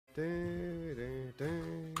Why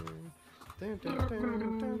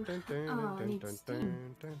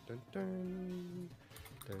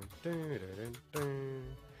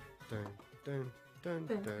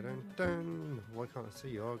can't I see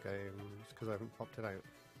your games? Because I haven't popped it out.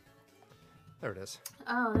 There it is.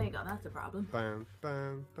 Oh, there you go. That's a problem. Bam,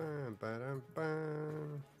 bam, bam, bam,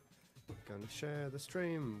 bam. Gonna share the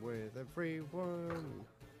stream with everyone.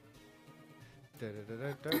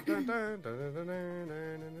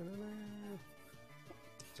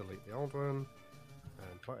 Delete the old one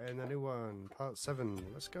and put in the new one. Part 7.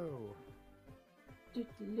 Let's go.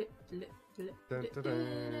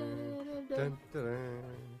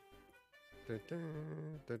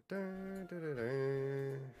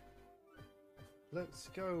 Let's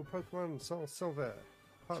go, Pokemon Soul Silver,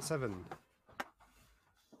 Part 7.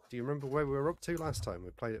 Do you remember where we were up to last time? We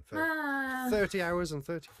played it for 30 hours and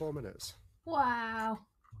 34 minutes. Wow.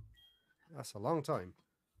 That's a long time.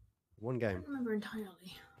 One game. I don't remember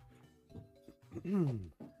entirely.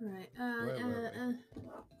 Right.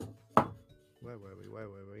 Where were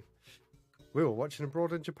we? We were watching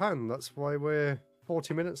abroad in Japan. That's why we're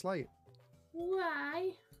 40 minutes late.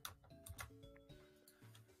 Why?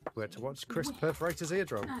 We had to watch Chris perforate his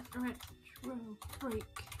eardrum. Retro break.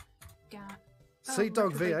 Sea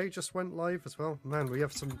Dog VA just went live as well. Man, we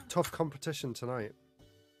have some tough competition tonight.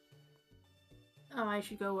 Oh, I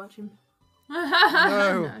should go watch him.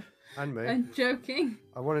 No. And me. I'm joking.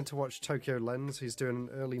 I wanted to watch Tokyo Lens. He's doing an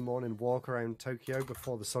early morning walk around Tokyo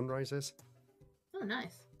before the sun rises. Oh,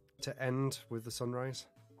 nice. To end with the sunrise.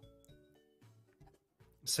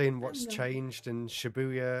 Seeing what's changed in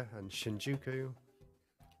Shibuya and Shinjuku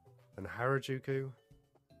and Harajuku.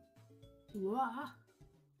 What?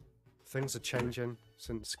 Things are changing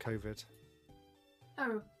since COVID.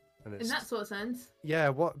 Oh, in that sort of sense. Yeah,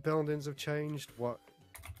 what buildings have changed, what,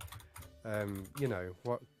 you know,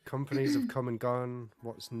 what companies have come and gone,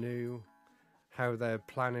 what's new, how they're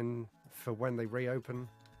planning for when they reopen.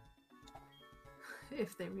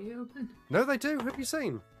 If they reopen. No, they do. Have you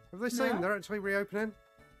seen? Have they seen? No. They're actually reopening.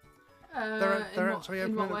 They're actually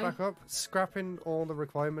opening it back up, scrapping all the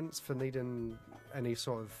requirements for needing any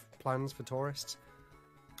sort of plans for tourists.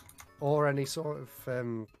 Or any sort of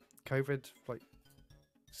COVID like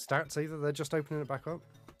stats either. They're just opening it back up.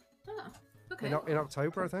 Oh, okay. In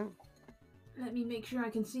October, I think. Let me make sure I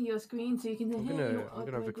can see your screen so you can I'm hear.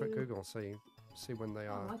 gonna have a quick Google, see when they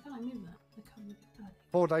are. Why can't I move that? I can't move that.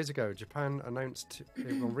 4 days ago, Japan announced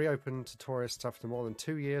it will reopen to tourists after more than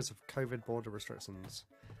 2 years of COVID border restrictions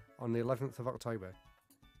on the 11th of October.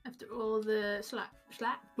 After all the slack.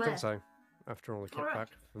 I think so. After all the kickback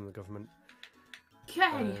from the government.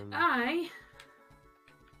 Okay,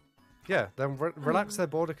 Yeah, then relax their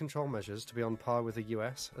border control measures to be on par with the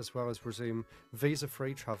US, as well as resume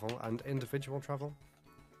visa-free travel and individual travel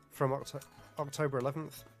from October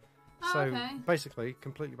 11th. So basically,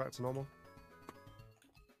 completely back to normal.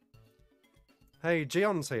 Hey,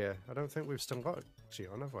 Gion's here. I don't think we've still got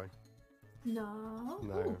Gion, have we? No.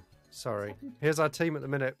 No. Sorry. Here's our team at the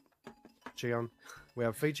minute. Gion. We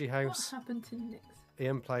have VG House. What happened to Nix?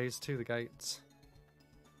 Ian Plays, To the Gates.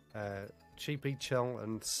 Cheapy Chill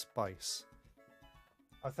and Spice.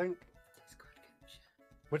 I think.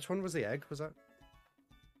 Which one was the egg? Was that?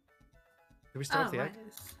 Did we still have the egg?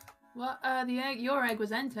 What? The egg. Your egg was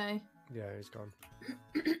Entei. Yeah, he's gone.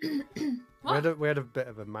 What? We had a bit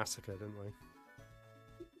of a massacre, didn't we?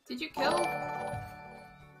 Did you kill?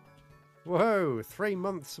 Whoa!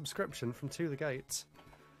 3-month subscription from To the Gates.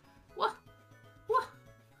 What?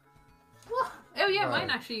 Oh yeah, mine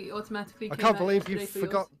actually automatically. I can't believe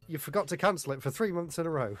you forgot to cancel it for 3 months in a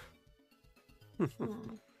row.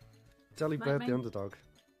 Delibird the underdog.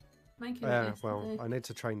 Yeah, well, I need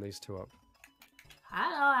to train these two up.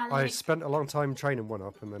 Hello, Alex. I spent a long time training one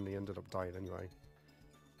up, and then he ended up dying anyway.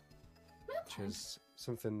 Which is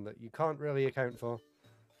something that you can't really account for.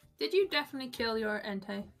 Did you definitely kill your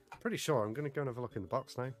Entei? Pretty sure. I'm going to go and have a look in the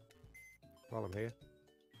box now, while I'm here.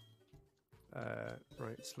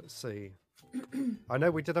 Right, so let's see. I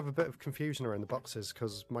know we did have a bit of confusion around the boxes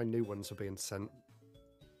because my new ones are being sent.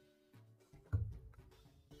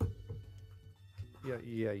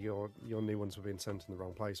 Yeah, your new ones were being sent in the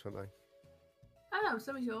wrong place, weren't they? Oh,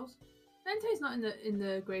 so is yours. Entei's not in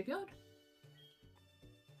the graveyard.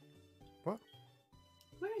 What?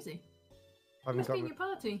 Where is he? I He must be in your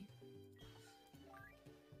party.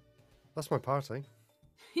 That's my party.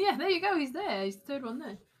 Yeah, there you go. He's there. He's the third one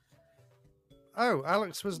there. Oh,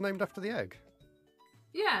 Alex was named after the egg.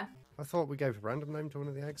 Yeah. I thought we gave a random name to one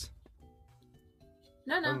of the eggs.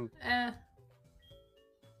 No.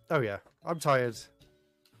 Oh yeah, I'm tired.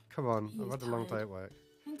 Come on, I've had a long day at work.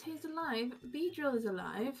 Entei's alive. Beedrill is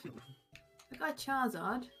alive. I got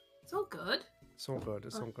Charizard. It's all good. It's all good.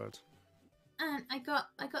 It's all good. And I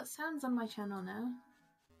got sounds on my channel now.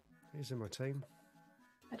 He's in my team.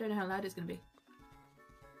 I don't know how loud it's gonna be.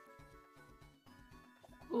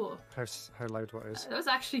 Oh. How loud what is? It was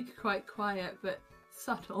actually quite quiet, but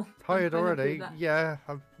subtle. Tired already? Yeah,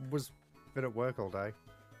 I was been at work all day.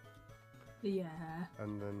 Yeah.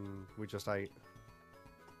 And then we just ate.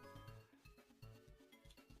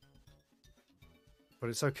 But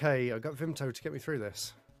it's okay. I got Vimto to get me through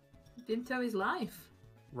this. Vimto is life.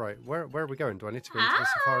 Right, where are we going? Do I need to go into the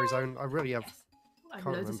Safari Zone? I really have. Yes. Can't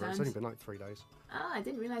remember. It's only been like 3 days. Ah, I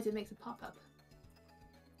didn't realise it makes a pop-up.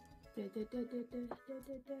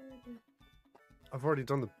 I've already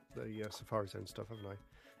done the Safari Zone stuff, haven't I?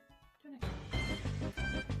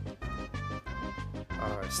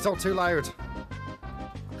 It's still too loud.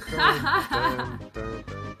 Dun, dun, dun,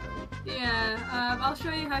 dun. Yeah, I'll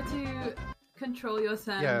show you how to control your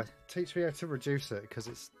sound. Yeah, teach me how to reduce it because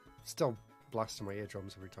it's still blasting my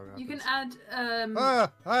eardrums every time it happens. You can add.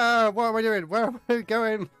 What am I doing? Where am I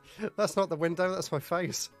going? That's not the window. That's my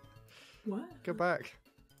face. What? Go back.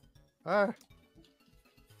 Whoa.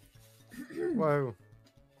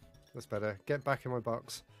 That's better. Get back in my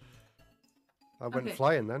box. I went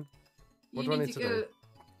flying then. What do I need to do?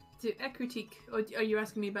 To critique, or are you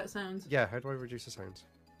asking me about sounds? Yeah, how do I reduce the sounds?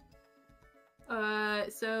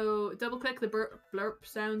 So double click the blurp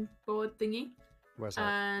soundboard thingy. Where's that?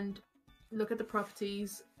 And look at the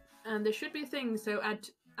properties, and there should be a thing. So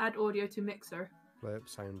add audio to mixer. Blurp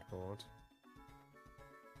soundboard.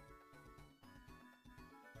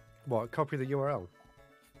 What? Copy the URL.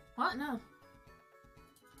 What? No.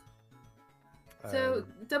 So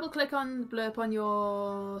double click on blurp on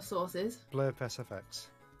your sources. Blurp SFX.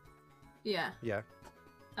 Yeah. Yeah.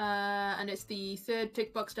 And it's the third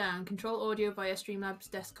tick box down. Control audio via Streamlabs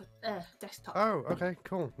desktop. Oh, okay,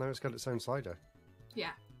 cool. Now it's got its own slider.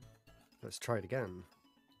 Yeah. Let's try it again.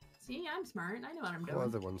 See, I'm smart. I know what I'm doing. What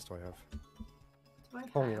other ones do I have? Do I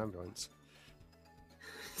Call an have? ambulance.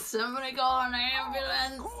 Somebody call an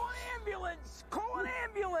ambulance! Call an ambulance! Call an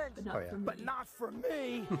ambulance! But not Oh, yeah. for me. But not for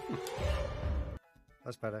me!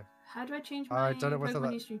 That's better. How do I change my I don't know whether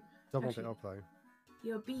Pokemon that stream? doubled Actually, it up though.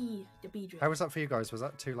 Your bee, the bee drill. How was that for you guys? Was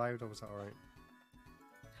that too loud or was that alright?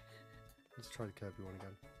 Let's try the Kirby one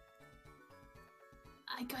again.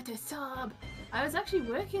 I got a sub. I was actually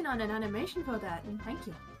working on an animation for that, and thank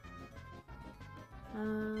you.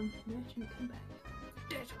 Merchant, come back.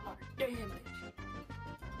 There's a lot of damage.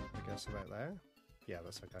 I guess about there. Yeah,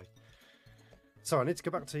 that's okay. So I need to go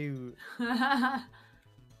back to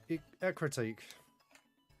critique.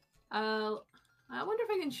 I wonder if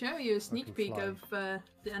I can show you a sneak can peek fly. of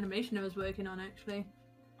the animation I was working on, actually.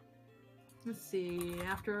 Let's see,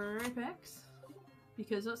 After Effects,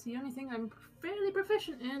 because that's the only thing I'm fairly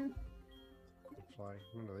proficient in. Fly.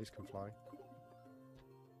 None of these can fly.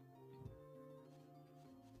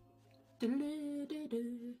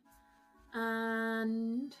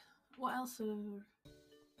 And what else?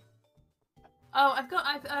 Oh, I've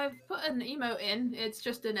put an emote in. It's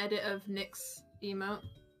just an edit of Nick's emote.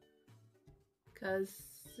 Because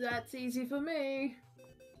that's easy for me.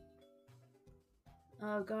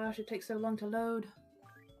 Oh gosh, it takes so long to load.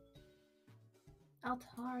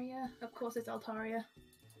 Altaria. Of course it's Altaria.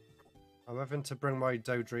 I'm having to bring my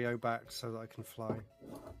Dodrio back so that I can fly.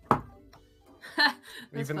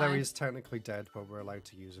 Even though he's technically dead, but we're allowed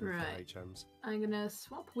to use him for HMs. I'm gonna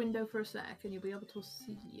swap window for a sec and you'll be able to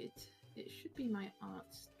see it. It should be my art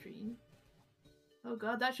stream. Oh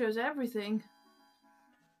god, that shows everything.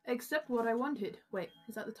 Except what I wanted. Wait,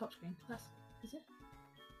 is that the top screen? Is it?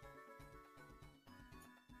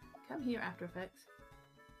 Come here, After Effects.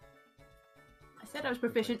 I said I was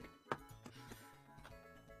proficient.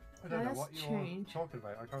 I don't know Let's what you're change. talking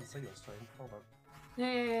about. I can't see your stream. Hold on.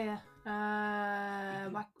 Yeah.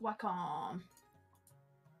 Wacom.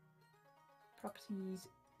 Properties.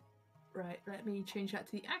 Right, let me change that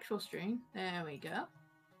to the actual stream. There we go.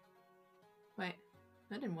 Wait,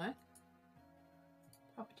 that didn't work.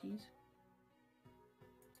 Properties.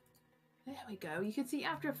 There we go. You can see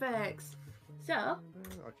After Effects. So,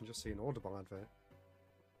 I can just see an Audible advert.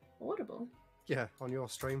 Audible. Yeah, on your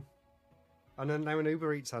stream. And then now an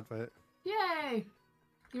Uber Eats advert. Yay!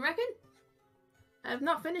 You reckon? I've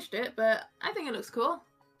not finished it, but I think it looks cool.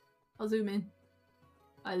 I'll zoom in.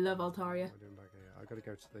 I love Altaria. What am I doing back here? I've got to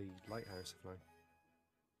go to the lighthouse now.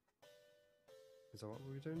 Is that what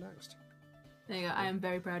we were doing next? There you go. I am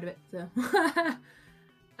very proud of it. So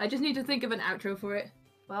I just need to think of an outro for it.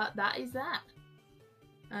 But that is that.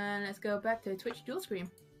 And let's go back to Twitch dual screen.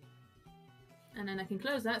 And then I can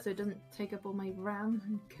close that so it doesn't take up all my RAM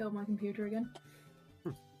and kill my computer again.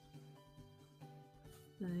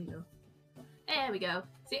 There you go. There we go.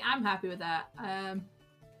 See, I'm happy with that.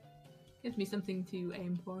 Gives me something to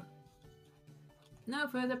aim for. No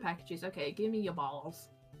further packages. Okay, give me your balls.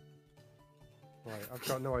 Right, I've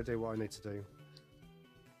got no idea what I need to do.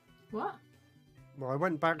 What? Well, I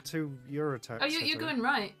went back to Eurotech. Oh, you're going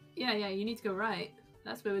right. Yeah, you need to go right.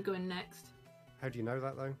 That's where we're going next. How do you know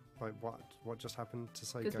that, though? Like, what just happened to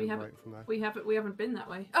say go right from there? We haven't been that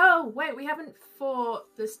way. Oh, wait, we haven't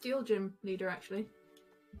fought the steel gym leader, actually.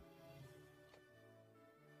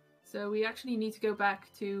 So we actually need to go back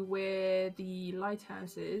to where the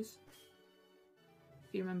lighthouse is.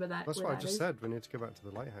 If you remember that. That's what I just said. We need to go back to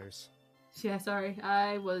the lighthouse. Yeah, sorry.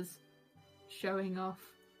 I was showing off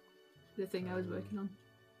the thing I was working on.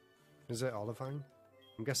 Is it Olivine?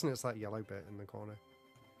 I'm guessing it's that yellow bit in the corner.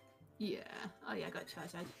 Yeah. Oh yeah, I got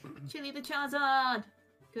Charizard. Chili the Charizard!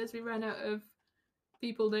 Because we ran out of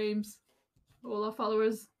people names. All our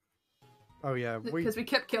followers. Oh yeah. Because we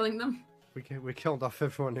kept killing them. We killed off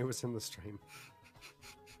everyone who was in the stream.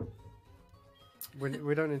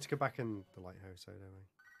 we don't need to go back in the lighthouse, though, do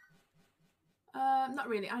we? Not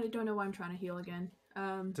really. I don't know why I'm trying to heal again.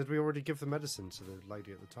 Did we already give the medicine to the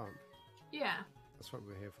lady at the top? Yeah. That's what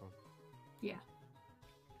we're here for. Yeah.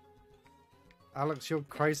 Alex, you're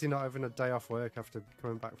crazy not having a day off work after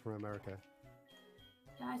coming back from America.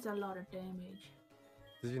 That's a lot of damage.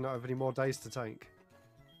 Did you not have any more days to take?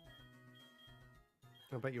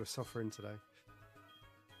 I bet you were suffering today.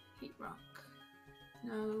 Heat rock.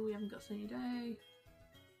 No, we haven't got sunny day.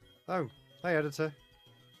 Oh, hey editor.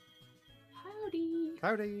 Howdy.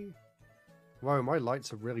 Howdy. Whoa, my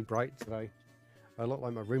lights are really bright today. I look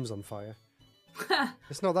like my room's on fire.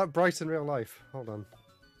 It's not that bright in real life. Hold on.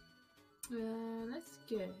 Let's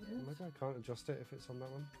go. Maybe I can't adjust it if it's on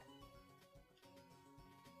that one.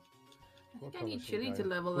 I think I need Chili to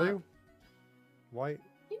level Blue? up. White?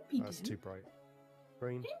 Impy That's too bright.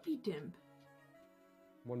 Green? Impy dimp.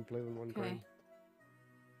 One blue and one green.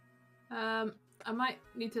 I might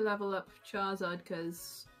need to level up Charizard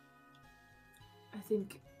because I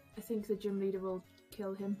think the gym leader will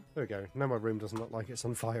kill him. There we go. Now my room doesn't look like it's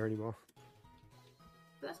on fire anymore.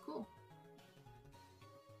 But that's cool.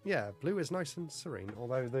 Yeah, blue is nice and serene.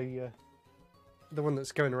 Although the one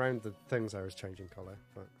that's going around the things there is changing colour,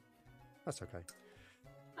 but that's okay.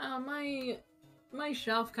 My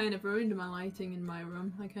shelf kind of ruined my lighting in my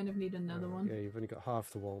room. I kind of need another one. Yeah, you've only got half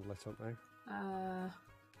the wall lit up now.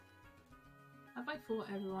 Have I fought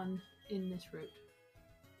everyone in this route?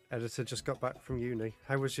 Editor just got back from uni.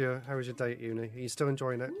 How was your day at uni? Are you still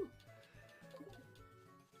enjoying it? Ooh.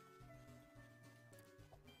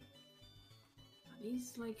 Are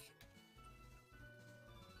these like...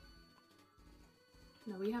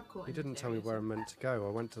 No, we have caught. You didn't tell me where I'm meant to go.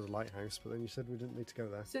 I went to the lighthouse, but then you said we didn't need to go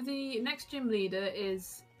there. So the next gym leader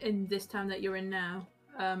is in this town that you're in now,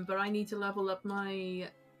 but I need to level up my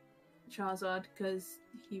Charizard because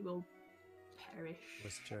he will perish.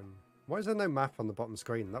 This gym. Why is there no map on the bottom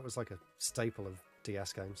screen? That was like a staple of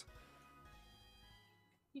DS games.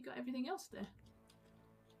 You got everything else there.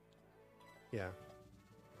 Yeah.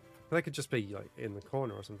 They could just be like in the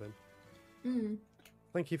corner or something. Mm.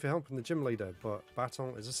 Thank you for helping the gym leader, but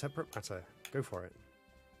battle is a separate matter. Go for it.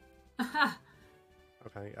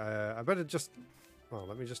 Okay, I better just... Well,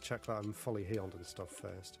 let me just check that I'm fully healed and stuff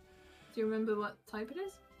first. Do you remember what type it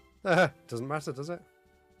is? Doesn't matter, does it?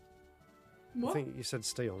 What? I think you said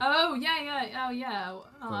steel. Oh, yeah. Oh, yeah.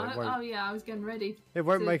 Well, yeah, I was getting ready. It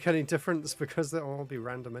won't make any difference because they'll all be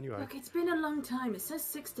random anyway. Look, it's been a long time. It says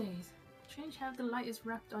 6 days. Change how the light is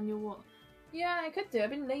wrapped on your wall. Yeah, I could do. I've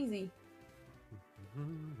been lazy.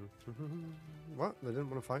 What? They didn't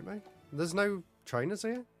want to fight me? There's no trainers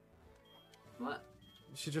here? What?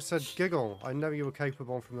 She just said, giggle. I know you were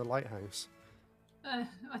capable from the lighthouse. I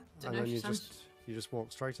don't know. And then you just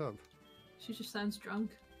walk straight up. She just sounds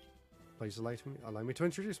drunk. Please allow me to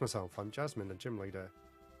introduce myself. I'm Jasmine, the gym leader.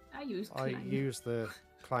 I use Clang. I use the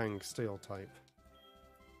Clang steel type.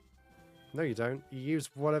 No, you don't. You use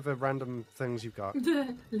whatever random things you've got.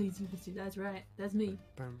 Lazy pussy, that's right. That's me.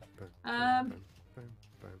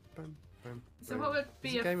 So what would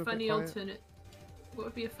be a funny alternate? What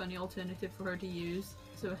would be a funny alternative for her to use?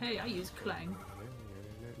 So hey, I use Clang.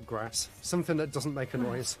 Grass. Something that doesn't make a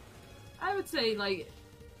noise. I would say like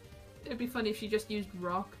it'd be funny if she just used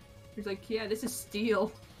rock. She's like, yeah, this is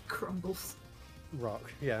steel. Crumbles. Rock,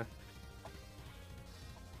 yeah.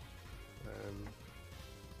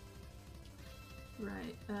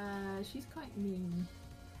 Right, she's quite mean.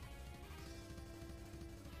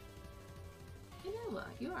 You know what?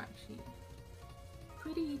 You're actually...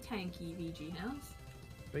 pretty tanky VG house.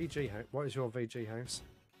 VG house? What is your VG house?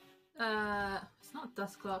 It's not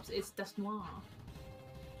Dustclops, it's Dust Noir.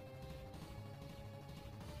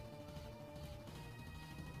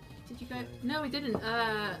 Did you go? No, we didn't.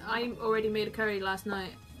 I already made a curry last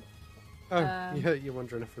night. Oh, yeah, you're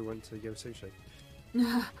wondering if we went to Yo Sushi?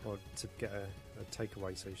 Or to get a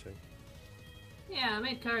takeaway sushi? Yeah, I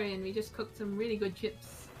made curry and we just cooked some really good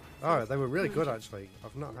chips. Oh, they were really good actually.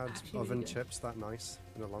 I've not had Actually oven really good. chips that nice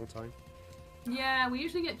in a long time. Yeah, we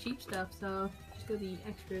usually get cheap stuff, so just go the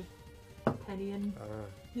extra penny and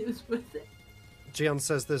it was worth it. Gian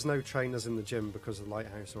says there's no trainers in the gym because the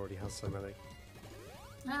lighthouse already has so many.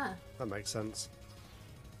 Ah. That makes sense.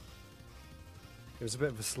 It was a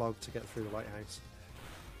bit of a slog to get through the lighthouse.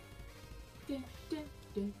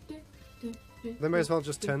 They may as well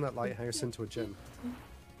just turn that lighthouse into a gym.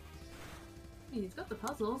 He's got the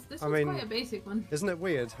puzzles. This I one's mean, quite a basic one. Isn't it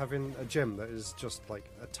weird having a gym that is just like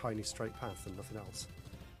a tiny straight path and nothing else?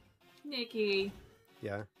 Nikki.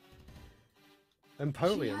 Yeah. She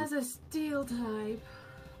Empoleon. has a steel type.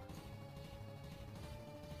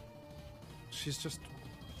 She's just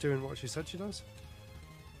doing what she said she does.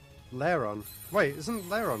 Lairon. Wait, isn't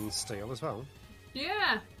Lairon steel as well?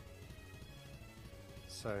 Yeah.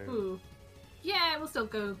 So. Ooh. Yeah, we'll still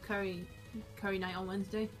go curry night on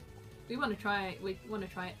Wednesday. We want to try it. We want to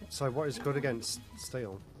try it. So what is good against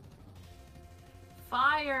steel?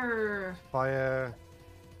 Fire. Fire.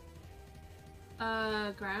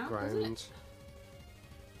 Ground. Is Ground. it?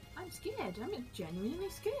 I'm scared. I'm genuinely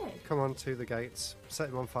scared. Come on to the gates. Set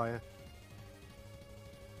him on fire.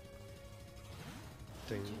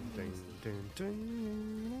 Ding, ding, ding,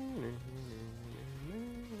 ding.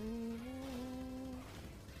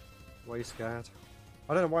 Why are you scared?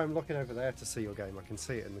 I don't know why I'm looking over there to see your game. I can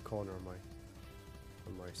see it in the corner on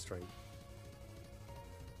my stream.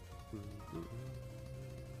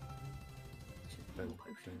 Dun, dun,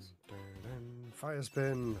 dun, dun. Fire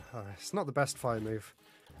spin. It's not the best fire move.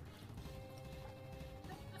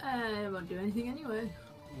 It won't do anything anyway.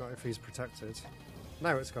 Not if he's protected.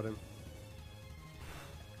 Now it's got him.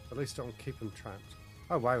 At least it'll keep him trapped.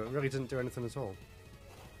 Oh wow, it really didn't do anything at all.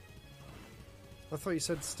 I thought you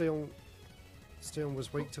said steel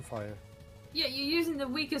was weak to fire. Yeah, you're using the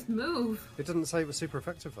weakest move. It didn't say it was super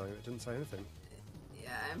effective though, it didn't say anything.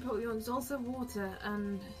 Yeah, and Pokemon's also water,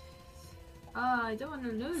 and I don't want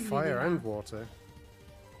to lose. Fire and water.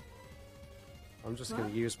 I'm just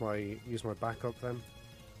going to use my backup then.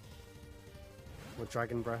 My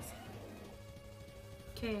dragon breath.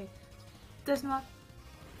 Okay, there's not.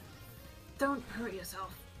 Don't hurt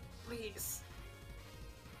yourself, please.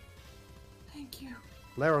 Thank you.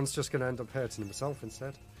 Lairon's just going to end up hurting himself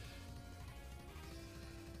instead.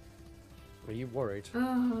 Are you worried?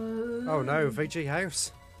 Oh no, VG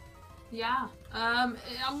house. Yeah. I'm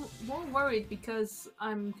more worried because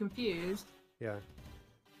I'm confused. Yeah.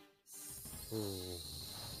 Ooh.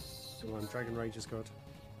 Come on, Dragon Rage is good.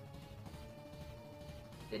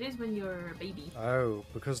 It is when you're a baby. Oh,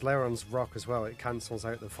 because Lairon's rock as well, it cancels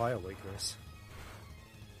out the fire weakness.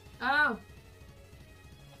 Oh.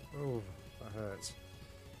 Oh, that hurts.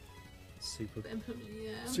 Super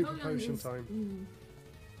Super potion time.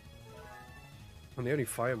 And the only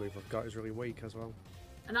fire move I've got is really weak as well.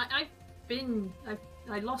 And I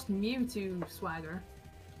lost Mew to Swagger.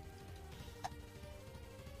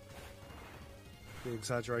 The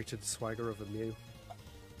exaggerated swagger of a Mew.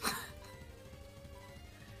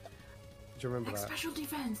 Do you remember that? Special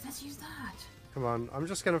defense, let's use that. Come on, I'm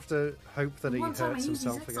just going to have to hope that he hurts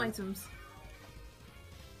himself again. Items.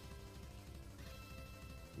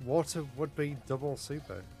 Water would be double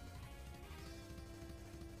super.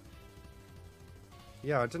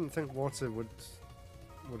 Yeah, I didn't think water would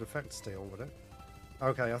affect steel, would it?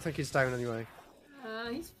 Okay, I think he's down anyway.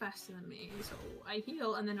 He's faster than me, so I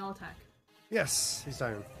heal and then I'll attack. Yes, he's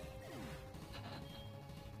down.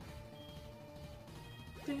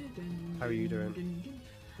 How are you doing?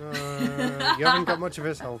 You haven't got much of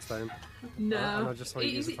his health down. No. And I just saw you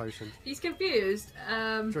use a potion. He's confused.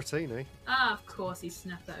 Dratini. Ah, of course, he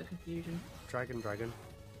snapped out of confusion. Dragon.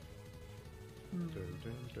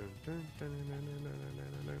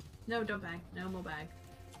 No, don't bag. No more bag.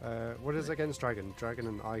 What is against Dragon? Dragon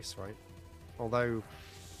and Ice, right? Although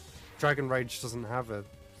Dragon Rage doesn't have a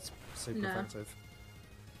super effective.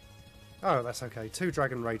 Oh, that's okay. 2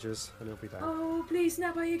 Dragon Rages and he'll be down. Oh, please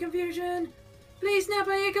snap out your confusion! Please snap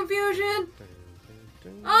out your confusion!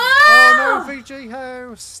 Oh no, VG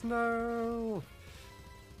House! No!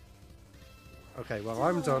 Okay, well,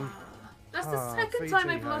 I'm done. That's the second time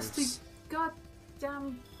I've lost to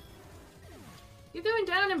goddamn. You're going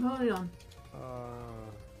down, Empoleon.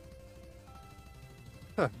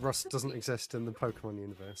 Rust doesn't exist in the Pokemon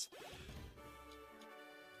universe.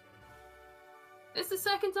 It's the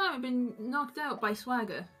second time I've been knocked out by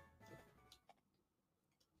Swagger.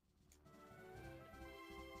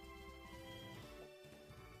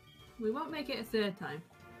 We won't make it a third time.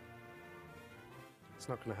 It's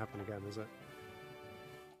not going to happen again, is it?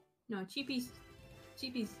 No, Cheapy's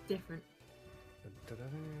different.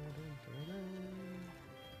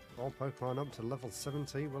 All Pokemon up to level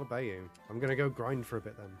 70 will obey you. I'm going to go grind for a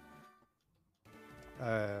bit then.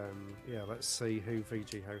 Yeah, let's see who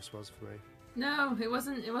VG House was for me. No, it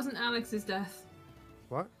wasn't Alex's death.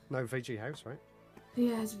 What? No, VG House, right?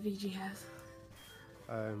 Yeah, it's VG House.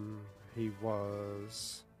 He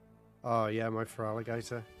was... Oh, yeah, my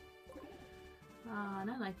Feraligatr. Ah,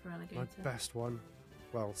 no like Feraligatr. My best one.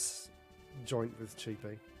 Well, joint with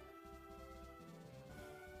Cheapy.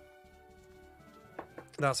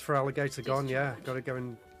 That's Feraligatr gone, yeah. Got to go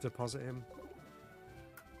and deposit him.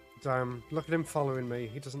 Damn, look at him following me.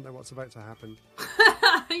 He doesn't know what's about to happen.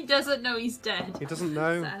 He doesn't know he's dead. He doesn't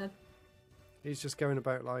know. Sad. He's just going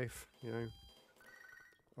about life, you know,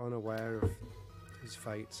 unaware of his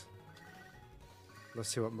fate. Let's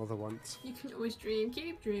see what Mother wants. You can always dream.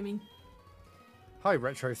 Keep dreaming. Hi,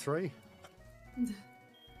 Retro 3.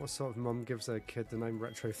 What sort of mum gives her kid the name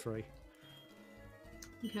Retro 3?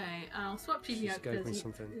 Okay, I'll swap Cheapy out gave me because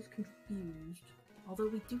something. he's confused. Although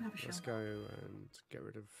we do have a shell. Let's go and get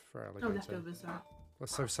rid of Feraligatr. Oh, leftovers, sorry.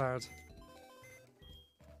 That's so sad.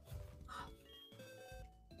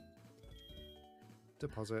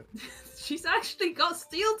 Deposit. She's actually got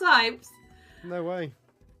steel types! No way.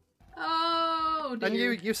 Oh,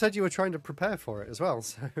 dear. And you said you were trying to prepare for it as well,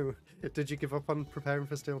 so did you give up on preparing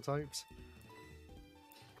for steel types?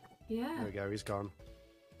 Yeah. There we go, he's gone.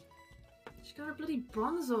 She got a bloody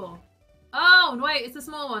Bronzor. Oh, wait, it's the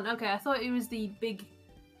small one. Okay, I thought it was the big...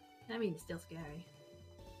 I mean, it's still scary.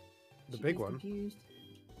 The big one? Confused.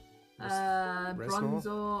 Resnor?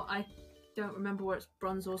 Bronzor. I don't remember what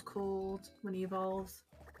Bronzor's called when he evolves.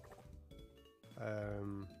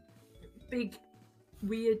 Big,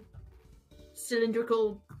 weird,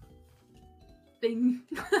 cylindrical thing.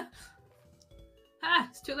 Ah,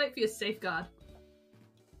 it's too late for your safeguard.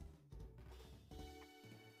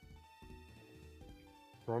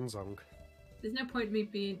 Bronzong. There's no point in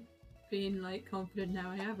me being like confident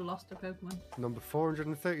now. I have lost a Pokemon. Number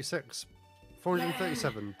 436.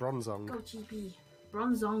 437, yeah. Bronzong. Go GP.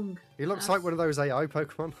 Bronzong. He looks like one of those AI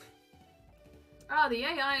Pokemon. Ah, the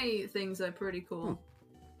AI things are pretty cool.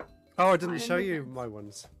 Oh, I didn't show you my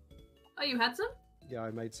ones. Oh, you had some? Yeah,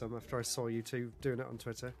 I made some after I saw you two doing it on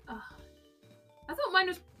Twitter. I thought mine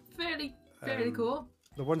was fairly cool.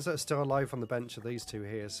 The ones that are still alive on the bench are these two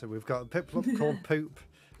here. So we've got a Piplup called Poop,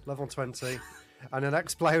 level 20, and an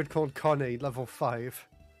Exploud called Connie, level 5.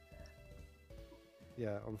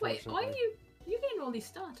 Yeah, unfortunately. Wait, why are you getting all these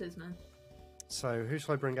starters, man? So who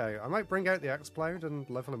shall I bring out? I might bring out the Exploud and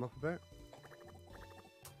level him up a bit.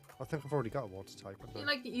 I think I've already got a water type.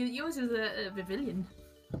 Yours is a Vivillon.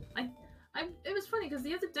 It was funny because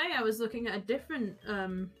the other day I was looking at a different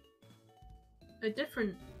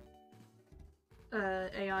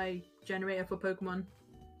AI generator for Pokemon,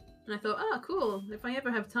 and I thought, oh, cool. If I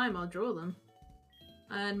ever have time, I'll draw them.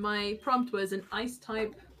 And my prompt was an ice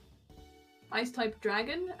type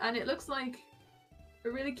dragon, and it looks like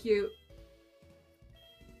a really cute,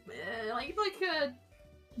 like a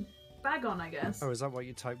Bagon, I guess. Oh, is that what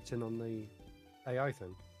you typed in on the AI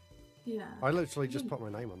thing? Yeah. I literally just put my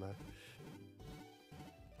name on there.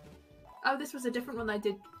 Oh, this was a different one I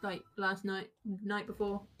did like last night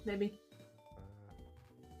before, maybe.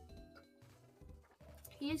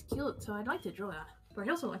 He is cute, so I'd like to draw that. But I'd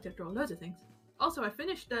also like to draw loads of things. Also, I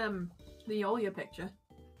finished the Olia picture,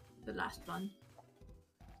 the last one.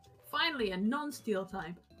 Finally, a non-steel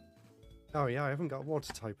type. Oh yeah, I haven't got a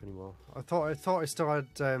water type anymore. I thought I still had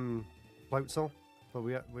Floatzel, but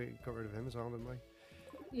we got rid of him as well, didn't we?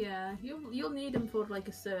 Yeah, you'll need him for like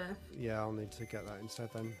a surf. Yeah, I'll need to get that instead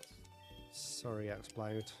then. Sorry,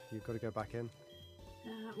 Exploud, you've got to go back in.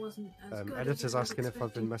 That wasn't as good Editor's as asking if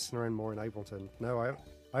I've been messing around more in Ableton. No, I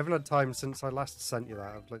haven't had time since I last sent you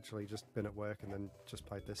that. I've literally just been at work and then just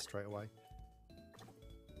played this straight away.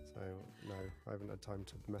 So, no, I haven't had time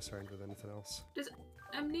to mess around with anything else. Does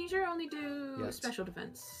Amnesia only do special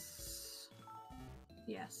defense?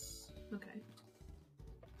 Yes. Okay.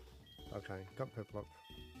 Okay, got Piplup.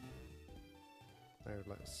 Now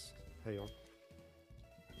let's heal.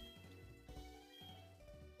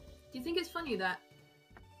 Do you think it's funny that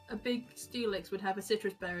a big Steelix would have a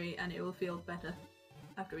citrus berry and it will feel better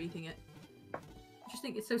after eating it? I just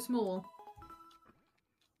think it's so small.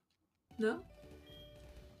 No?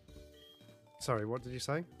 Sorry, what did you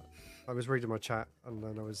say? I was reading my chat and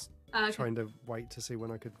then I was trying to wait to see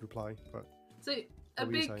when I could reply. But so a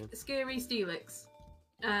big scary Steelix,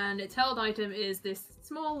 and its held item is this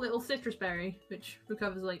small little citrus berry, which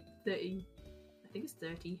recovers like 30, I think it's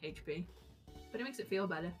 30 HP, but it makes it feel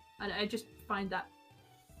better. And I just find that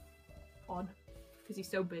odd because he's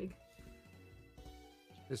so big.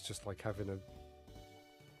 It's just like having a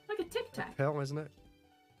Tic Tac pill, isn't it?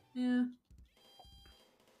 Yeah.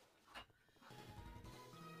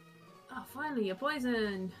 Oh, finally, a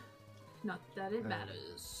poison. Not that it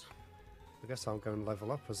matters. I guess I'll go and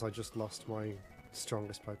level up as I just lost my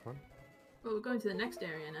strongest Pokemon. Well, we're going to the next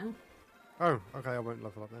area now. Oh, okay, I won't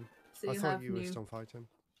level up then. So I thought you were still fighting.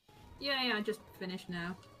 Yeah, I just finished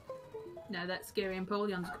now. Now that scary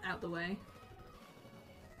Empoleon's out the way.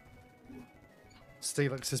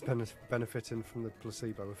 Steelix is benefiting from the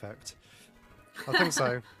placebo effect. I think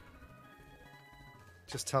so.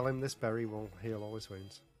 Just tell him this berry will heal all his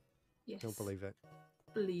wounds. Yes. He'll believe it.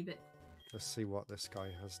 Believe it. Let's see what this guy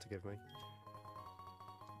has to give me.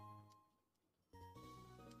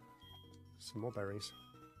 Some more berries.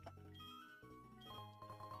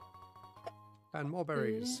 And more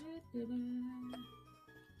berries.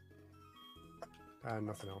 And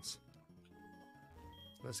nothing else.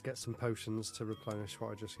 Let's get some potions to replenish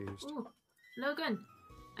what I just used. Ooh, Logan,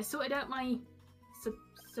 I sorted out my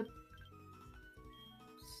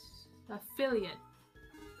affiliate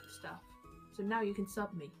stuff. So now you can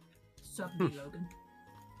sub me. Sub me, Logan.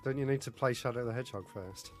 Don't you need to play Shadow the Hedgehog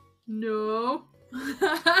first? No.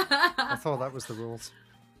 I thought that was the rules.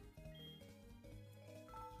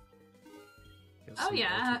 Oh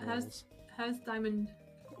yeah, how's Diamond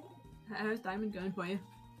going for you?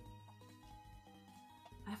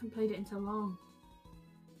 I haven't played it in so long.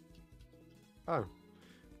 Oh.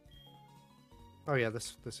 Oh yeah,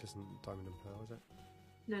 this isn't Diamond and Pearl, is it?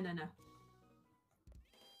 No.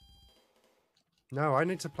 No, I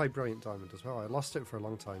need to play Brilliant Diamond as well. I lost it for a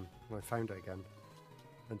long time and I found it again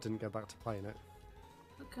and didn't go back to playing it.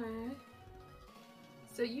 Okay.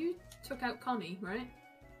 So you took out Connie, right?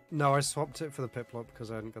 No, I swapped it for the Piplup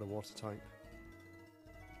because I hadn't got a water type.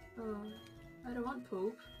 Oh, I don't want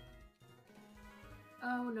Poop.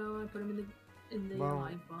 Oh no, I put him in the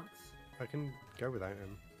live box. I can go without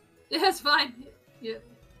him. Yeah, it's fine. Yep.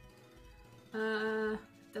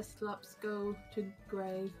 Dusclops go to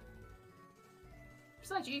grey.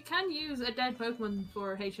 Besides, you can use a dead Pokemon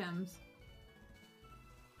for HMs.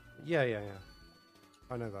 Yeah.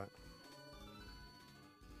 I know that.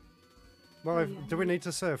 Well, do we need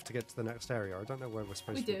to surf to get to the next area? I don't know where we're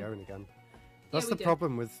supposed to be going again. That's the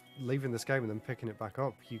problem with leaving this game and then picking it back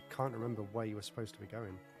up. You can't remember where you were supposed to be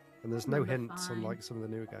going. And there's no hints unlike some of the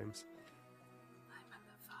newer games. I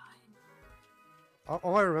remember fine.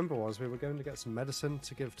 All I remember was we were going to get some medicine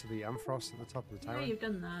to give to the Ampharos at the top of the tower. Yeah, you've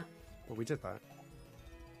done that. Well, we did that.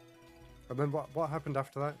 And then what happened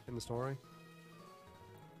after that in the story?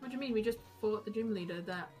 What do you mean? We just fought the gym leader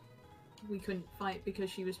that we couldn't fight because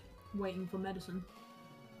she was waiting for medicine.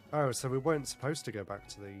 Oh, so we weren't supposed to go back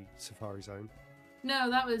to the Safari Zone? No,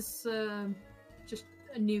 that was just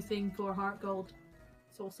a new thing for Heart Gold,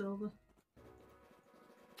 Soul Silver.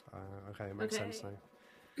 Okay, it makes sense now.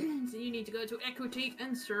 So you need to go to Equity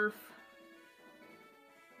and surf.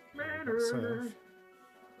 Surf.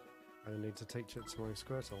 I need to teach it to my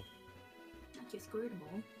Squirtle. Not your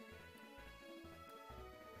Squirtle.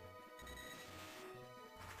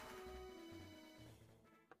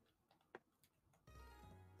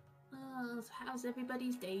 Oh, so how's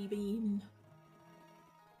everybody's day been?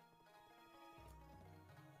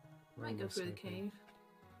 Might go through the cave.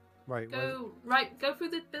 Right. Go through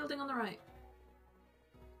the building on the right.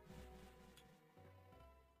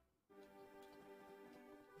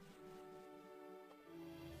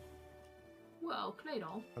 Well,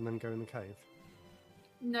 Claydol. And then go in the cave?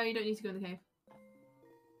 No, you don't need to go in the cave.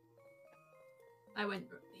 I went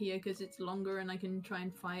here because it's longer and I can try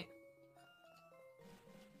and fight.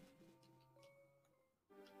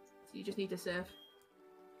 So you just need to surf.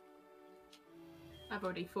 I've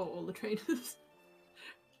already fought all the trainers.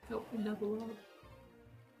 Help me level up.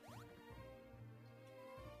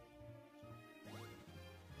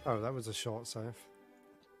 Oh, that was a short surf.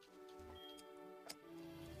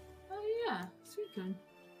 Oh yeah, sweet one.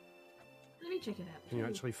 Let me check it out. Can you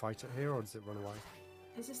actually fight it here, or does it run away?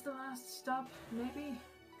 Is this the last stop? Maybe?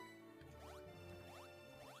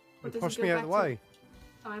 It pushed me out of the way.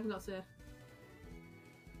 Oh, I haven't got surf.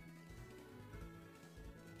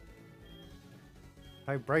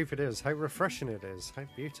 How brave it is, how refreshing it is, how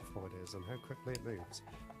beautiful it is, and how quickly it moves.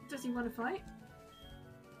 Does he want to fight?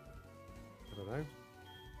 I don't know.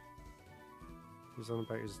 He's on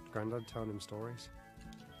about his granddad telling him stories.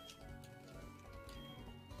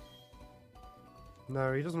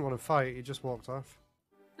 No, he doesn't want to fight. He just walked off.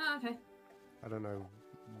 Oh, okay. I don't know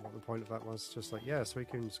what the point of that was. Just like, yeah,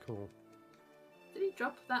 Suicune's cool. Did he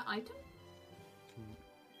drop that item?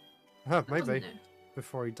 Huh, maybe.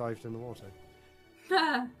 Before he dived in the water.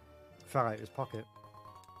 Fell out his pocket.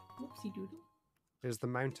 Whoopsie doodle. Is the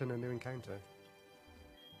mountain a new encounter?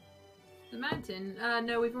 The mountain?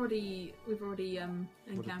 No, we've already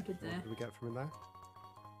encountered there. What did we get from in there?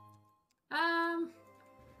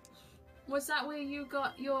 Was that where you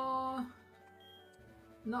got your...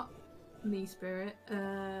 Not me spirit,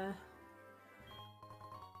 do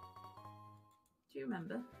you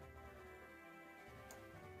remember?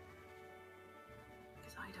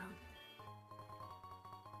 Because I don't.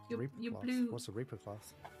 You blew... What's a Reaper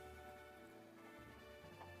cloth?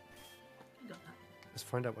 I got that. Let's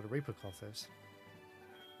find out what a Reaper cloth is.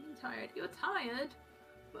 I'm tired. You're tired?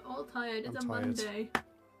 We're all tired. It's I'm a tired. Monday.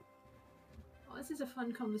 Oh, this is a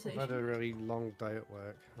fun conversation. I've had a really long day at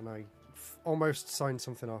work, and I almost signed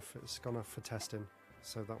something off. It's gone off for testing,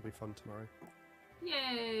 so that'll be fun tomorrow.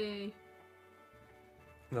 Yay!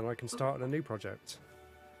 And then I can start on a new project.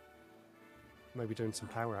 Maybe doing some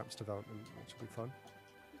power apps development, which will be fun.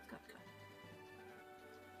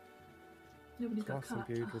 Nobody's got Cloth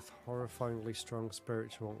imbued with horrifyingly strong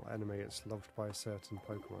spiritual enemy. It's loved by a certain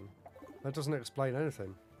Pokemon. That doesn't explain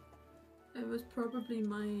anything. It was probably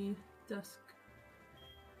my Dusk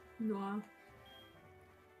Noir.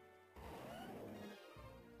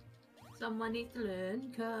 Someone needs to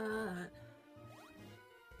learn cut.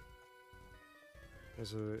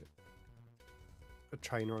 There's a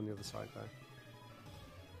trainer on the other side there.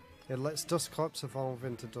 It lets Dusclops evolve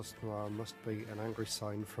into Dusk Noir. Must be an angry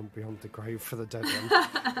sign from beyond the grave for the dead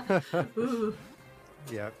one. Ooh.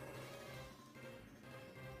 Yeah.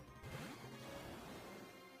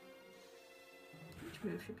 Which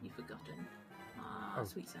move should be forgotten? Ah,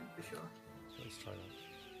 Sweet Scent for sure. Let's try that.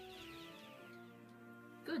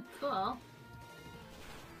 Good call.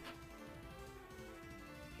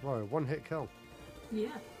 Whoa, one hit kill.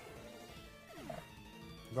 Yeah.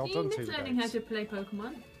 Well done, He's learning how to play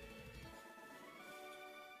Pokemon.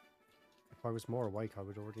 If I was more awake, I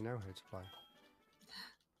would already know how to play.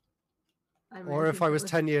 Really Or if I was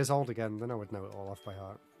 10 years old again, then I would know it all off by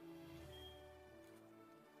heart.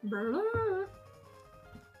 Brrrr.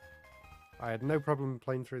 I had no problem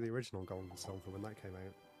playing through the original Gold and Silver when that came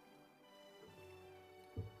out.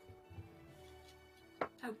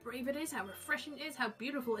 How brave it is, how refreshing it is, how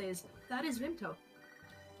beautiful it is. That is Vimto.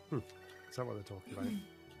 Is that what they're talking about?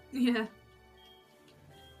 Yeah.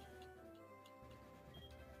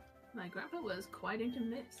 My grandpa was quite into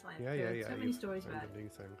myths. Like, Yeah. so many stories about a new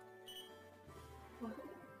thing. What?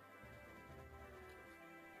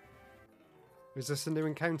 Is this a new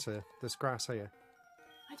encounter? This grass here?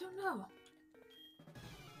 I don't know.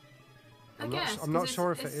 I'm not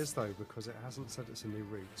sure if it is though, because it hasn't said it's a new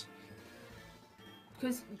route.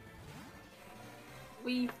 Because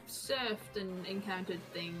we've surfed and encountered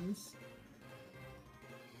things.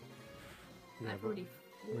 Yeah, but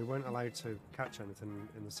we weren't allowed to catch anything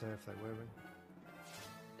in the surf though, were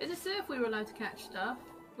we? In the surf we were allowed to catch stuff.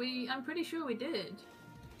 I'm pretty sure we did.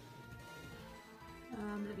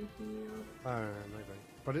 Let me heal. Oh, maybe.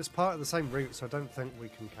 But it's part of the same route, so I don't think we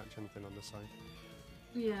can catch anything on this side.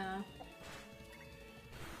 Yeah.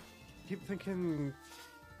 Keep thinking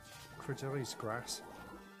Credilli's grass.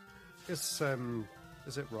 Is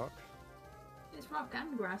it rock? It's rock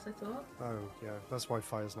and grass, I thought. Oh, yeah. That's why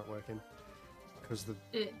fire's not working. Because the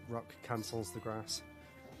rock cancels the grass.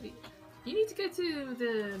 You need to go to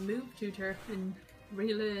the move tutor and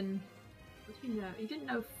relearn. What do you know? You didn't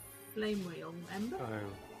know flame wheel, remember? Oh.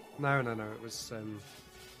 No. It was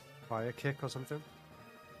fire kick or something.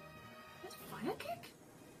 That's fire kick?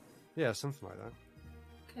 Yeah, something like that.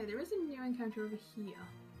 Okay, there is a new encounter over here.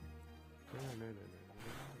 No.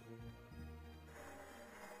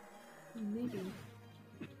 Maybe.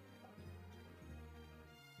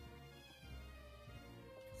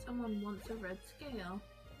 Someone wants a red scale.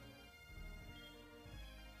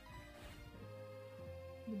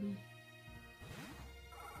 Maybe.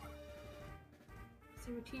 Is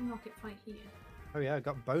there a Team Rocket fight here? Oh yeah, I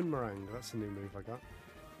got Bone Meringue. That's a new move I got.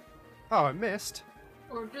 Oh, I missed.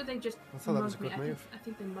 Or do they just I thought that was a good move. I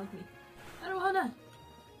think they mugged me. I don't wanna.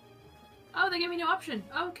 Oh, they gave me no option.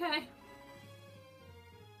 Okay.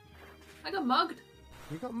 I got mugged.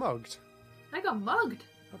 You got mugged? I got mugged.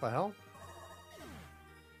 What the hell?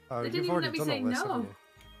 Oh, They didn't you've even already let me done say all this, no. haven't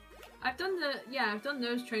you? I've done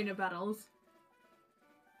those trainer battles.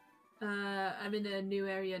 I'm in a new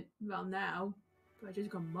area, well now, but I just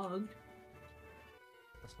got mugged.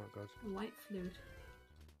 That's not good. A white flute.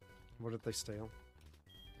 What did they steal?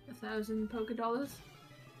 1,000 poker dollars.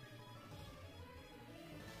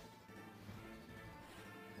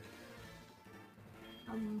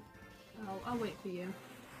 I'll wait for you.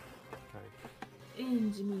 Okay.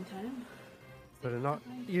 In the meantime. Better not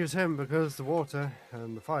use him because the water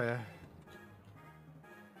and the fire.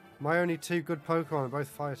 My only 2 good Pokemon are both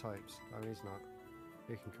fire types. Oh, he's not.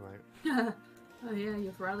 He can come out. Oh yeah,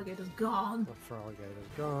 your Feraligator's gone. The Feraligator's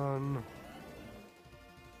gone.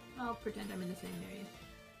 I'll pretend I'm in the same area.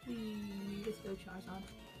 Let's go Charizard.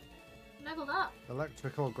 Leveled up.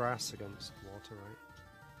 Electric or grass against water, right?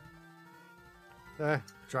 There,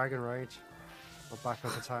 Dragon Rage. Or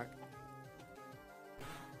backup attack.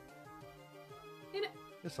 You know,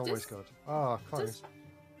 It's always good. Oh, close. Does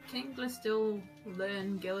Kingler still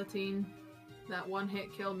learn Guillotine? That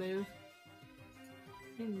one-hit kill move?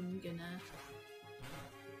 I'm gonna...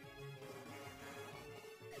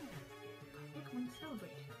 Pokemon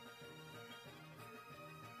Celebrate.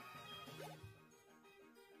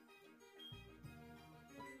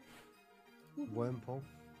 Wurmple.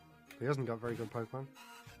 He hasn't got very good Pokemon.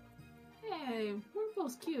 Hey,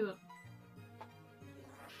 Wurmple's cute.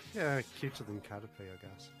 Yeah, cuter than Caterpie, I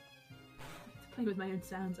guess. To play with my own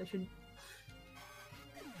sounds, I shouldn't.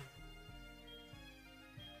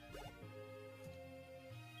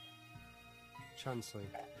 Chansey.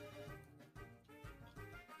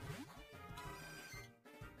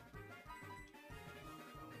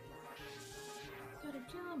 Gotta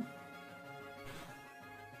jump.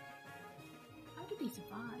 How did he survive?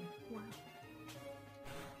 Wow.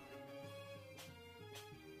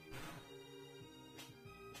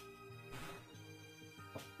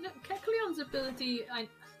 No, Kecleon's ability, I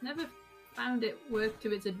never found it work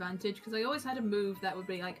to its advantage because I always had a move that would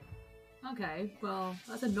be like, okay, well,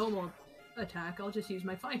 that's a normal attack, I'll just use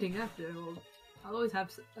my fighting after, or I'll always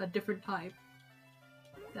have a different type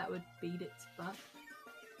that would beat its butt.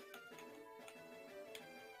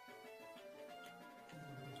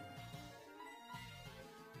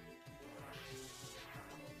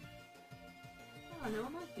 Oh, no,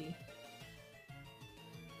 it might be.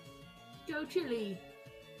 Go chilly!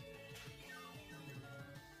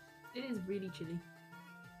 It is really chilly.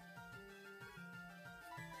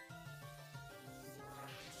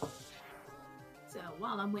 So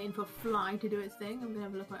while I'm waiting for Fly to do its thing, I'm gonna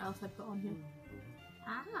have a look what else I put on here.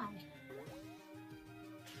 Hi!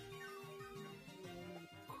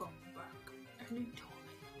 Come back. A new toy.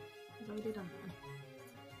 I've already done that.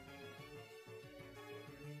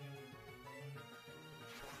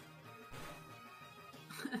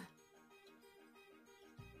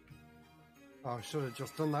 Oh, I should have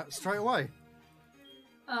just done that straight away.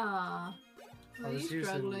 Ah, are you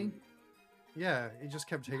struggling? Yeah, he just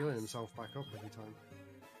kept healing himself back up every time.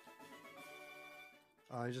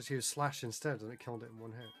 I just used Slash instead and it killed it in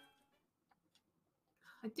one hit.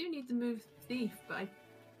 I do need to move Thief, but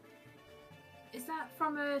is that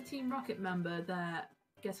from a Team Rocket member that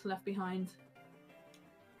gets left behind?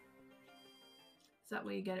 Is that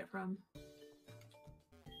where you get it from?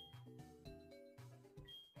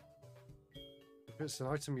 If it's an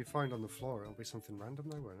item you find on the floor, it'll be something random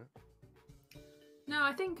though, won't it? No,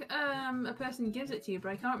 I think a person gives it to you,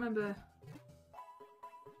 but I can't remember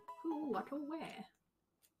who, what, or where.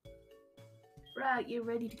 Right, you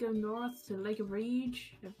ready to go north to Lake of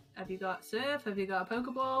Rage? Have you got Surf? Have you got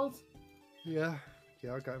Pokeballs? Yeah,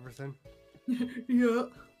 I got everything. Yeah.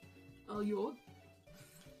 Oh, yours?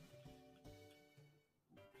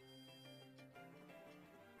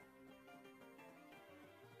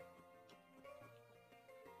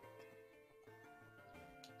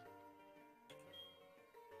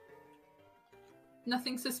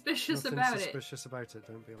 Nothing suspicious about it. Nothing suspicious about it,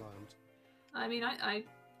 don't be alarmed. I mean, I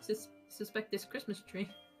suspect this Christmas tree.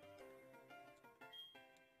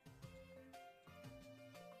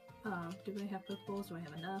 Oh, do I have Pokeballs? Do I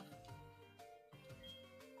have enough?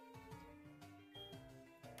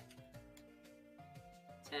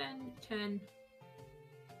 Ten.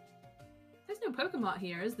 There's no Pokemon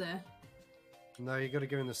here, is there? No, you got to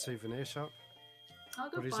go in the souvenir shop. I'll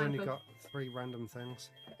go But he's buy only got 3 random things.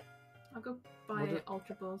 I'll go buy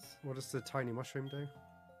Ultra Balls. What does the tiny mushroom do?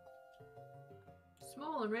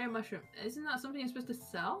 Small and rare mushroom. Isn't that something you're supposed to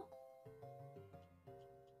sell?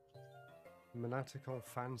 Maniacal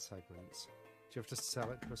fan segments. Do you have to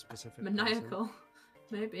sell it to a specific Maniacal.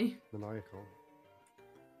 Maybe. Maniacal.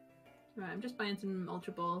 Right, I'm just buying some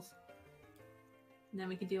Ultra Balls. And then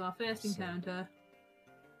we can do our first encounter.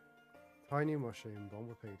 Tiny mushroom,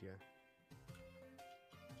 Bomberpedia.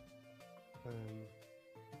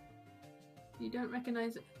 You don't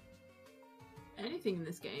recognize anything in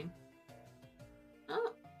this game.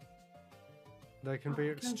 Oh, They can be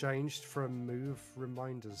exchanged for a move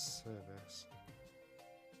reminders service.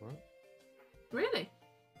 What? Really?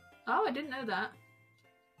 Oh, I didn't know that.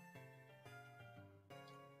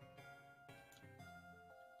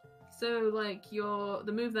 So, like,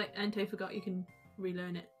 the move that Entei forgot, you can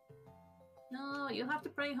relearn it. No, you'll have to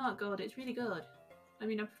play Heart Gold. It's really good. I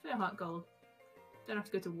mean, I prefer Heart Gold. Don't have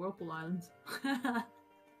to go to Whirlpool Islands.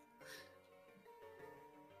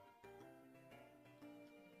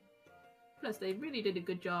 Plus, they really did a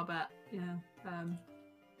good job at,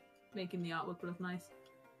 making the artwork look nice.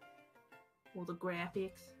 All the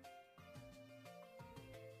graphics.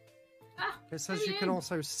 Ah, it says you can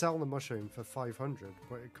also sell the mushroom for 500,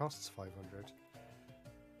 but it costs 500.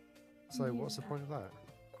 So what's the point of that?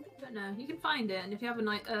 I don't know. You can find it, and if you have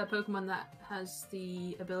a Pokemon that has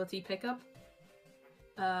the ability pickup,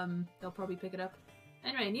 they'll probably pick it up.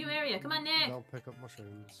 Anyway, new area. Come on, Nick. They'll pick up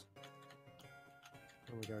mushrooms.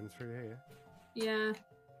 And we're going through here. Yeah.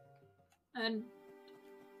 And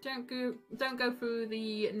don't go through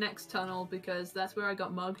the next tunnel because that's where I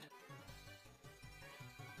got mugged.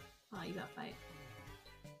 Oh, you gotta fight.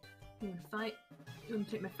 You wanna fight? You wanna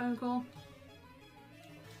take my phone call?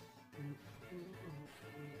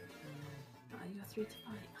 Oh, you got 3 to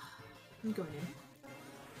fight. I'm going in.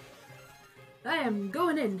 I am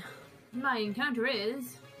going in. My encounter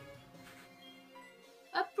is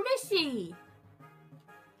a Prissy.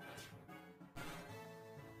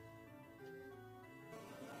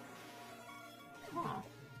 Oh.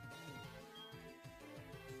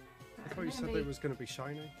 I thought you said it was going to be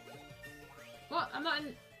shiny. What? I'm not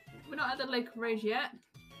in. We're not at the lake race yet.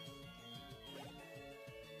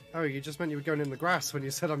 Oh, you just meant you were going in the grass when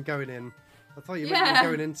you said I'm going in. I thought you meant you were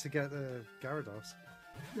going in to get the Gyarados.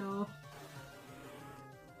 No.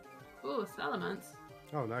 Oh, Salamence.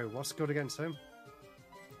 Oh no, what's good against him?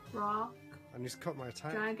 Rock. And he's cut my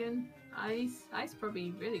attack. Dragon. Ice. Ice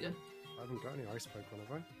probably really good. I haven't got any ice Pokemon,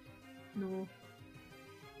 have I? No.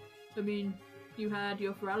 I mean, you had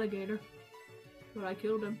your Feraligatr, but I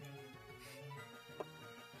killed him.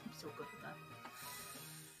 I'm so good at that.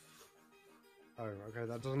 Oh, okay,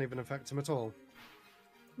 that doesn't even affect him at all.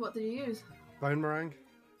 What did you use? Bone Meringue?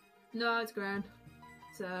 No, it's ground.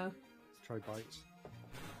 So... Let's try Bites.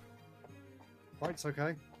 Bites,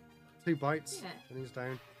 okay. 2 bites, and he's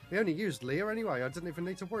down. He only used Leer anyway, I didn't even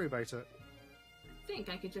need to worry about it. I think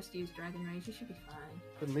I could just use Dragon Rage, you should be fine.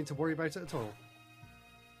 Didn't need to worry about it at all.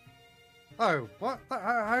 Oh, what?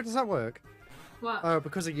 How does that work? What? Oh,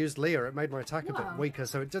 because he used Leer, it made my attack a bit weaker,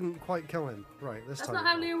 so it didn't quite kill him. Right, this time. That's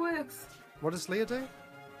not how Leer works. What does Leer do?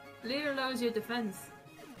 Leer lowers your defense.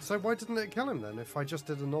 So why didn't it kill him then? If I just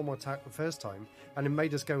did a normal attack the first time, and it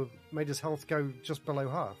made his health go just below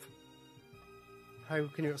half. How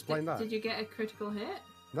can you explain that? Did you get a critical hit?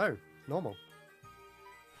 No, normal.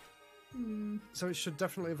 Hmm. So it should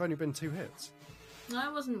definitely have only been 2 hits. I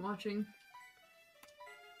wasn't watching.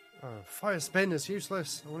 Fire Spin is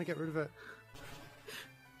useless. I want to get rid of it.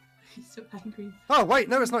 He's so angry. Oh, wait,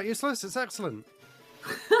 no, it's not useless. It's excellent.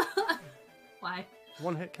 Why?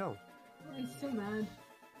 1-hit kill. Oh, he's so mad.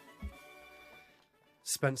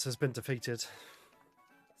 Spencer's been defeated.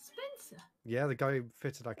 Spencer? Yeah, the guy who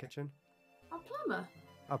fitted our kitchen. Our plumber?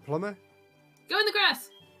 Our plumber? Go in the grass!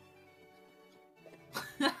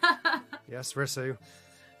 Yes, Risu.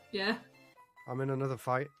 Yeah? I'm in another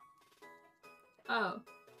fight. Oh.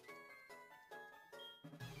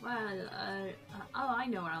 Well, I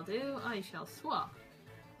know what I'll do. I shall swap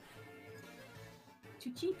to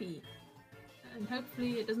Cheapy. And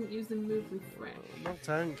hopefully it doesn't use the move Refresh. Not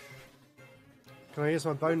tank. Can I use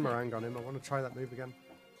my Bone Meringue on him? I want to try that move again.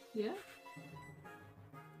 Yeah?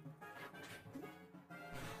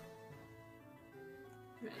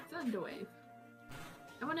 Right, Thunderwave.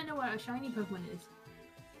 I want to know where a shiny Pokemon is.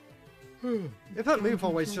 If that move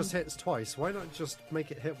always just hits twice, why not just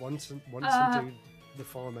make it hit once and do the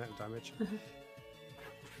full amount of damage?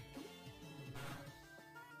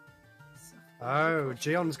 Oh,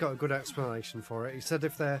 Gion's got a good explanation for it. He said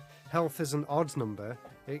if their health is an odd number,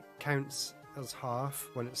 it counts as half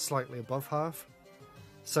when it's slightly above half.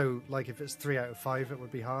 So, like if it's 3 out of 5, it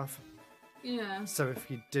would be half. Yeah. So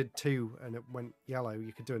if you did 2 and it went yellow,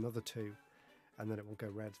 you could do another 2, and then it will go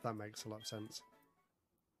red. That makes a lot of sense.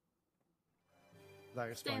 That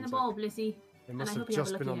explains Stay in the ball, Blissey. It must have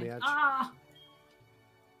just been on the edge. Ah!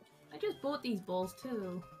 I just bought these balls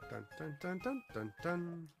too. Dun dun dun dun dun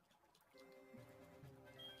dun.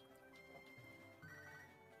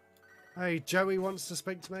 Hey, Joey wants to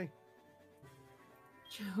speak to me.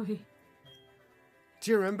 Joey.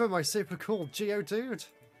 Do you remember my super cool Geodude?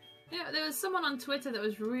 Yeah, there was someone on Twitter that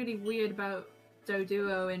was really weird about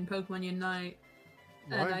Doduo in Pokemon Unite.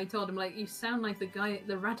 And I told him, like, you sound like the guy,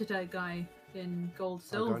 the Ratata guy in Gold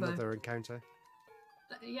Silver. I got another encounter.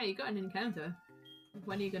 Yeah, you got an encounter.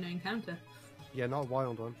 When are you going to encounter? Yeah, not a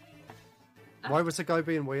wild one. Why was the guy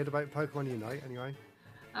being weird about Pokemon Unite, anyway?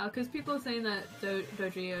 Because people are saying that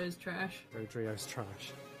Dodrio is trash. Dodrio's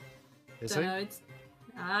trash. Is So he?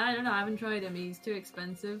 I don't know, I haven't tried him. He's too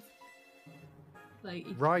expensive. Like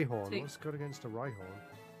Rhyhorn? What's good against a Rhyhorn?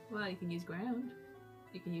 Well, you can use ground.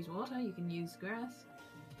 You can use water. You can use grass.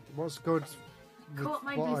 What's good with Caught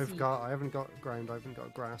my what Blissey. I've got? I haven't got ground, I haven't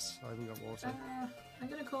got grass, I haven't got water. I'm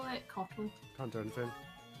going to call it Cottle. Can't do anything.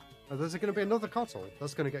 Oh, there's going to be another Cottle.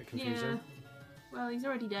 That's going to get confusing. Yeah. Well, he's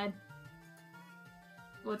already dead.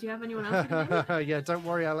 Well, do you have anyone else you can Yeah, don't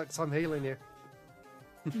worry, Alex, I'm healing you.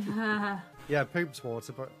 name? Yeah, Poop's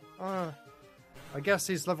water, but I guess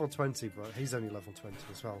he's level 20, but he's only level 20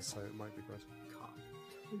 as well, so it might be good.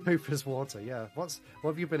 Poop is water, yeah. What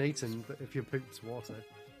have you been eating if your poop's water?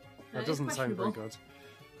 That doesn't sound very good.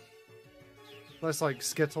 That's like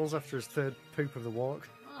Skittles after his third poop of the walk.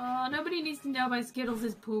 Oh, nobody needs to know about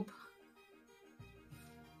Skittles' poop.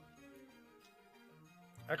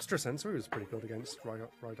 Extra Sensory was pretty good against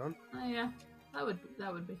Rhydon. Oh yeah, that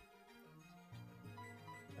would be.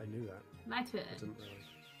 I knew that. My turn. I didn't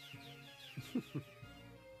really.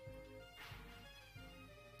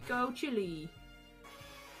 Go Chili.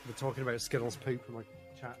 We're talking about Skittles poop in my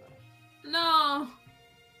chat now. No.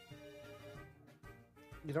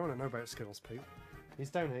 You don't want to know about Skittles poop. He's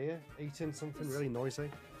down here eating something really noisy.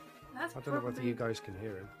 That's I don't know whether you guys can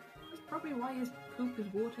hear him. That's probably why his poop is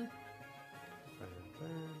water.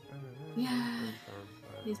 Yeah.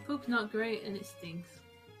 His poop's not great and it stinks.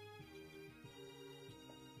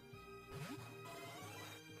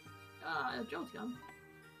 Ah, Jolteon.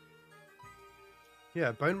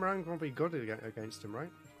 Yeah, Bone Meringue will be good against him, right?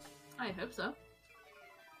 I hope so.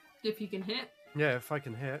 If you can hit. Yeah, if I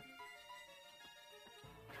can hit.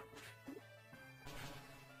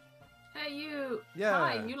 Hey, you! Yeah.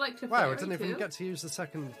 Hi, you like to Wow, I fairy didn't even too? get to use the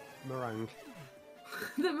second meringue.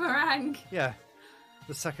 The meringue! Yeah,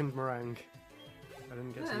 the second meringue. I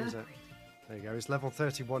didn't get to use it. There you go, he's level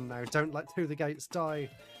 31 now. Don't let Through the Gates die.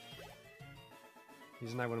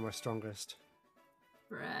 He's now one of my strongest.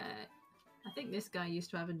 Right. I think this guy used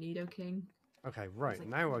to have a Nidoking. Okay, right, Like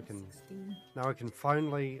now I 16. can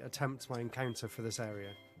finally attempt my encounter for this area.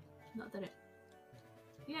 Not that it...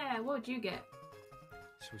 Yeah, what would you get?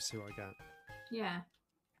 Shall we see what I get? Yeah.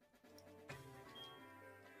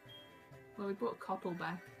 Well, we brought Cottle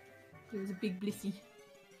back. It was a big blissy.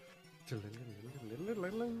 I've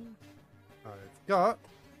got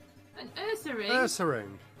An Ursaring?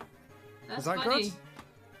 Ursaring. That's Is that funny. good?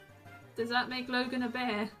 Does that make Logan a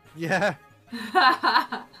bear? Yeah.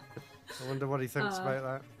 I wonder what he thinks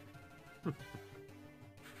about that.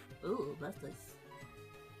 Ooh, that's nice.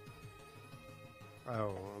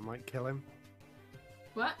 Oh, I might kill him.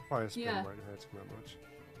 What? Fire spin Yeah. won't hurt him that much.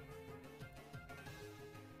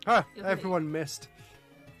 Ah! You'll Everyone missed.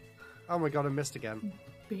 Oh my god, I missed again.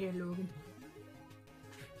 Bear Logan.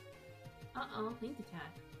 Uh-oh, need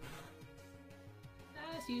attack.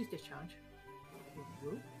 Let's use discharge.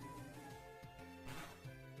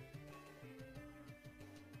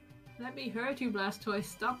 Let me hurt you, Blastoise.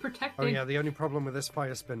 Stop protecting. Oh yeah, the only problem with this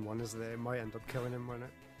fire spin one is that it might end up killing him, won't it?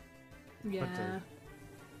 Yeah.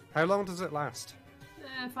 How long does it last?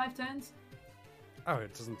 5 turns? Oh,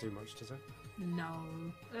 it doesn't do much, does it? No.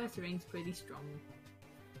 Ursaring's pretty strong.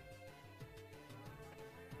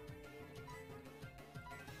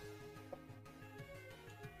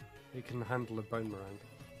 He can handle a bone meringue.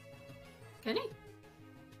 Can he?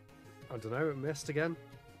 I don't know, it missed again.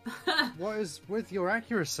 What is with your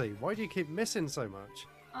accuracy? Why do you keep missing so much?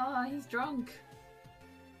 Oh, he's drunk.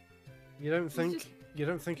 You don't think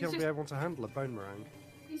he'll be just- able to handle a bone meringue?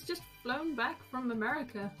 He's just flown back from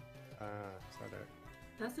America. Ah, is that it?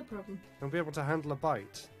 That's the problem. He'll be able to handle a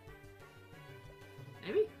bite.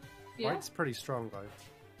 Maybe? Yeah. Bite's pretty strong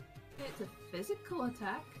though. It's a physical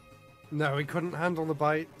attack. No, he couldn't handle the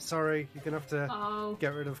bite. Sorry, you're gonna have to Oh,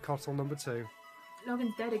 get rid of Cottle number 2.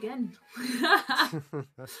 Logan's dead again.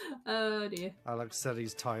 Oh dear. Alex said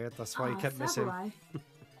he's tired, that's why he kept so missing. will I.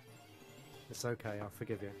 It's okay, I'll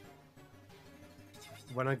forgive you.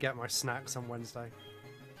 When I get my snacks on Wednesday,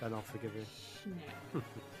 then I'll forgive you. No.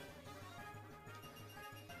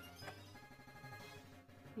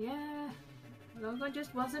 Yeah, Logan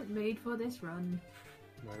just wasn't made for this run.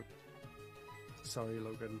 No. Sorry,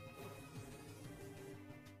 Logan.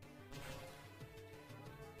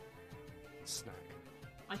 Snack.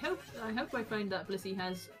 I hope I find that Blissey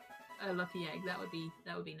has a lucky egg. That would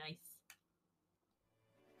be nice.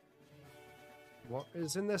 What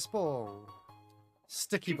is in this ball?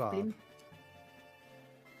 Sticky barb.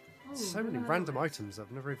 Oh, So many random items I've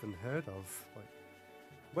never even heard of. Like,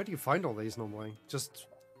 where do you find all these normally? Just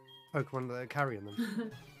Pokemon that are carrying them.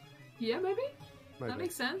 Yeah, maybe? Maybe. That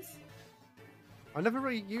makes sense. I never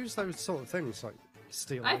really use those sort of things like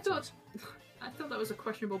steal I items. thought that was a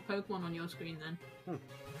questionable Pokemon on your screen then.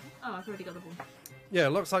 Oh, I've already got the ball. Yeah,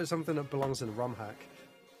 it looks like something that belongs in a ROM hack.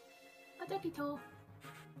 A Deputor.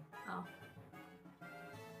 Oh.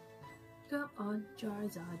 Come on,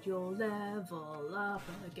 Charizard, you'll level up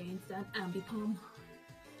against an Ambipom.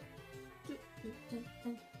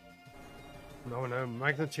 No,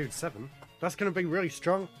 magnitude 7. That's going to be really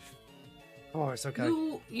strong. Oh, it's okay.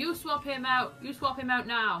 You swap him out. You swap him out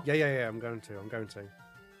now. Yeah, I'm going to.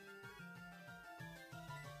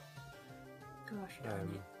 Gosh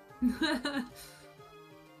darn it.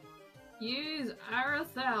 Use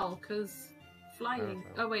Arathel, because flying.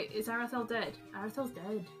 Arathel. Oh wait, is Arathel dead? Arathel's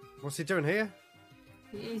dead. What's he doing here?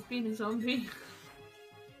 He's been a zombie.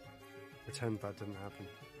 Pretend that didn't happen.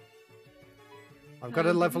 I've got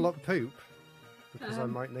to level up Poop, because I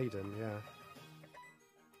might need him, yeah.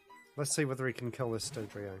 Let's see whether he can kill this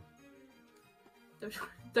Dodrio.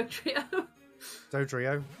 Dugtrio.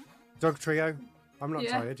 Dodrio? Dugtrio? I'm not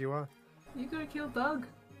tired, you are? You gotta kill Doug.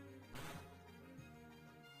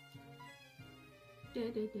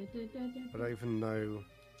 I don't even know.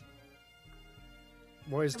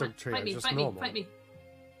 What is Dugtrio? Just normal? Fight me.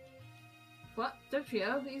 What?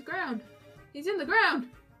 Dugtrio? He's ground. He's in the ground.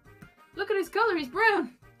 Look at his colour, he's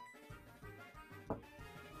brown.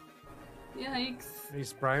 Yikes.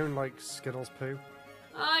 He's brown like Skittles poo.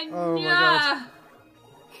 Oh my god.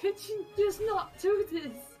 Could you just not do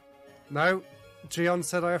this? No. Gion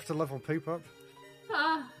said I have to level Poop up.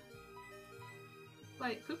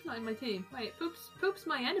 Wait, Poop's not in my team. Wait, Poop's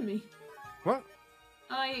my enemy. What?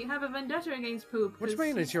 I have a vendetta against Poop. What do you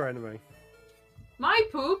mean it's your enemy? My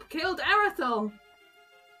Poop killed Arathel.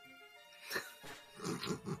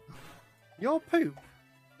 Your Poop?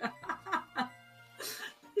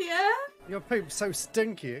 Yeah? Your Poop's so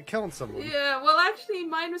stinky it killed someone. Yeah, well actually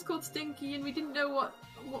mine was called Stinky and we didn't know what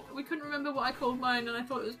we couldn't remember what I called mine and I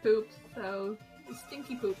thought it was Poop, so it's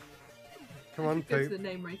Stinky Poop. Come on, Go to Poop. the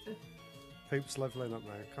name writer. Poop's leveling up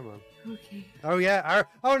now, come on. Okay. Oh yeah,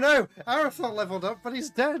 oh no! Arathel leveled up, but he's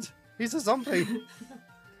dead! He's a zombie!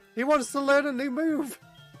 He wants to learn a new move!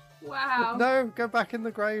 Wow. No, go back in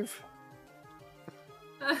the grave.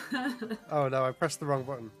 Oh no, I pressed the wrong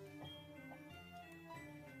button.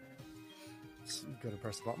 So you gotta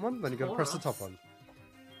press the bottom one, then you gotta press the top one.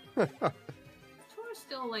 Taurus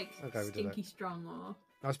still like Okay, stinky strong or...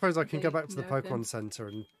 I suppose I can go back to the American. Pokemon Center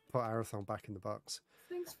and put Arathel back in the box.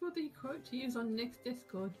 Thanks for the quote to use on Nick's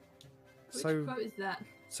Discord. Which So- quote is that?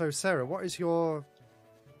 So Sarah, what is your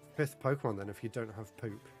 5th Pokemon then if you don't have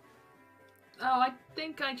Poop? Oh, I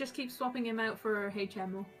think I just keep swapping him out for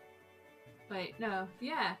HM. Wait, no.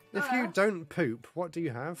 Yeah. If you don't poop, what do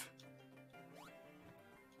you have?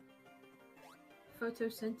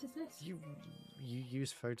 Photosynthesis? You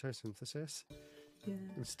use photosynthesis Yeah.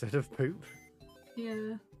 instead of poop?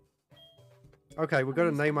 Yeah. Okay, we're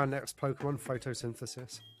going to name our next Pokemon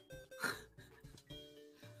Photosynthesis.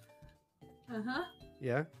 Uh-huh.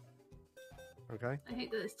 Yeah? Okay. I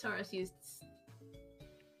hate that this Taurus used...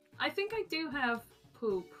 I think I do have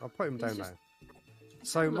Poop. I'll put him down just- now.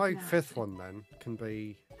 So look my now, 5th actually. one then can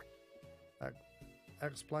be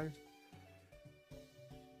X-Blade.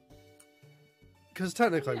 Because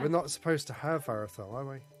technically Yeah. we're not supposed to have Arathel, are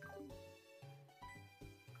we?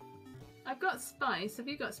 I've got Spice. Have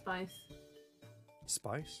you got Spice?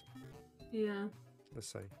 Spice? Yeah.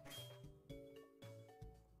 Let's see.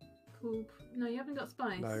 Poop. No, you haven't got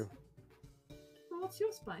Spice. No. Well, what's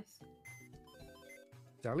your Spice?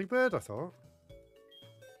 Delibird, I thought.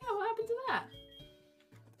 Yeah, what happened to that?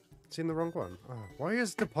 It's in the wrong one. Oh, why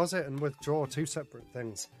is deposit and withdraw two separate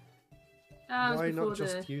things? It was Why not before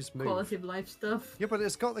just the use move? quality of life stuff. Yeah, but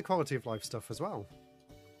it's got the quality of life stuff as well.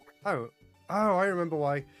 Oh, I remember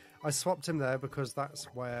why. I swapped him there because that's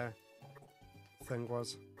where thing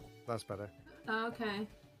was. That's better. Oh, okay.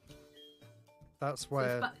 That's So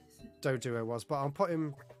where Doduo was, but I'll put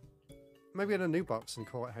him maybe in a new box and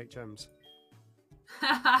call it HMs.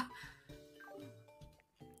 How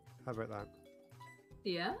about that?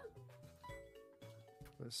 Yeah?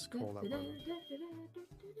 Let's call that one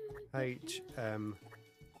HM.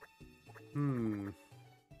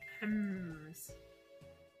 Hms.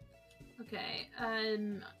 Okay,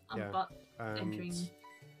 I'm Yeah, entering. And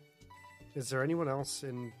is there anyone else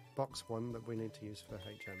in box 1 that we need to use for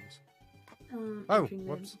HMs? Oh, Entering them.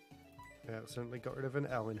 whoops. Yeah, certainly got rid of an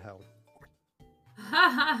L in hell.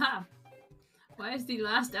 Why is the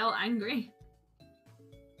last L angry?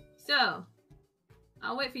 So,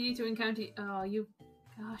 I'll wait for you to encounter. Oh, you.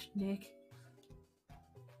 Gosh, Nick.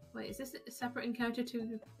 Wait, is this a separate encounter to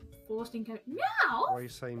the forced encounter? No! Why are you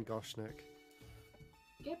saying gosh, Nick?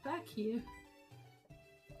 Get back here.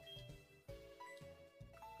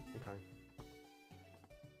 Okay.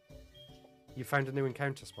 You found a new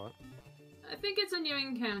encounter spot? I think it's a new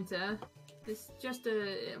encounter. It's just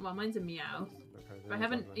a. Well, mine's a meow. Okay. But I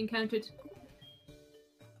haven't encountered.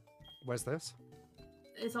 Where's this?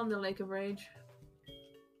 It's on the Lake of Rage.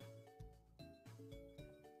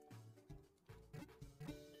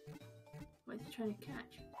 What is he trying to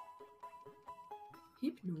catch?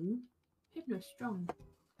 Hypno? Hypno's strong.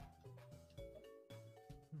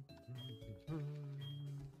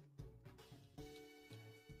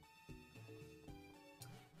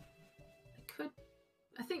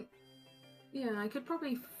 I think, yeah, I could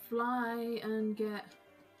probably fly and get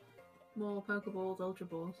more Pokeballs, Ultra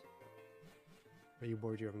Balls. Are you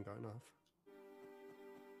worried you haven't got enough?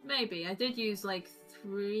 Maybe. I did use like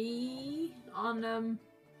 3 on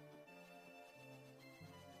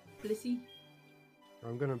Blissey.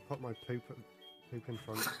 I'm gonna put my poop in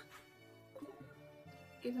front.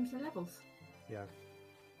 Give them some levels. Yeah.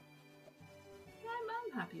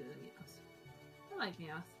 I'm happy with Meowth. I like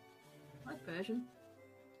Meowth. I like Persian.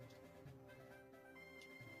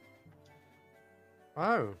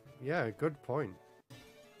 Oh, yeah, good point.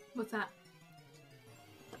 What's that?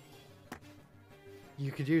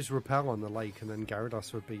 You could use Repel on the lake and then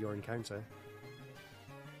Gyarados would be your encounter.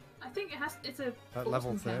 I think it's a At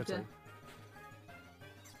level encounter. 30.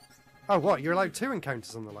 Oh, what? You're allowed 2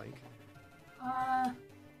 encounters on the lake? I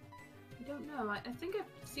don't know. I think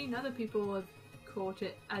I've seen other people have caught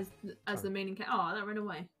it as the main encounter. Oh, that ran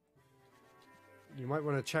away. You might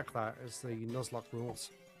want to check that as the Nuzlocke rules,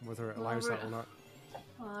 whether it allows that or not.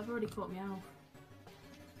 Well, I've already caught Meow.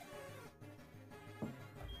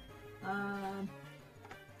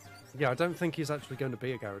 Yeah, I don't think he's actually going to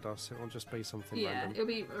be a Gyarados. It will just be something random. It'll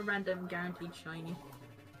be a random guaranteed shiny.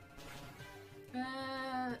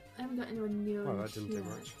 I haven't got anyone new. Oh, that didn't do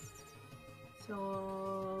much.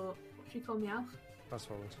 So, what should we call Meowth? That's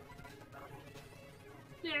what it was.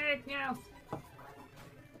 Yeah, Meowth!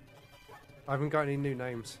 I haven't got any new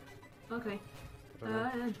names. Okay. I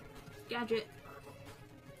don't know. Gadget.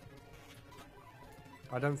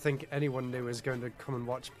 I don't think anyone new is going to come and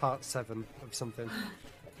watch part 7 of something.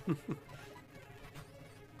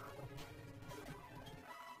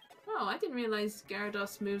 Oh, I didn't realise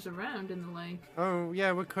Gyarados moves around in the lake. Oh,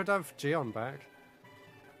 yeah, we could have Gion back.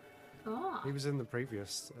 Oh. He was in the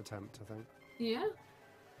previous attempt, I think. Yeah?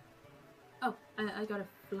 Oh, I gotta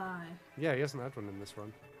fly. Yeah, he hasn't had one in this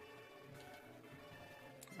run.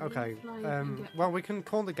 So Okay, fly and get... well, we can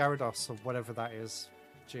call the Gyarados or whatever that is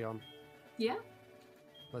Gion. Yeah?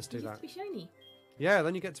 Let's do You that. get to be shiny. Yeah,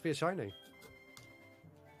 then you get to be a shiny.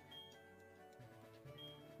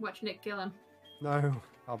 Watch Nick kill him. No,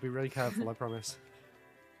 I'll be really careful, I promise.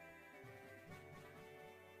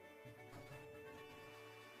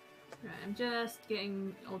 Right, I'm just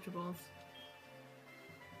getting Ultra Balls.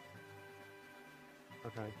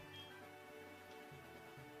 Okay.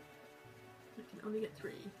 I can only get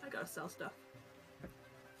 3. I gotta sell stuff.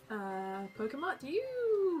 Pokemon, do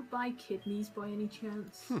you buy kidneys by any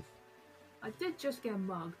chance? I did just get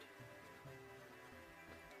mugged.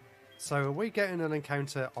 So are we getting an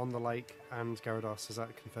encounter on the lake and Gyarados? Is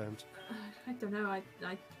that confirmed? I don't know.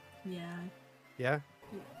 Yeah. Yeah?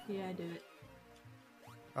 Yeah, I do it.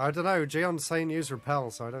 I don't know. Gion's saying use Repel,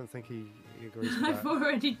 so I don't think he agrees with I've that.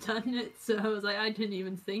 already done it, so I was like, I didn't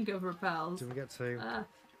even think of repels. Did we get to...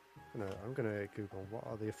 No, I'm going to Google what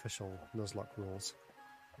are the official Nuzlocke rules.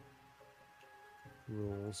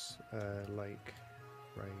 Lake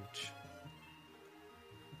Rage.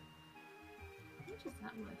 How much is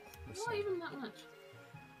that worth? Let's Not see. even that much.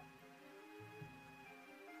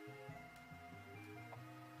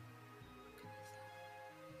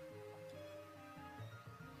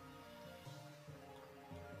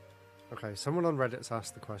 Okay, someone on Reddit's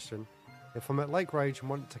asked the question. If I'm at Lake Rage and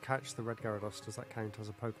want to catch the red Gyarados, does that count as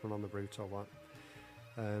a Pokemon on the route or what?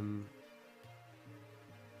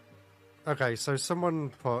 Okay, so someone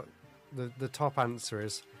put... The top answer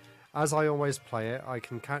is, as I always play it, I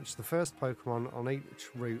can catch the first Pokemon on each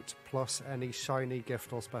route plus any shiny,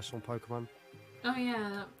 gift or special Pokemon. Oh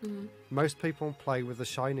yeah, Most people play with the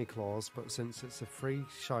shiny clause, but since it's a free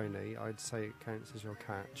shiny, I'd say it counts as your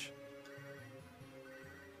catch.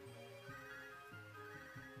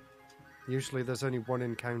 Usually there's only one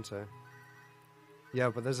encounter. Yeah,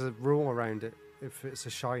 but there's a rule around it. If it's a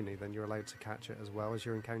shiny, then you're allowed to catch it as well as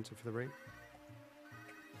your encounter for the route.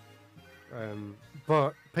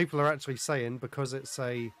 But people are actually saying, because it's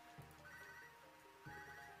a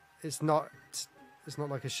it's not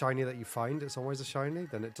like a shiny that you find. It's always a shiny.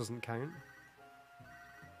 Then it doesn't count.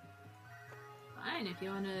 Fine, if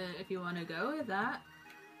you wanna go with that.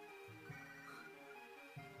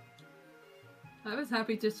 I was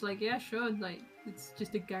happy just like, yeah, sure, like it's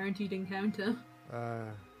just a guaranteed encounter.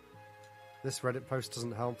 This Reddit post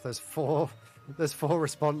doesn't help. There's four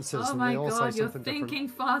responses, Oh and my they all god, say you're something thinking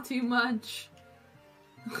different. far too much.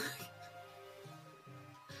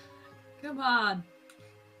 Come on.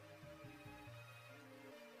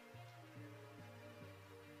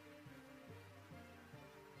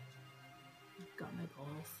 Got no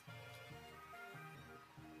balls.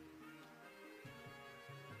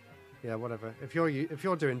 Yeah, whatever. If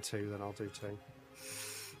you're doing 2, then I'll do 2.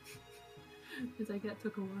 Because I get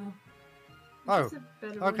took a while. Oh, This is a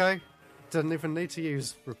better one. okay. Didn't even need to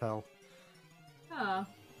use repel. Oh.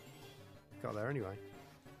 Got there anyway.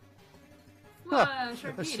 Well, A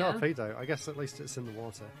Sharpedo. Sharpedo. I guess at least it's in the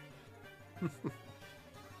water.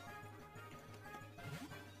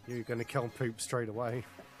 You're going to kill Poop straight away.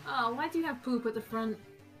 Oh, why do you have poop at the front?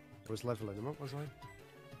 I was leveling him up, was I?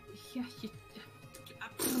 Yeah, you...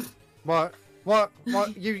 What? What?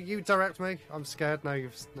 You direct me? I'm scared now.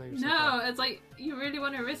 You've said No, that. it's like, you really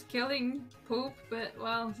want to risk killing poop, but,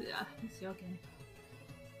 well, yeah, it's your game.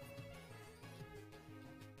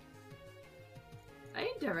 I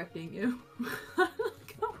ain't directing you.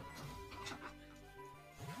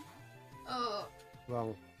 Oh.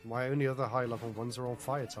 Well, my only other high level ones are all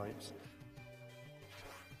fire types.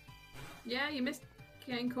 Yeah, you missed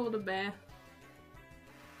getting called a bear.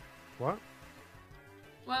 What?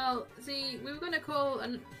 Well, see, we were going to call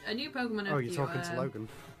a new Pokemon after Oh, you. you're talking to Logan.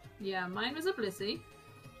 Yeah, mine was a Blissey.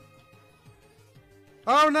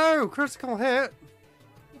 Oh no! Critical hit!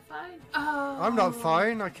 You're fine. Oh. I'm not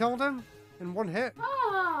fine. I killed him in 1 hit.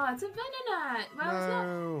 Oh, it's a Venonat. Well, it's not...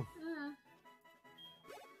 No.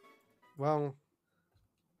 Well,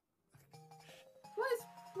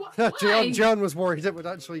 What? Why? John was worried it would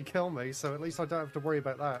actually kill me, so at least I don't have to worry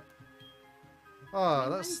about that. Oh,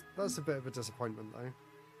 that's a bit of a disappointment, though.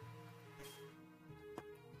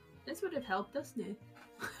 This would have helped, doesn't it?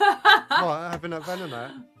 What, having a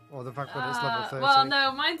Venonat? Or the fact that it's level 30? Well,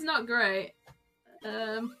 no, mine's not great.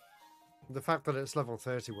 The fact that it's level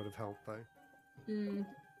 30 would have helped, though. Hmm.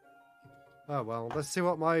 Oh well, let's see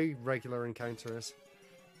what my regular encounter is.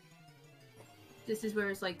 This is where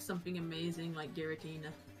it's like something amazing, like Giratina.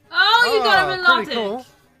 Oh, you got a Melodic! Pretty cool.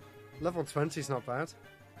 Level 20's not bad.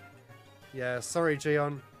 Yeah, sorry,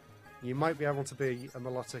 Gion. You might be able to be a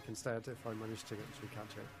Melodic instead if I manage to actually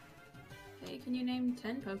catch it. Hey, can you name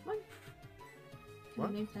 10 Pokemon? Can What?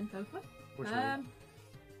 you name 10 Pokemon? What do you mean?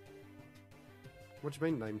 What do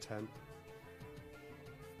you mean, name 10?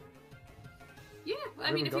 Yeah,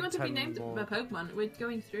 I We mean, haven't if you got want to be 10 named more. by Pokemon, we're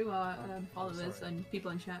going through our followers sorry. and people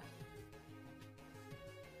in chat.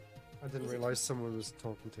 I didn't realise someone was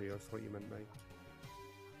talking to you. I thought you meant me.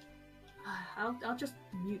 I'll just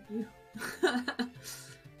mute you.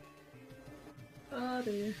 Oh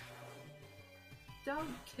dear. Don't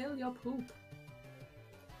kill your poop.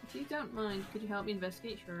 If you don't mind, could you help me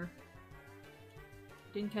investigate? Sure.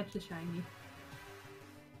 Didn't catch the shiny.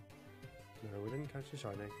 No, we didn't catch a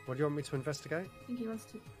shiny. What do you want me to investigate? I think he wants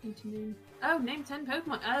you to name... Oh, name 10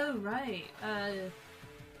 Pokemon! Oh, right.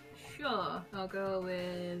 Sure. I'll go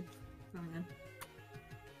with... Hang on.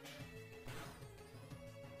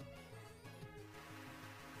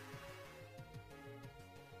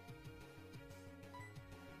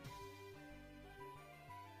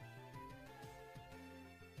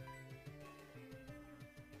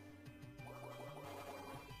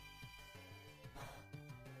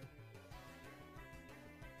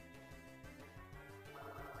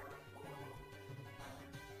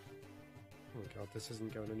 Oh god, this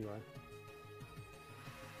isn't going anywhere.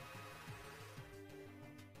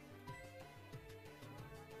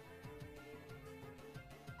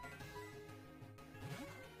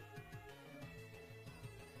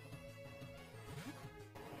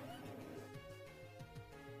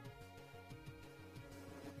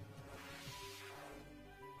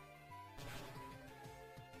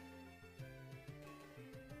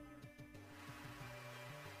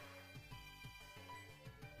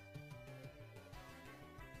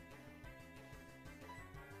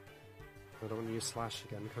 I don't want to use Slash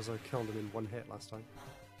again because I killed him in 1 hit last time.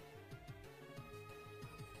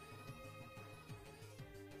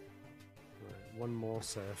 Right, 1 more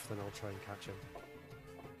Surf, then I'll try and catch him.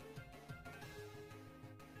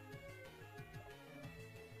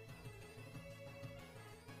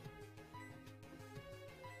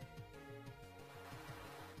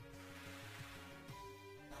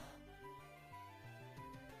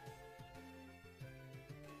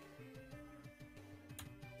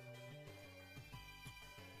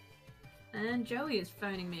 And Joey is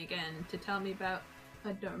phoning me again to tell me about...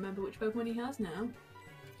 I don't remember which Pokemon he has now.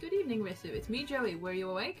 Good evening, Risu. It's me, Joey. Were you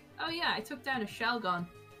awake? Oh yeah, I took down a Shelgon.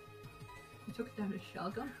 You took down a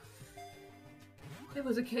Shelgon? It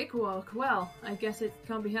was a cakewalk. Well, I guess it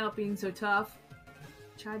can't be helped being so tough.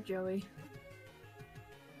 Chad, Joey.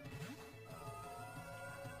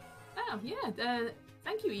 Oh, yeah.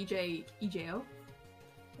 Thank you, EJO.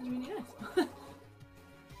 That's really nice.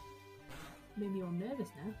 Made me all nervous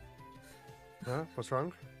now. Huh? What's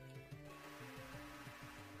wrong?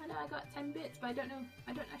 I know I got 10 bits, but I don't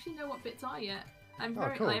actually know what bits are yet. I'm Oh,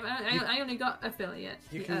 very cool. I only got affiliate.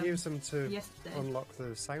 You can use them to yesterday. unlock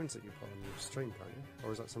the sounds that you put on your stream, can't you?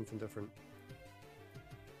 Or is that something different?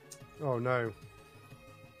 Oh no.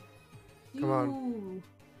 Come on.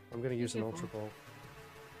 I'm going to use an Ultra Ball.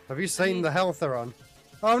 Have you seen the health they're on?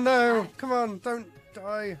 Oh no! Come on, don't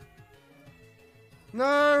die.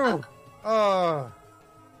 No! Oh.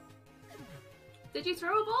 Did you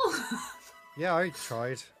throw a ball? Yeah, I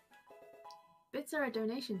tried. Bits are a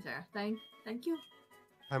donation, sir. Thank you.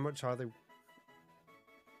 How much are they?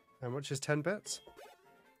 How much is 10 bits?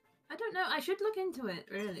 I don't know. I should look into it,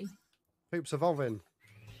 really. Hoops evolving.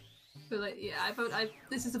 But like, yeah,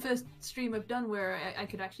 this is the first stream I've done where I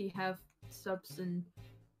could actually have subs and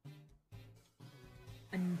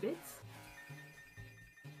bits.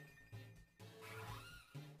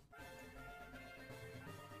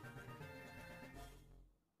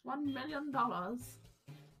 $1 million.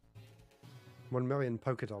 1 million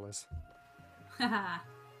Pokedollars. Haha.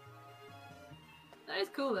 That is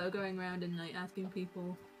cool though, going around and like asking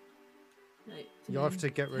people. Like, You'll have to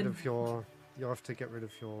get rid of your. You'll have to get rid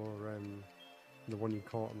of your the one you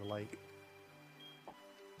caught on the lake.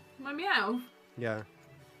 My Meow. Yeah.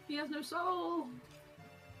 He has no soul.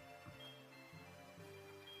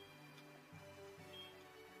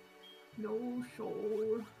 No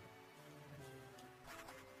soul.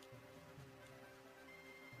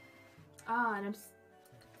 Ah, and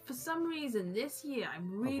for some reason this year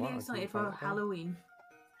I'm really excited for Halloween.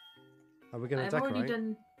 Are we going to decorate? I've already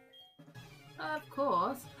done. Of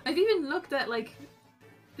course. I've even looked at like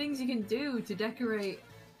things you can do to decorate.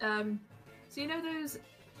 So you know those.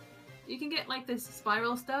 You can get like this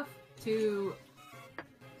spiral stuff to.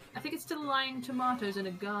 I think it's to line tomatoes in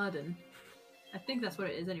a garden. I think that's what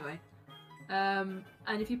it is anyway. And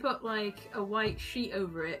if you put like a white sheet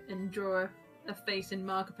over it and draw a face in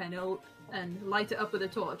marker pen and light it up with a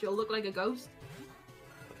torch, it'll look like a ghost.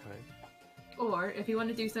 Okay. Or if you want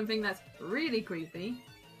to do something that's really creepy,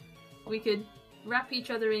 we could wrap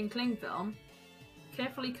each other in cling film,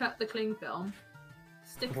 carefully cut the cling film,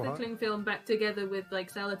 stick the cling film back together with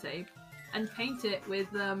like sellotape, and paint it with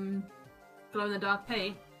glow-in-the-dark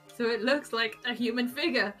paint so it looks like a human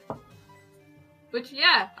figure. Which,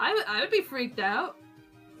 yeah, I would be freaked out.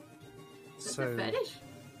 That's a fetish.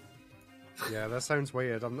 Yeah, that sounds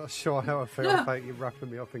weird. I'm not sure how I feel about you wrapping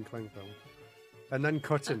me up in cling film. And then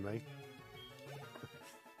cutting me.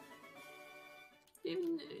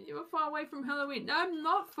 You were far away from Halloween. No, I'm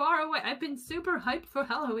not far away. I've been super hyped for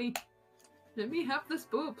Halloween. Let me have the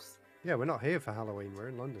spoops. Yeah, we're not here for Halloween. We're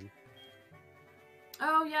in London.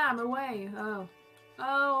 Oh, yeah, I'm away. Oh.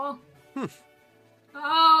 Oh.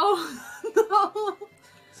 Oh. No.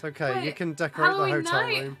 It's okay. Wait, you can decorate Halloween the hotel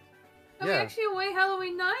night? room. Are we actually away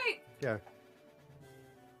Halloween night? Yeah.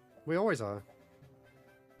 We always are.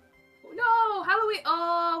 No, Halloween.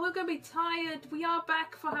 Oh, we're going to be tired. We are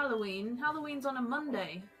back for Halloween. Halloween's on a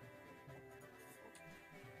Monday.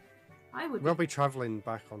 We'll be travelling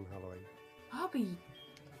back on Halloween. I'll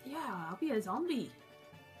be a zombie.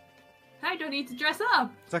 I don't need to dress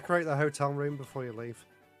up. Decorate the hotel room before you leave.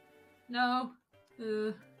 No.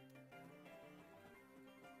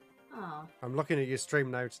 I'm looking at your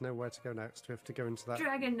stream now to know where to go next. We have to go into that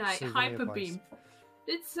Dragon Knight, Hyper Beam.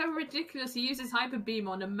 It's so ridiculous. He uses Hyper Beam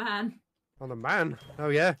on a man. On a man? Oh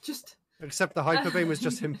yeah. Just. Except the Hyper Beam was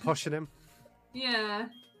just him pushing him. Yeah,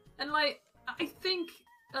 and like I think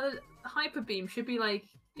Hyper Beam should be like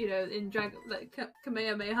in Dragon like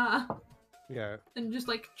Kamehameha. Yeah. And just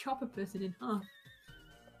like chop a person in half.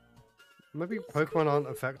 Maybe Pokemon aren't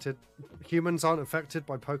affected. Humans aren't affected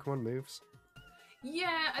by Pokemon moves.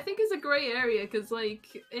 Yeah, I think it's a grey area because, like,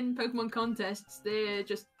 in Pokemon contests, they're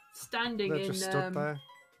just standing They're just stood there.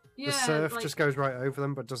 Yeah, the surf just goes right over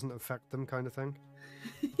them but doesn't affect them, kind of thing.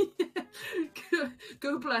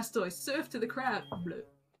 Go Blastoise, surf to the crowd.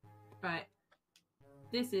 Right.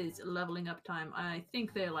 This is leveling up time. I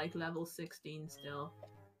think they're, like, level 16 still.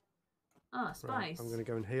 Ah, Spice. Right, I'm going to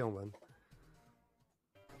go and heal then.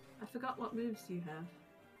 I forgot what moves you have.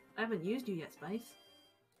 I haven't used you yet, Spice.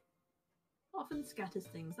 Often scatters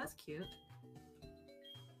things. That's cute.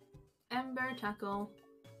 Ember tackle.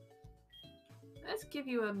 Let's give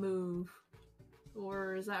you a move.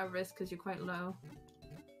 Or is that a risk because you're quite low?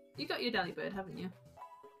 You got your Delibird, haven't you?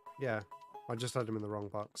 Yeah. I just had him in the wrong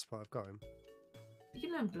box, but I've got him. You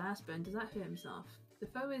can learn Blast Burn. Does that hurt himself? The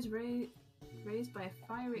foe is raised by a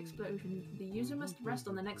fiery explosion. The user must rest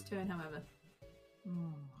on the next turn, however.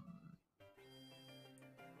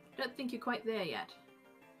 Don't think you're quite there yet.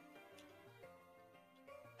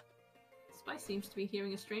 Spice seems to be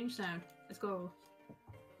hearing a strange sound. Let's go.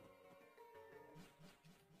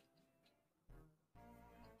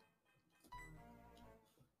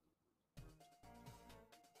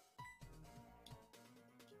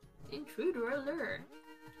 Intruder alert.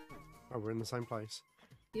 Oh, we're in the same place.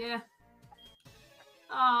 Yeah.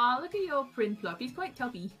 Ah, look at your Prinplup. He's quite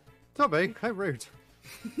tubby. Tubby? How rude.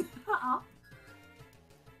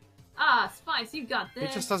 Ah, Spice, you got this.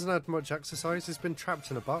 He just hasn't had much exercise. He's been trapped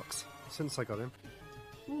in a box since I got him.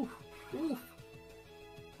 Oof, oof.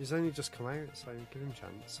 He's only just come out, so give him a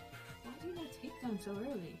chance. Why do you not take down so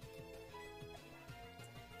early?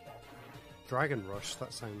 Dragon Rush,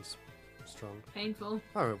 that sounds strong. Painful.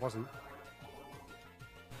 Oh, it wasn't.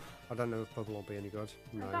 I don't know if Bubble will be any good.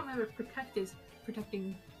 No. I can't remember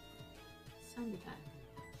protecting Sand Attack.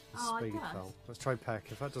 Oh, Speed fell. Let's try Peck.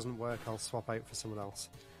 If that doesn't work, I'll swap out for someone else.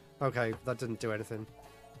 Okay, that didn't do anything.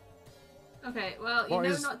 Okay, well, What you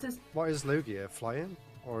know is- not to... What is Lugia? Flying?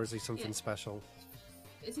 Or is he something special?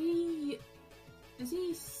 Is he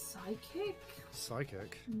psychic?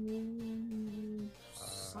 Psychic?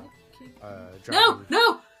 Psychic? Dragon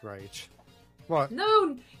No! Rage. What?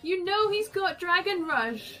 No! You know he's got Dragon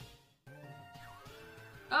Rush!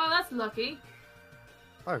 Oh, that's lucky.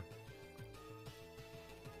 Oh.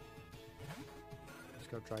 He's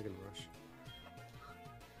got Dragon Rush.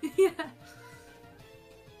 Yeah.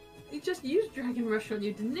 He just used Dragon Rush on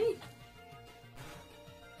you, didn't he?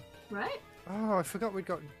 Right? Oh, I forgot we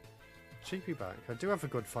got Cheapy back. I do have a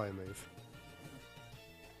good fire move.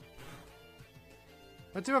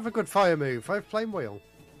 I have Flame Wheel.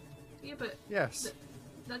 Yeah, but Yes.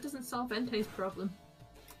 that doesn't solve Entei's problem.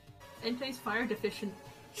 Entei's fire deficient.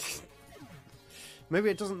 Maybe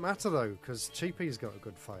it doesn't matter though, because Cheapy's got a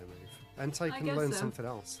good fire move. Entei I can guess learn so. something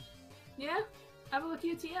else. Yeah? Have a look at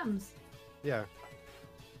your TMs. Yeah.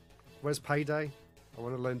 Where's Payday? I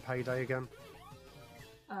want to learn Payday again.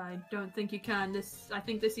 I don't think you can. I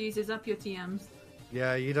think this uses up your TMs.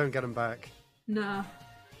 Yeah, you don't get them back. Nah.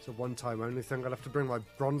 It's a one-time only thing. I'll have to bring my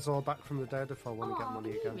Bronzor back from the dead if I want to get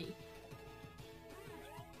money again. Me.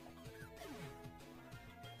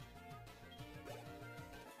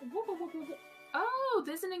 Oh,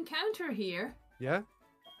 there's an encounter here. Yeah?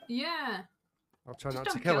 Yeah. I'll try not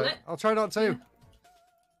Just to don't kill kill it. it. I'll try not to. Yeah.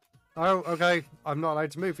 Oh, okay. I'm not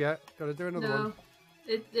allowed to move yet. Gotta do another one.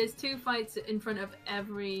 There's 2 fights in front of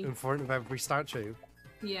every... In front of every statue.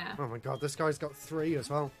 Yeah. Oh my god, this guy's got 3 as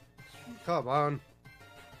well. Come on.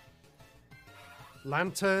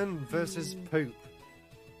 Lantern versus Poop.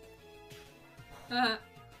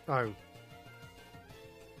 Oh.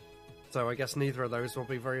 So I guess neither of those will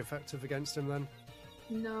be very effective against him then.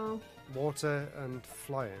 No. Water and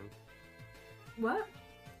flying. What?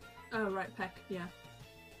 Oh, right, Peck, yeah.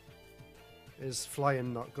 Is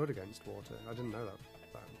flying not good against water? I didn't know that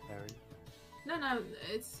pairing. No,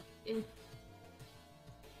 it's...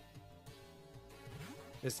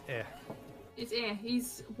 It's eh. It's air.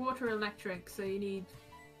 He's water electric, so you need...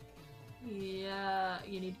 Yeah,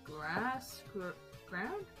 you need grass?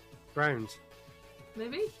 Ground? Ground.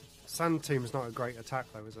 Maybe? Sand Team's not a great attack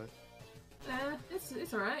though, is it?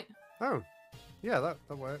 It's alright. Oh. Yeah,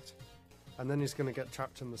 that worked. And then he's going to get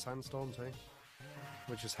trapped in the sandstorm too.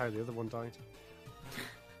 Which is how the other one died.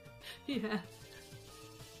 Yeah.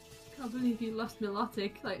 Can't believe you lost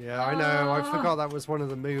Melodic. Like, Yeah, I know. I forgot that was one of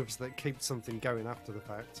the moves that keeps something going after the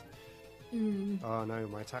fact. Oh no,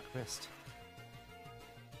 my attack missed.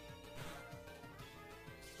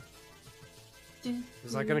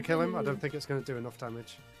 Is that going to kill him? I don't think it's going to do enough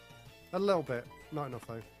damage. A little bit. Not enough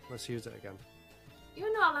though. Let's use it again.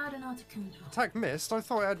 You're not allowed an Articuno. Attack missed? I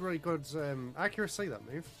thought it had really good accuracy, that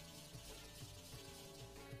move.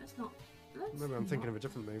 Maybe I'm thinking of a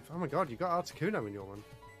different move. Oh my god, you got Articuno in your one.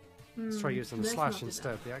 Let's try using the slash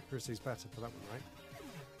instead. The accuracy's better for that one, right?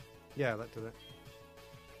 Yeah, that did it.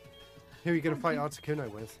 Who are you going to fight Articuno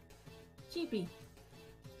with? Cheapy.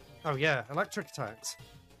 Oh yeah, electric attacks.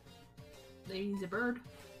 He's a bird.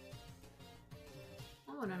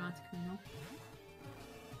 I want an Articuno.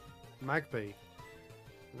 Magpie.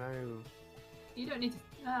 No. You don't need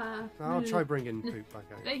to... I'll try bringing Poop back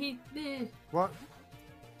out. What?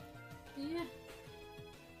 Yeah.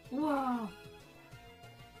 Whoa.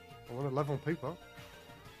 I want to level Poop up.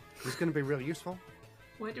 He's going to be really useful.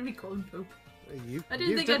 Why did we call him Poop? You I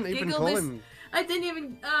didn't think didn't I'd even giggle call this. him. I didn't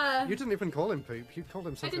even. You didn't even call him Poop. You called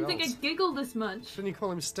him I something didn't think else. I'd giggle this much. Didn't you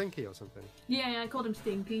call him Stinky or something? Yeah, I called him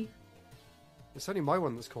Stinky. It's only my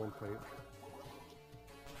one that's called Poop.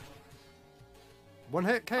 One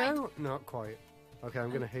hit KO? Fight. Not quite. Okay, I'm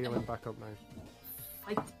going to heal him back up now.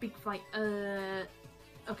 Fight, big fight.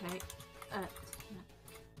 Okay.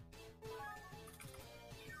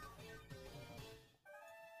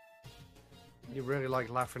 You really like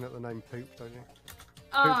laughing at the name Poop, don't you?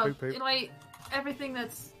 Oh, poop, poop. like everything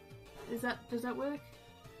that's. Does that work?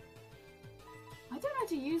 I don't know how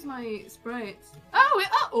to use my sprites.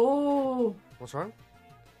 Oh! What's wrong?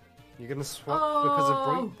 You're going to swap because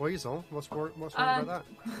of Weasel? What's wrong about that?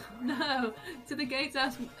 No. So the gates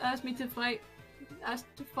asked me to fight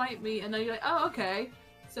me, and then you're like, oh, okay.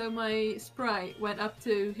 So my sprite went up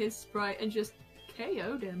to his sprite and just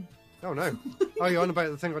KO'd him. Oh no. Oh, you're on about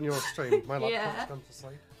the thing on your stream. My laptop's Yeah. gone to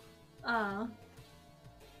sleep. I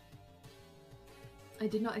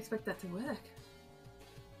did not expect that to work.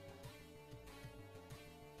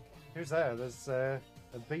 Who's there? There's a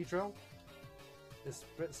Beedrill. It's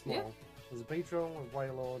a bit small. Yeah. There's a Beedrill, a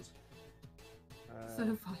Wailord. So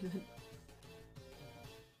violent.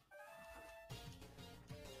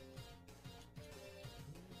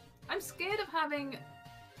 I'm scared of having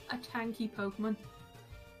a tanky Pokemon.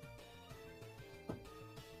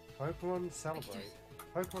 Pokemon Celebrate.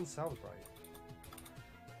 Pokemon Celebrate.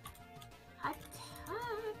 Attack!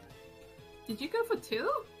 Did you go for 2?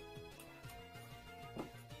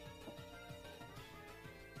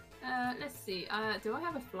 Let's see. Do I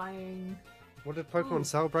have a flying? What did Pokemon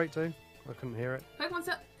Celebrate do? I couldn't hear it.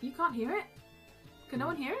 You can't hear it? Can no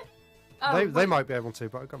one hear it? They wait. might be able to,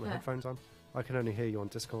 but I've got my headphones on. I can only hear you on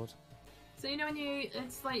Discord. So you know when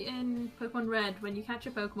it's like in Pokemon Red, when you catch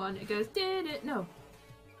a Pokemon, it goes no.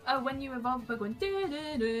 Oh, when you evolve a Pokemon,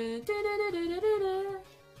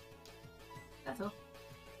 that's all.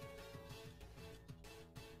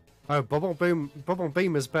 Oh, Bubble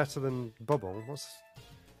Beam is better than Bubble.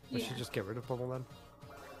 I should just get rid of Bubble then.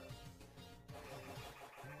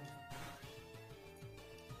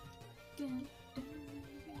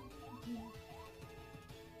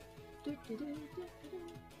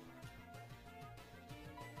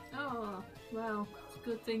 Oh, well, it's a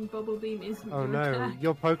good thing Bubble Beam isn't Oh your no, attack.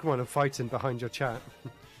 your Pokemon are fighting behind your chat.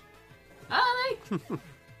 Are they?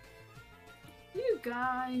 You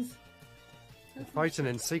guys. They're fighting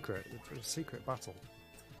in secret. It's a secret battle.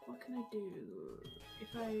 What can I do? If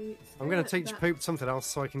I... I'm going to teach Poop something else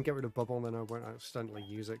so I can get rid of Bubble, and then I won't accidentally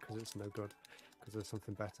use it because it's no good. Because there's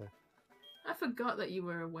something better. I forgot that you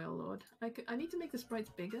were a Wailord. I need to make the sprites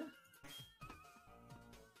bigger.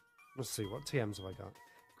 Let's see, what TMs have I got?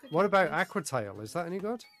 What about Aquatail? Is that any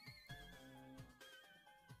good?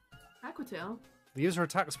 Aquatail? The user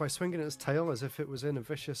attacks by swinging its tail as if it was in a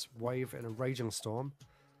vicious wave in a raging storm.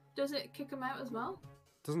 Does it kick them out as well?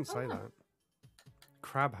 Doesn't say that.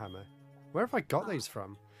 Crab Hammer. Where have I got these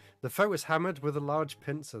from? The foe is hammered with a large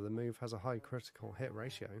pincer. The move has a high critical hit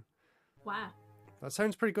ratio. Wow. That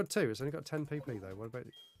sounds pretty good too. It's only got 10 PP though. What about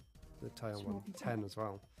the tail one? 10 as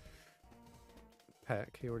well.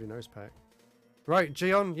 Peck. He already knows Peck. Right,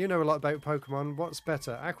 Gion, you know a lot about Pokemon. What's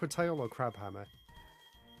better, Aquatail or Crab Hammer?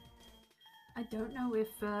 I don't know if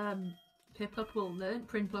Prinplup will learn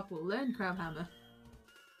Crabhammer.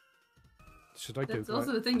 Should I do That's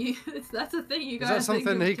also a thing you. That's a thing you Is gotta that something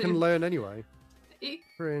think of he too. can learn anyway? He-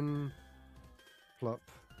 Prinplup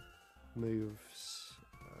moves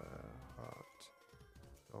heart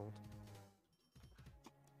gold.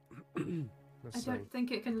 Let's I see. don't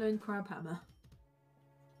think it can learn Crabhammer.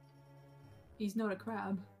 He's not a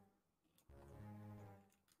crab.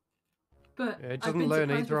 But Yeah, it I've doesn't been learn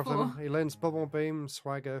surprised either of them. before. He learns Bubble Beam,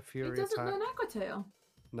 Swagger, It Fury doesn't Attack. learn Aquatail.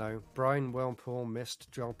 No, Brine, Whirlpool, Mist,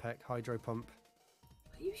 Drill Peck, Hydro Pump.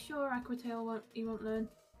 Are you sure Aquatail won't learn?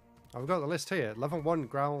 I've got the list here. Level 1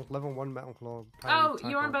 Growl, Level 1 Metal Claw. Oh, Tackle,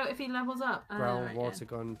 you're on about if he levels up. Growl, Right, Water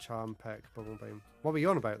Gun, Charm, Peck, Bubble Beam. What were you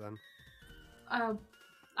on about then?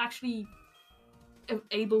 Actually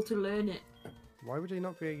able to learn it. Why would he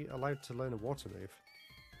not be allowed to learn a water move?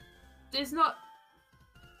 There's not.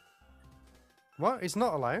 What? He's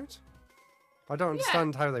not allowed? I don't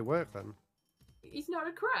understand how they work then. He's not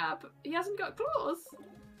a crab. He hasn't got claws.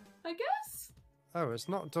 I guess. Oh, it's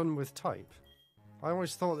not done with type. I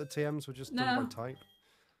always thought that TMs were just done by type.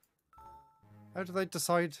 How do they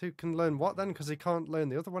decide who can learn what then? Because he can't learn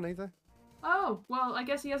the other one either. Oh, well, I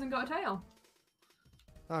guess he hasn't got a tail.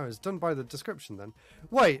 Oh, it's done by the description then.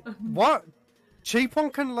 Wait, what?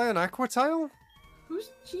 Cheapon can learn Aquatail?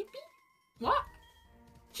 Who's Cheapy? What?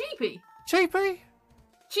 Cheapy? Cheapy?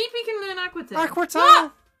 Cheapy can learn Aquatail.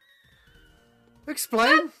 Aquatail!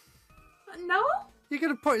 Explain. No? You're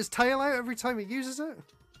going to put his tail out every time he uses it?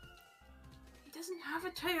 He doesn't have a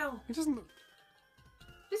tail. He doesn't...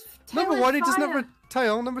 His tail Number is one, he doesn't fire. have a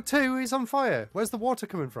tail. Number two, he's on fire. Where's the water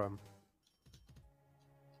coming from?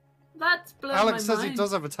 That's blown Alex my says he mind.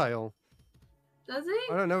 does have a tail. Does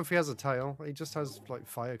he? I don't know if he has a tail. He just has, like,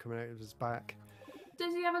 fire coming out of his back.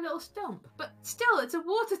 Does he have a little stump? But still, it's a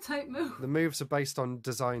water type move. The moves are based on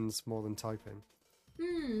designs more than typing.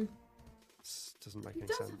 Hmm. This doesn't make He any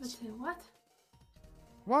does sense. have a tail. What?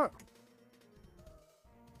 What?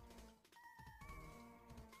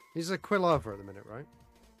 He's a Quilava at the minute, right?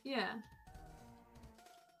 Yeah.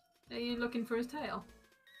 Are you looking for his tail?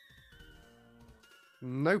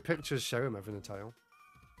 No pictures show him having a tail.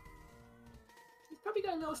 He's probably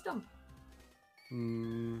got a little stump.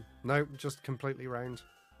 No, just completely round.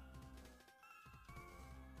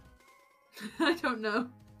 I don't know.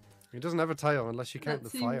 He doesn't have a tail unless you count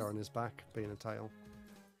That the fire seems- on his back being a tail.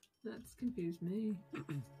 That's confused me.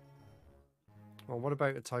 Well, what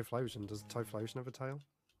about a Typhlosion? Does Typhlosion have a tail?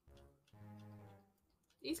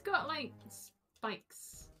 He's got like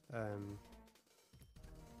spikes.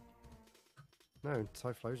 No,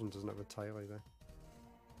 Typhlosion doesn't have a tail either.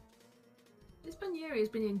 This Banyeria has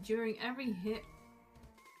been enduring every hit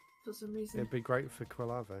for some reason. It'd be great for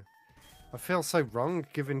Quilava. I feel so wrong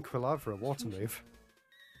giving Quilava a water move.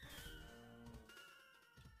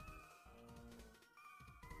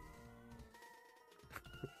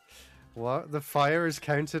 What? The fire is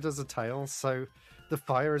counted as a tail, so the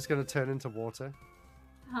fire is going to turn into water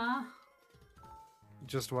Huh?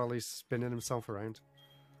 just while he's spinning himself around.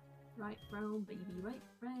 Right round, baby, right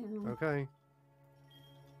round. Okay.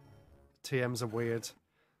 TMs are weird.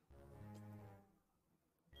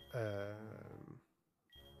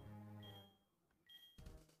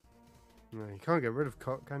 No, you can't get rid of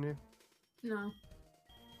Cut, can you? No.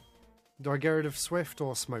 Do I get rid of Swift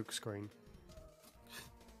or Smoke Screen?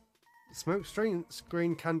 Smoke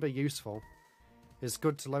screen can be useful. It's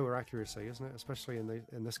good to lower accuracy, isn't it? Especially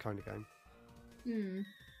in this kind of game. Hmm.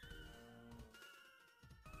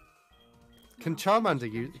 Can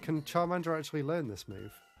Charmander actually learn this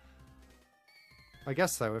move? I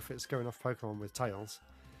guess so, if it's going off Pokemon with tails.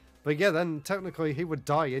 But yeah, then technically he would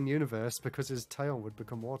die in universe because his tail would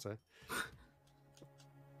become water.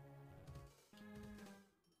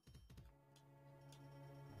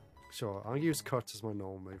 Sure, I'll use Cut as my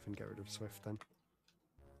normal move and get rid of Swift then.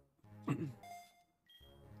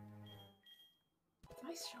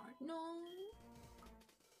 Ice shard, no.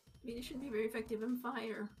 I mean, it shouldn't be very effective in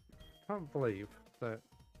fire. Can't believe that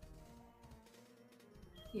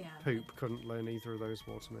Yeah. Poop couldn't learn either of those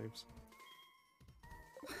water moves.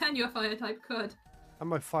 And your fire type could. And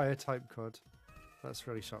my fire type could. That's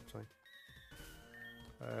really shocked me.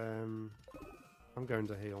 I'm going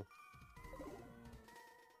to heal.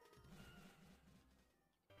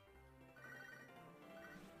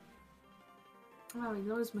 Wow, he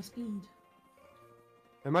lowers my speed.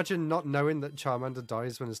 Imagine not knowing that Charmander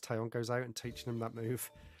dies when his tail goes out and teaching him that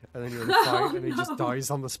move. And then you're in a Oh, fight and he just no.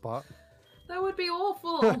 dies on the spot. That would be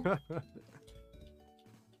awful.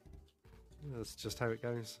 That's just how it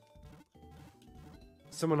goes.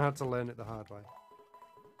 Someone had to learn it the hard way.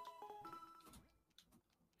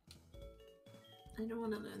 I don't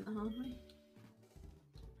want to learn the hard way.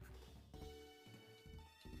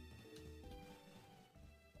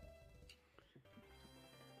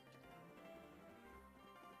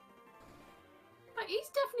 But he's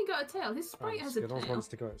definitely got a tail. His sprite has a Skittles tail. wants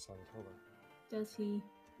to go outside. Hold on. Does he?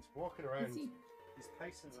 He's walking around. Is he? He's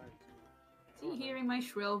pacing around. Is he hearing my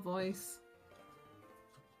shrill voice?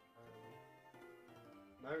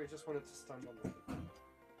 No, he just wanted to stand on there.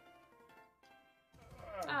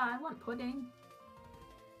 Ah, I want pudding.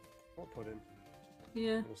 What pudding?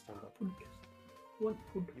 Yeah. I'm gonna stand up. Pud. Want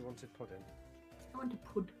pud. You wanted pudding. I want a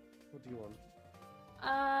pud. What do you want?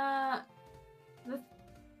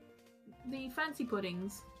 The fancy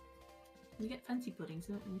puddings. You get fancy puddings,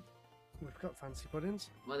 don't you? We've got fancy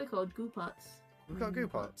puddings. What are they called? Goo pots. We've got goo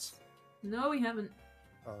pots. No, we haven't.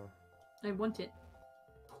 Oh, I want it.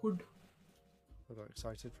 Pud. I got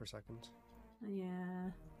excited for a second.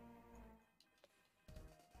 Yeah.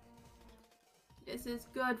 This is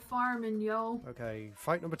good farming, yo. Okay,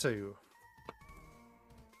 fight number 2.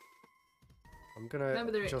 I'm gonna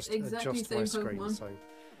Remember, they're just exactly adjust the my same screen. Pokemon. So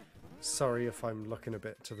sorry if I'm looking a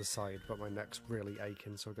bit to the side, but my neck's really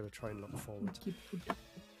aching, so I'm gonna try and look forward. Keep pud.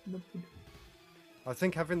 No pud. I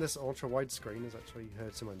think having this ultra wide screen is actually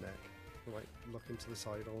hurting my neck. I'm, like looking to the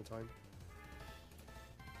side all the time.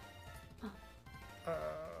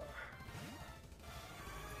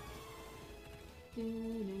 Oh,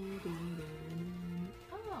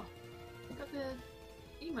 I got the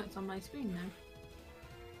emotes on my screen now.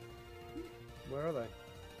 Where are they?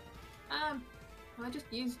 I just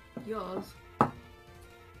used yours.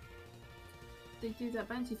 They do that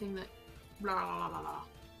bouncy thing that blah blah blah blah.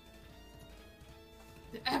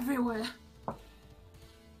 They're everywhere.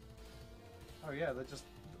 Oh yeah, they're just...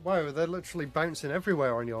 Wow, they're literally bouncing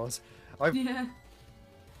everywhere on yours. I've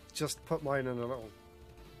just put mine in a little...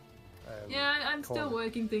 yeah, I'm corner. still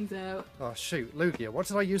working things out. Oh shoot, Lugia. What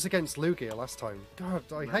did I use against Lugia last time? God,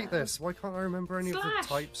 I hate this. Why can't I remember any of the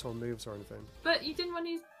types or moves or anything? But you didn't want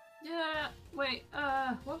to use... Yeah, wait,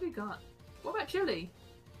 what have we got? What about Chili?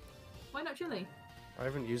 Why not Chili? I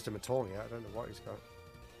haven't used him at all yet. I don't know what he's got.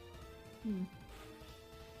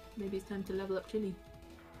 Maybe it's time to level up Chili.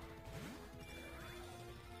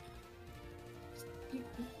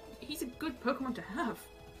 He's a good Pokemon to have.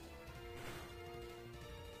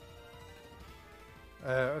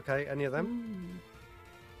 Okay, any of them?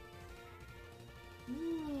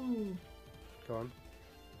 Ooh. Go on.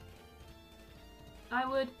 I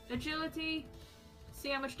would agility,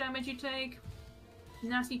 see how much damage you take,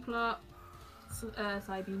 nasty plot,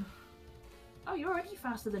 Psybeam. Oh, you're already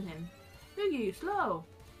faster than him. You're slow.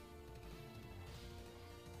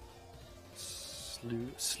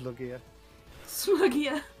 Slugia.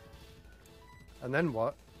 Sluggia. And then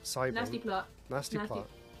what? Psybeam. Nasty plot. Nasty plot.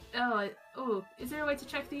 Oh, is there a way to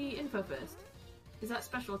check the info first? Is that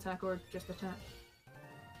special attack or just attack?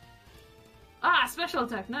 Ah, special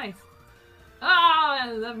attack, nice. Ah,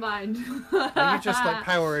 never mind. Are you just like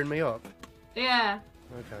powering me up? Yeah.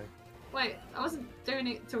 Okay. Wait, I wasn't doing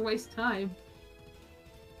it to waste time.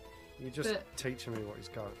 You're just teaching me what he's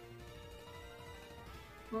got.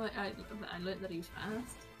 Well, I learned that he was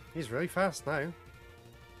fast. He's really fast now.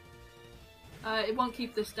 It won't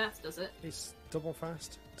keep the stats, does it? He's double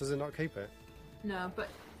fast. Does it not keep it? No, but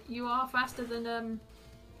you are faster than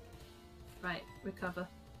Right, recover.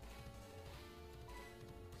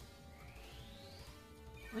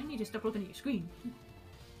 I need to stop looking at your screen.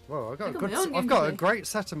 Whoa, I've got a great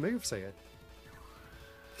set of moves here.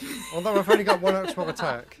 Although I've only got one actual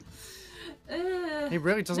attack. He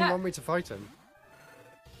really doesn't want me to fight him.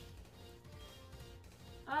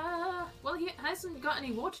 Well, he hasn't got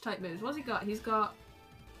any water type moves. What's he got? He's got...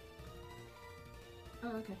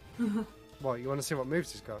 Oh, okay. What, you want to see what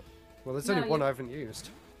moves he's got? Well, there's only one I haven't used.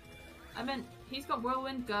 I meant, he's got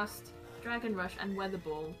Whirlwind, Gust, Dragon Rush, and Weather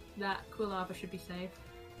Ball. That Quilava should be safe.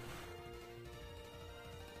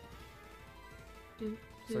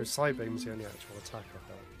 So Psybeam's the only actual attack I've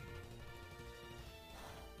got.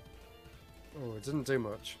 Oh, it didn't do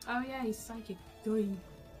much. Oh yeah, he's Psychic 3.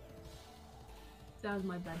 That was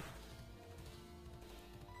my bad.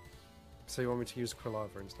 So you want me to use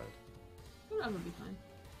Quilava instead? That would be fine.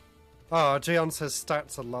 Oh, Gion says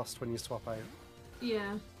stats are lost when you swap out.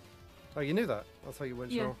 Yeah. Oh, you knew that? I thought you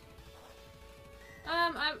weren't sure.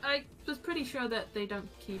 I was pretty sure that they don't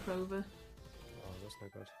keep over. Oh, that's no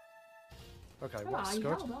good. Okay, what's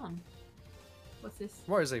good? Hold on. What's this?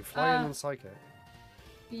 What is he? Flying and Psychic?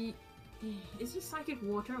 Is he Psychic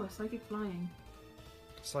Water or Psychic Flying?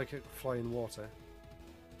 Psychic Flying Water.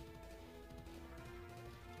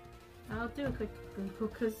 I'll do a quick Google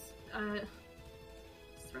because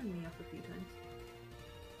it's thrown me off a few times.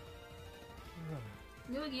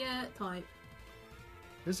 Lugia type.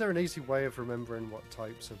 Is there an easy way of remembering what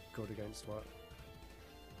types are good against what?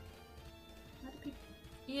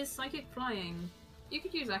 He is Psychic Flying. You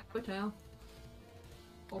could use Aqua Tail.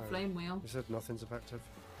 Or Flame Wheel. You said nothing's effective.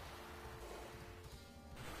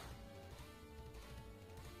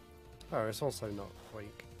 Oh, it's also not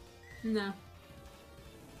weak. No.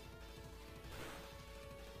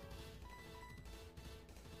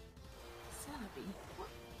 Celebi?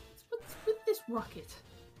 What's with this rocket?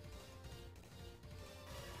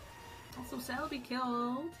 Also, Celebi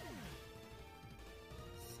killed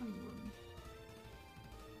someone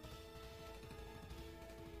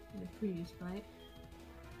in the previous fight.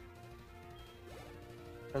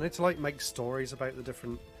 I need to like make stories about the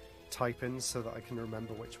different typings so that I can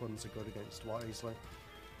remember which ones are good against what easily.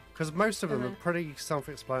 Because most of them are pretty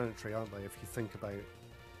self-explanatory, aren't they, if you think about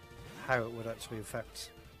how it would actually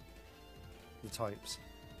affect the types.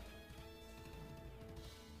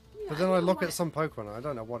 Yeah, but then I look at some Pokemon and I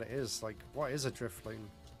don't know what it is. Like, what is a Drifloon?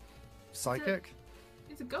 Psychic?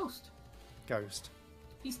 It's a ghost. Ghost.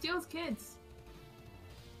 He steals kids.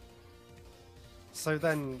 So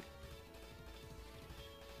then...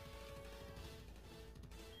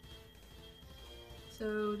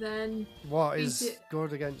 What is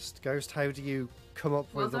good against Ghost? How do you come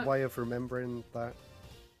up with a way of remembering that?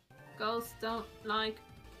 Ghosts don't like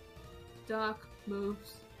dark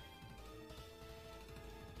moves.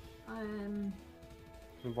 And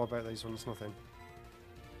what about these ones? Nothing.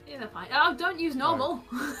 Yeah, they're fine. Oh, don't use normal!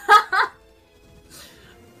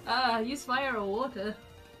 Use fire or water.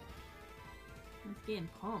 I'm getting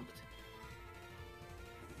pumped.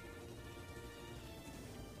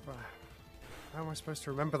 How am I supposed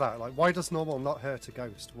to remember that? Like, why does normal not hurt a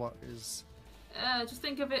ghost? What is... Just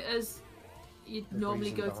think of it as you'd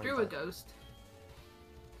normally go through a ghost.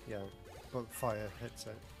 Yeah, but fire hits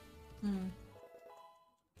it.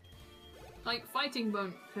 Like, fighting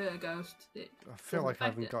won't hurt a ghost. I feel like I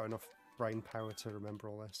haven't got enough brain power to remember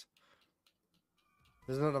all this.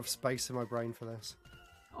 There's not enough space in my brain for this.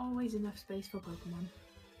 Always enough space for Pokemon.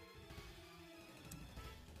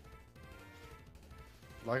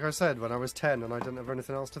 Like I said, when I was 10 and I didn't have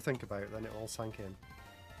anything else to think about, then it all sank in.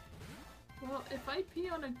 Well, if I pee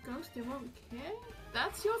on a ghost, it won't care?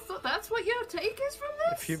 That's your thought? That's what your take is from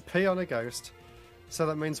this? If you pee on a ghost, so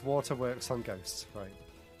that means water works on ghosts. Right,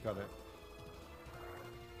 got it.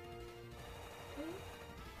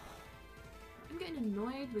 I'm getting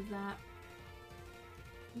annoyed with that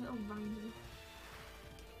little rhino.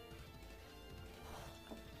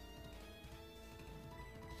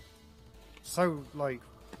 So, like...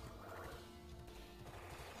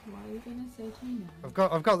 What are you gonna say to me now?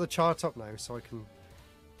 I've got the chart up now, so I can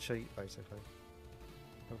cheat, basically.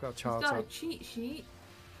 I've got a chart You've got up. a cheat sheet?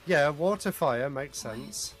 Yeah, water fire makes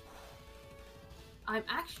sense. I'm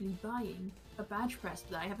actually buying a badge press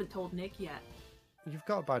that I haven't told Nick yet. You've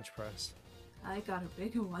got a badge press. I got a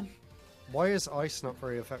bigger one. Why is ice not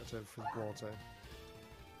very effective with water?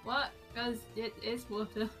 What? Because it is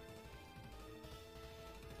water.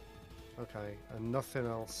 Okay, and nothing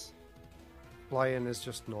else. Flying is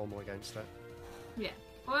just normal against it. Yeah.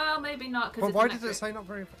 Well, maybe not, because But it's why electric. did it say not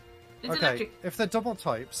very effective? It's Okay, electric. if they're double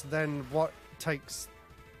types, then what takes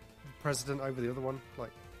precedent over the other one?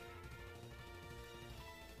 Like,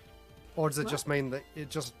 or does it just mean that it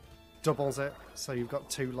just doubles it, so you've got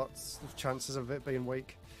two lots of chances of it being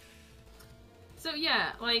weak? So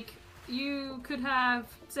yeah, like, you could have,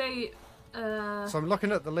 say, So I'm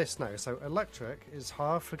looking at the list now. So electric is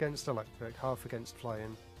half against electric, half against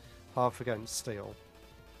flying, half against steel.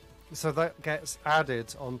 So that gets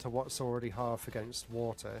added onto what's already half against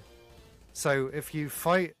water. So if you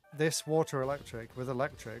fight this water electric with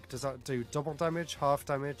electric, does that do double damage, half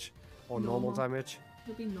damage, or normal damage?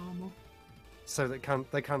 It'll be normal. So that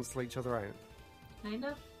they cancel each other out. Kind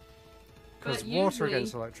of. Because But water usually-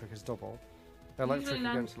 against electric is double. Electric Usually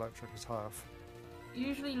against electric is half.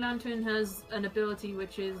 Usually Lantern has an ability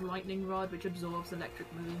which is Lightning Rod, which absorbs electric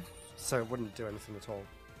moves. So it wouldn't do anything at all.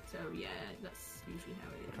 So yeah, that's usually how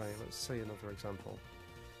it is. Okay, let's see another example.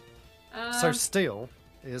 Uh, So steel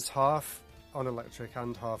is half on electric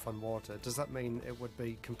and half on water. Does that mean it would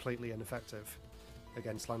be completely ineffective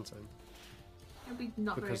against Lantern? it'll be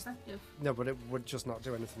not because- very effective. No, but it would just not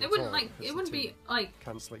do anything It at wouldn't all. like. because It the wouldn't two be like.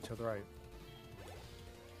 cancel each other out.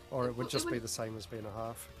 Or it would just be the same as being a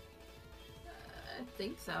half. I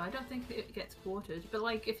think so. I don't think it gets quartered. But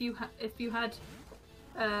like, if you had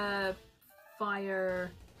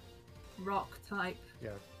fire, rock type,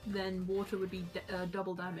 Yeah. then water would be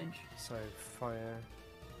double damage. So fire,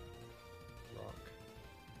 rock.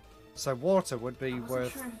 So water would be I wasn't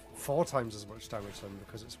worth sure. 4 times as much damage then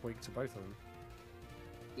because it's weak to both of them.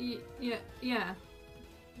 Yeah.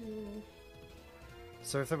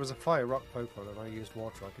 So if there was a fire rock Pokemon and I used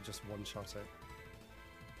water, I could just one-shot it.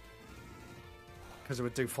 Because it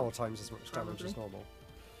would do 4 times as much damage as normal.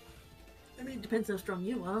 I mean, it depends how strong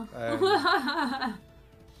you are. Um,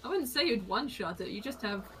 I wouldn't say you'd one-shot it. You just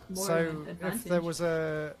have more of an So advantage. if there was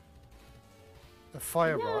a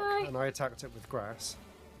fire rock Yay. and I attacked it with grass,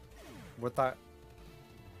 would that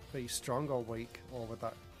be strong or weak, or would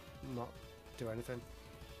that not do anything?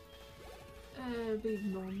 It'd be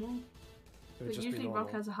normal. It would But just usually be normal.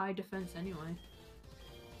 rock has a high defense anyway.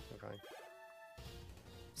 Okay.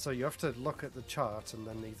 So you have to look at the chart and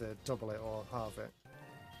then either double it or halve it.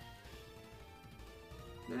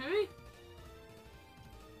 Maybe?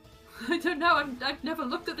 I don't know. I've never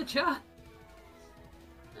looked at the chart.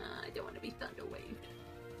 I don't want to be thunder waved.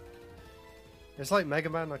 It's like Mega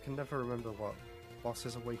Man, I can never remember what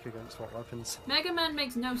bosses are weak against what weapons. Mega Man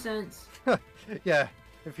makes no sense. Yeah,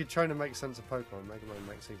 if you're trying to make sense of Pokemon, Mega Man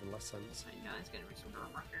makes even less sense. I know it's gonna be super.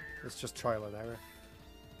 It's just trial and error.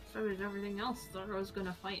 So is everything else. Zoro's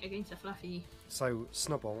gonna fight against a Fluffy. So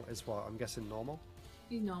Snubbull is what? I'm guessing normal?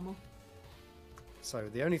 He's normal. So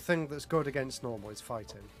the only thing that's good against normal is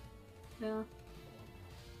fighting. Yeah.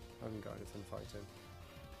 I haven't got anything fighting.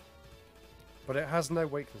 But it has no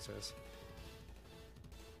weaknesses.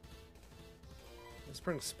 Let's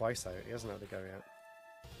bring Spice out. He hasn't had a go yet.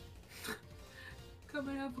 Come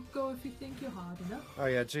and have a go if you think you're hard enough. Oh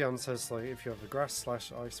yeah, Gion says like if you have a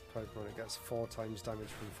grass/ice Pokemon, it gets 4 times damage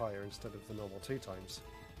from fire instead of the normal 2 times.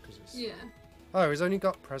 Because it's... Yeah. Oh, he's only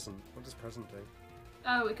got Present. What does Present do?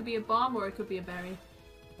 Oh, it could be a bomb or it could be a berry.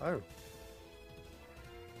 Oh.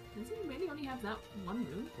 Does he really only have that one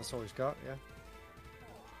move? That's all he's got, yeah.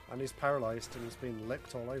 And he's paralysed and he's been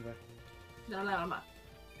licked all over.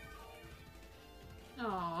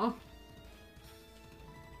 Aww.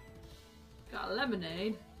 Got a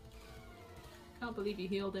lemonade. Can't believe you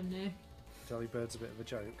healed him there. Delibird's a bit of a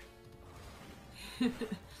joke.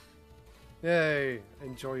 Yay!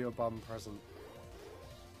 Enjoy your bomb present.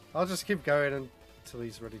 I'll just keep going until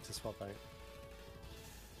he's ready to swap out.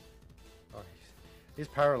 Oh, he's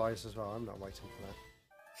paralysed as well. I'm not waiting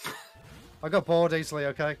for that. I got bored easily,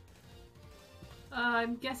 okay?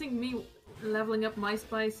 I'm guessing me leveling up my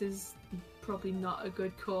Spice is probably not a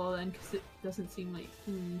good call then, because it doesn't seem like...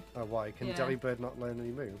 Oh, why? Can Delibird not learn any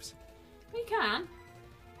moves? He can,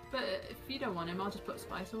 but if you don't want him, I'll just put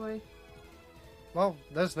Spice away. Well,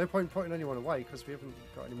 there's no point putting anyone away, because we haven't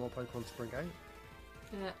got any more Pokemon to bring out.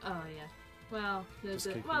 Oh yeah. Well, there's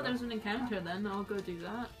an encounter then, I'll go do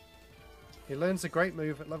that. He learns a great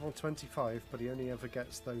move at level 25, but he only ever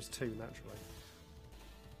gets those 2 naturally.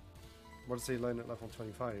 What does he learn at level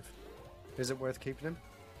 25? Is it worth keeping him?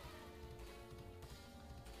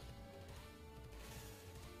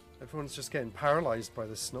 Everyone's just getting paralysed by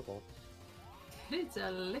this Snubble. It's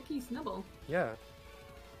a licky Snubble. Yeah.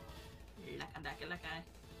 Laka.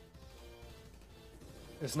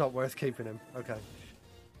 It's not worth keeping him. Okay.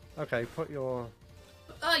 Okay, put your...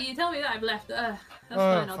 Oh, you tell me that I've left. That's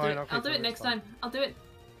fine, I'll do it. I'll do it next time. I'll do it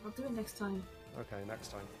next time. Okay, next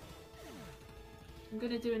time. I'm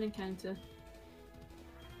gonna do an encounter.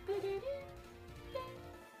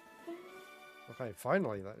 Okay,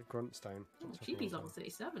 finally that grunt's down. Cheapy's level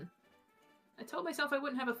 37. I told myself I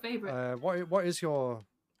wouldn't have a favourite. What is your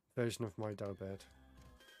version of my Delibird?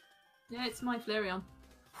 Yeah, it's my Flareon.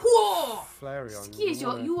 Whoa! Flareon. Excuse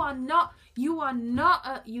you, you are not want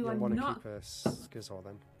to keep a Skizzle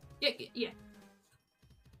then? Yeah.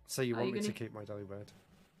 So you want me to keep my Delibird?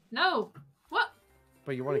 No! What?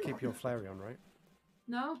 But you want to keep your Flareon, right?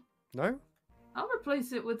 No. No? I'll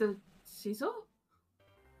replace it with a Cecil.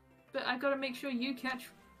 But I gotta make sure you catch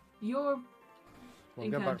your We'll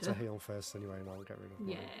go back to heal first anyway and I'll get rid of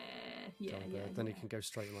Yeah. Then he can go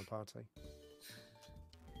straight in my party.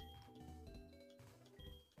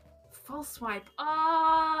 False Swipe.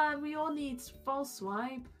 We all need False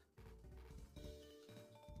Swipe.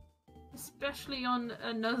 Especially on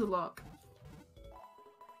a Nuzlocke.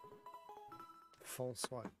 False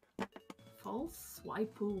Swipe. False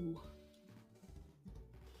Swipe. Ooh.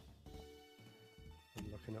 I'm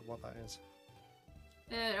looking at what that is.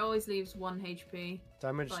 It always leaves 1 HP.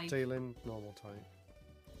 Damage dealing, normal type.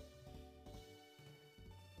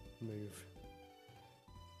 Move.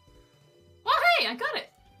 Oh hey, I got it!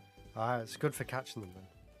 It's good for catching them then.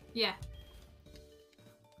 Yeah.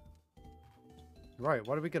 Right,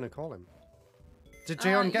 what are we going to call him? Did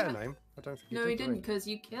Gion get a name? I don't think he did. No, he didn't, because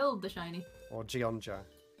you killed the shiny. Or Gionja,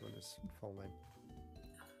 what is his full name?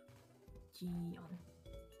 Gion.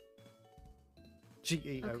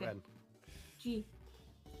 G-E-O-N. Okay.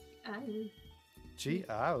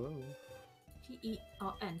 G-O.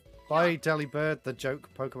 G-E-O-N. Bye, Delibird, the joke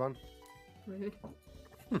Pokemon. Rude.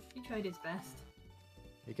 He tried his best.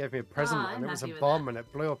 He gave me a present and it was a bomb and it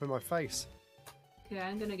blew up in my face. Okay,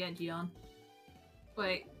 I'm gonna get Gion.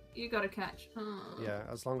 Wait, you gotta catch. Yeah,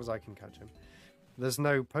 as long as I can catch him. There's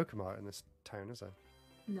no Pokemon in this town, is there?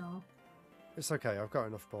 No. It's okay, I've got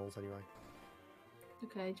enough balls anyway.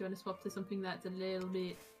 Okay, do you want to swap to something that's a little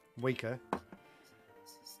bit... weaker?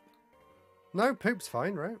 No, Poop's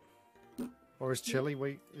fine, right? Or is Chili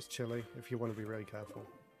weak? Is Chili, if you want to be really careful.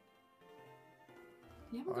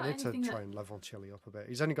 I need to try and level Chili up a bit.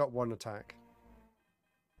 He's only got 1 attack.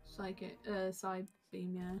 Psychic, Psy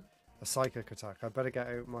Beam, yeah. A psychic attack. I better get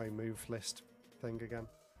out my move list thing again.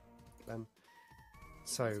 Then.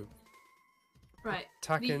 So. Right.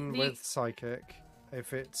 Attacking with psychic.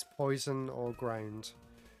 If it's poison or ground,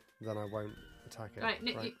 then I won't attack it. Right,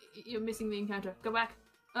 Nick, you're missing the encounter. Go back.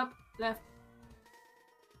 Up. Left.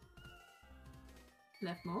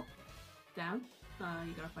 Left more. Down.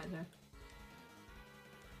 You gotta fight her.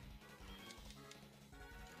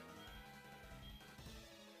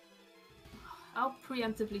 I'll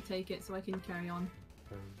preemptively take it so I can carry on.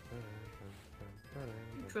 I'm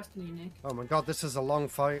trusting you, Nick. Oh my god, this is a long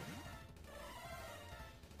fight.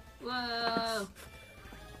 Whoa!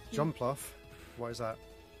 Jumpluff? What is that?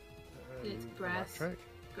 It's grass. Electric?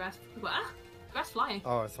 Grass. What? Grass flying.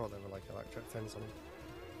 Oh, I thought they were like electric things on him.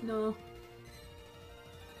 No.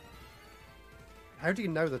 How do you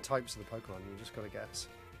know the types of the Pokemon? You just gotta guess.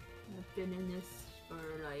 I've been in this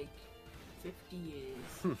for like 50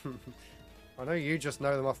 years. I know you just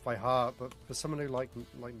know them off by heart, but for someone who like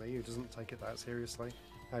me who doesn't take it that seriously,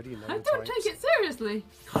 how do you know I the don't types? take it seriously.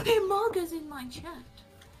 Emolga's in my chat.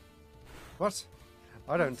 What?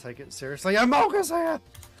 I don't take it seriously. Emolga's here!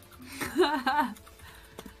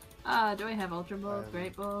 Do I have Ultra Ball?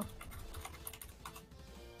 Great Ball?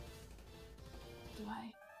 Do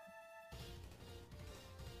I?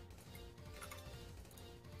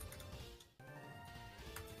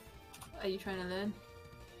 Are you trying to learn?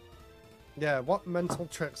 Yeah, what mental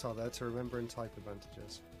tricks are there to remembering type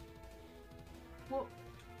advantages? What?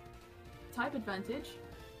 Type advantage?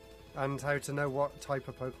 And how to know what type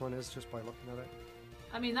of Pokemon is just by looking at it?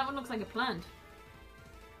 I mean, that one looks like a plant.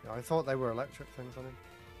 Yeah, I thought they were electric things on him.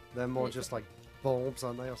 They're more just like bulbs,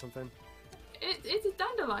 aren't they, or something? It's a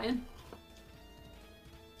dandelion.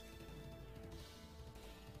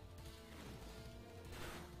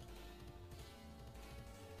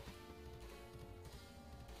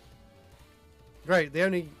 Great, the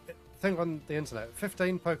only thing on the internet,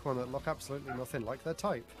 15 Pokemon that look absolutely nothing like their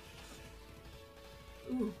type.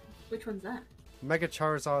 Ooh, which one's that? Mega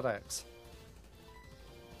Charizard X.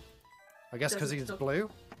 I guess because he's blue?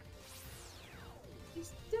 He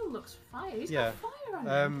still looks fire. He's Yeah. got fire on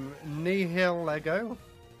him. Nihilego?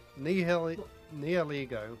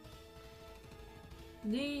 Nihilego.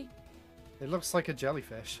 It looks like a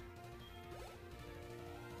jellyfish.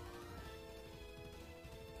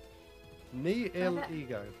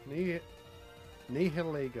 Nihilego.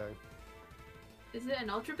 Nihilego. Is it an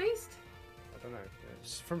Ultra Beast? I don't know.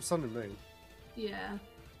 It's from Sun and Moon. Yeah.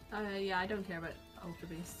 Yeah, I don't care about Ultra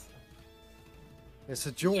Beasts. It's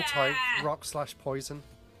a dual type, rock/poison.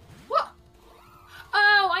 What?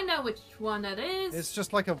 Oh, I know which one that is. It's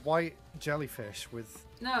just like a white jellyfish with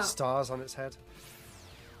stars on its head.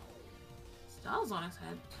 Stars on its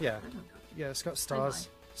head? Yeah. I don't know. Yeah, it's got stars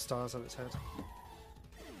on its head.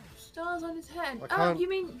 Stars on its head. I Oh, you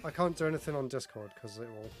mean... I can't do anything on Discord because it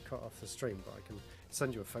will cut off the stream, but I can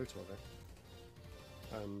send you a photo of it.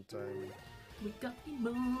 And, We got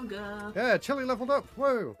Emolga. yeah, Chili leveled up!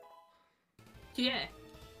 Whoa! Yeah.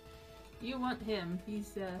 You want him.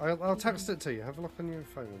 He's, I'll text it to you. Have a look on your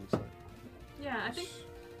phone. So. Yeah, I think...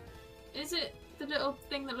 Is it the little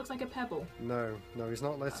thing that looks like a pebble? No, he's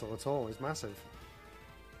not little at all. He's massive.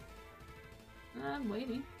 I'm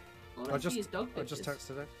waiting. All I see is dog I pictures. just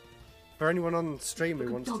texted it. For anyone on stream who Look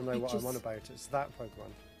at wants to dog know what I'm pictures. on about, it's that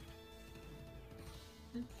Pokemon.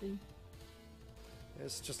 Let's see.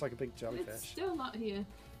 It's just like a big It's jellyfish. still not here.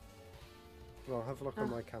 Well, have a look on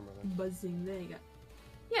my camera then. Buzzing. There you go.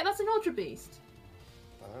 Yeah, that's an Ultra Beast.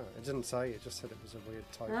 Ah, it didn't say, it just said it was a weird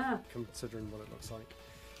type, considering what it looks like.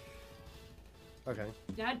 Okay.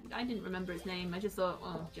 Yeah, I didn't remember his name. I just thought,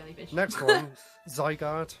 oh, jellyfish. Next one,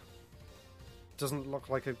 Zygarde. Doesn't look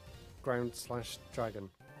like a ground/dragon.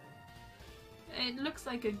 It looks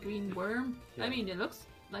like a green worm. Yeah. I mean, it looks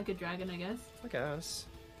like a dragon, I guess. I guess.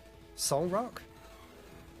 Soul Rock?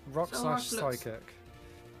 Rock/psychic.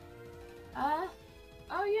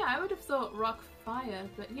 Oh yeah, I would have thought rock fire,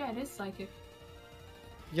 but yeah, it is psychic.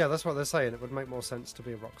 Yeah, that's what they're saying. It would make more sense to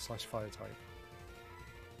be a rock/fire type.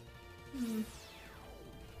 Hmm.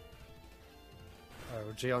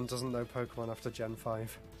 Oh, Gion doesn't know Pokemon after Gen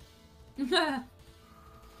 5. They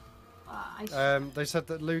said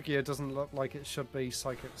that Lugia doesn't look like it should be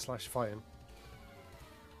psychic/fire.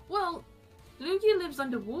 Well, Lugia lives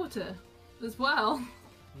underwater as well.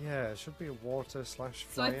 Yeah, it should be a water/fire.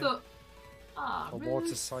 So I thought, or really?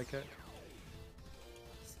 water psychic.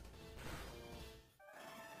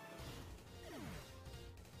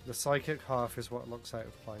 The psychic half is what looks out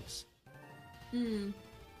of place. Hmm.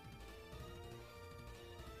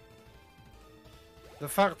 The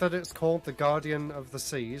fact that it's called the Guardian of the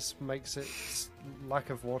Seas makes its lack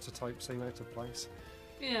of water type seem out of place.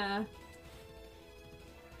 Yeah.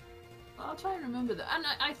 I'll try and remember that. And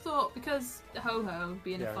I thought, because Ho-Ho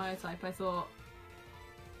being a fire type, I thought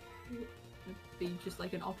it would be just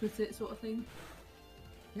like an opposite sort of thing.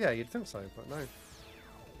 Yeah, you'd think so, but no.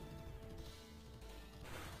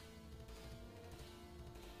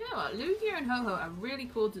 You know what? Lugia and Ho-Ho are really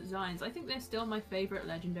cool designs. I think they're still my favourite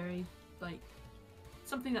legendary. Like,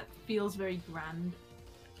 something that feels very grand.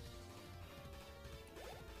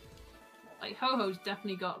 Like, Ho-Ho's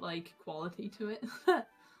definitely got, like, quality to it.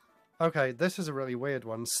 Okay, this is a really weird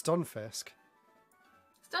one. Stunfisk.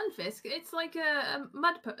 Stunfisk? It's like a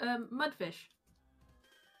mudfish.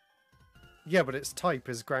 Yeah, but its type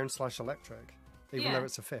is ground/electric, even Yeah. though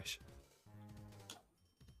it's a fish.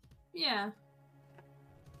 Yeah.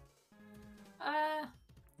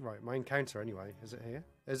 Right, my encounter anyway. Is it here?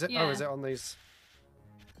 Is it? Yeah. Oh, is it on these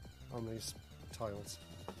tiles?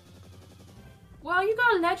 Wow, you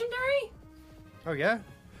got a legendary? Oh yeah.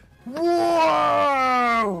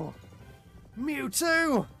 Whoa!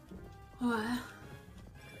 Mewtwo!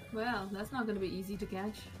 Well, that's not going to be easy to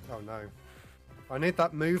catch. Oh no. I need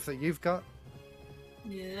that move that you've got.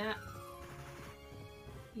 Yeah.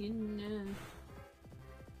 You know.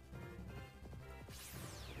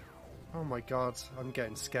 Oh my god, I'm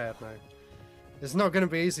getting scared now. It's not going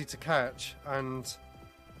to be easy to catch, and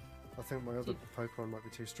I think my other Pokemon might be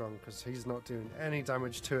too strong because he's not doing any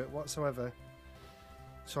damage to it whatsoever.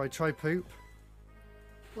 Shall I try Poop?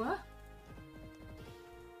 What?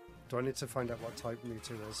 Do I need to find out what type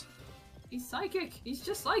Mewtwo is? He's psychic. He's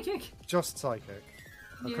just psychic. Just Psychic.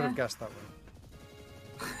 I could have guessed that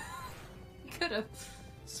one. You could have.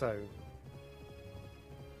 So,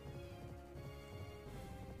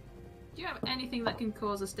 Do you have anything that can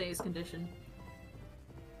cause a status condition?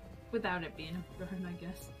 Without it being a burn, I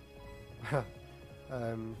guess.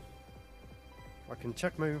 I can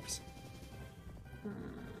check moves.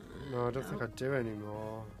 No, I don't think I do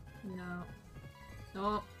anymore. No.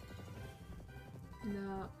 No.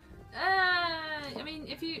 No. I mean,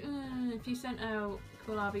 if you sent out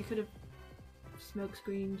Kohlrabi, you could have smoke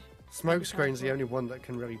screened. Smoke Screen's the only one that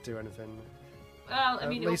can really do anything. Well, I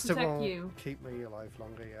mean, At least it will it protect will you. keep me alive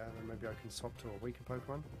longer, yeah. Then maybe I can swap to a weaker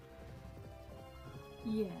Pokemon.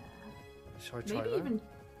 Yeah. Shall I try that?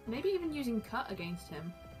 Maybe even using Cut against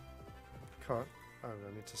him. Cut? Oh,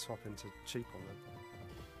 I need to swap into Cheeple then.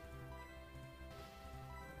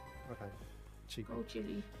 Okay, Cheeple. Oh,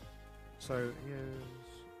 Chili. So here's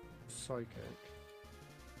Psychic.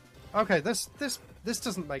 Okay, this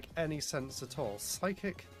doesn't make any sense at all.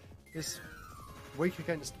 Psychic is weak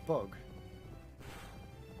against Bug.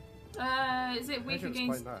 Is it weak How do you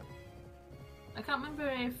against? explain that? I can't remember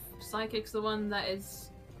if Psychic's the one that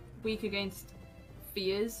is weak against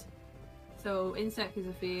fears. So Insect is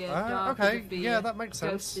a fear. Dark okay, is a fear. yeah, that makes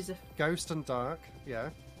sense. Ghost is a. Ghost and Dark, yeah.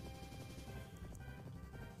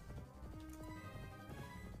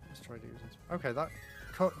 Let's try to use this. Okay, that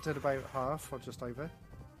cut did about half, or just over.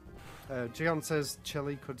 Gion says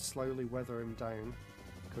Chili could slowly weather him down,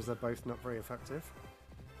 because they're both not very effective.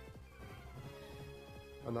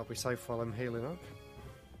 And that'll be safe while I'm healing up.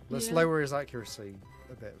 Let's lower his accuracy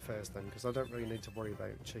a bit first then, because I don't really need to worry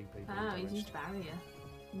about Chi being He's damaged. used Barrier.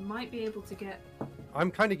 You might be able to get.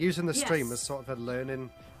 I'm kind of using the stream as sort of a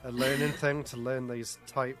learning thing to learn these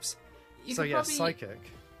types. So yeah, Psychic,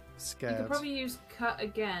 Scared. You could probably use Cut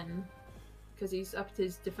again, because he's upped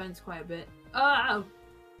his defense quite a bit. Oh!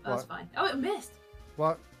 That's fine. Oh, it missed!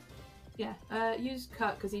 What? Yeah, use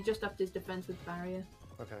Cut, because he just upped his defense with Barrier.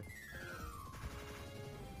 Okay.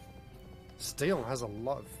 Steel has a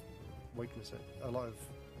lot of weaknesses, a lot of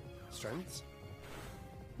strengths.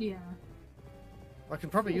 Yeah. I can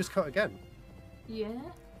probably use Cut again. Yeah?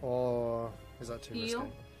 Or is that too Heal.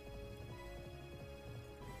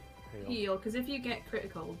 risky? Heal, because if you get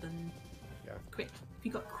critical, then... Yeah. Crit. If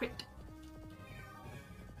you got crit.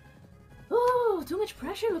 Oh, too much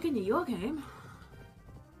pressure looking at your game.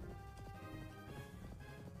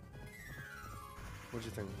 What do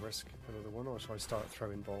you think? Risk another one, or shall I start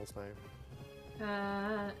throwing balls now?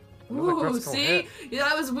 Ooh, see? Hit. Yeah,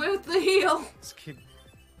 that was worth the heal! Let's keep...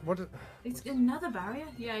 What? It's another barrier?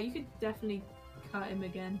 Yeah, you could definitely cut him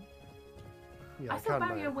again. Yeah, I thought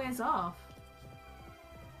barrier wears off.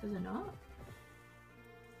 Does it not?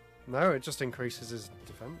 No, it just increases his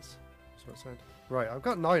defense. That's what it said. Right, I've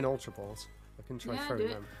got 9 Ultra Balls. I can try throwing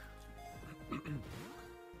them.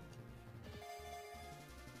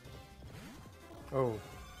 Oh.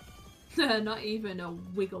 Not even a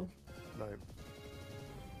wiggle. No.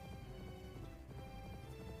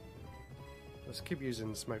 Let's keep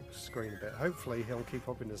using Smoke Screen a bit. Hopefully he'll keep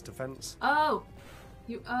up in his defense. Oh!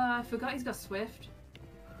 I forgot he's got Swift.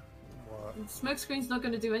 What? Smoke Screen's not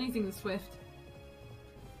going to do anything with Swift.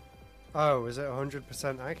 Oh, is it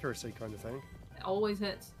 100% accuracy kind of thing? It always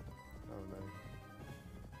hits. Oh no.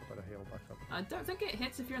 I better heal back up. I don't think it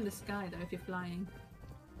hits if you're in the sky though, if you're flying.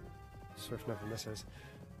 Swift never misses.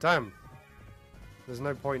 Damn! There's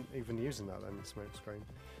no point even using that then, Smoke Screen.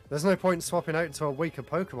 There's no point swapping out to a weaker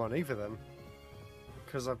Pokemon either then.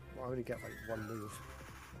 Because I only get like one move.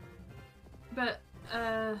 But,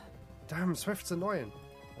 Damn, Swift's annoying.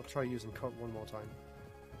 I'll try using Cut one more time.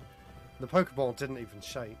 The Pokeball didn't even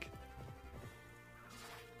shake.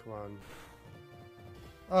 Come on.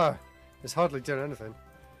 Ah, it's hardly doing anything.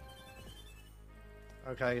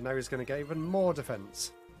 Okay, now he's going to get even more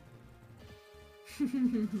defense.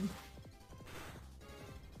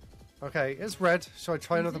 Okay, it's red. Shall I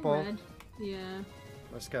try He's another in ball? red. Yeah.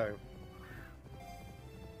 Let's go.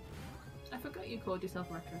 I forgot you called yourself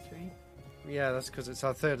Retro 3. Yeah, that's because it's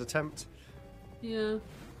our third attempt. Yeah.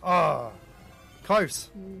 Ah, close.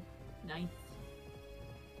 Nice.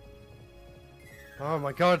 Oh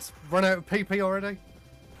my god, run out of PP already?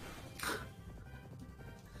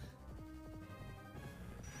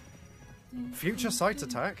 Future sight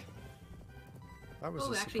attack? That was a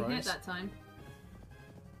we surprise. actually hit that time.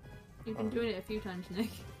 You've been doing it a few times, Nick.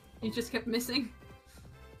 You just kept missing.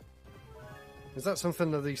 Is that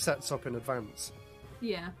something that he sets up in advance?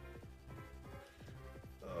 Yeah.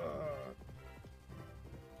 Okay.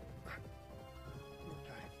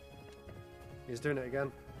 He's doing it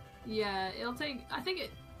again. Yeah, it'll take... I think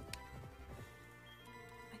it...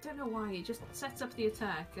 I don't know why, it just sets up the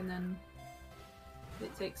attack and then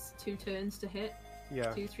it takes 2 turns to hit.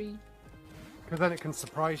 Yeah. 2, 3... Because then it can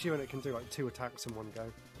surprise you and it can do like 2 attacks in one go.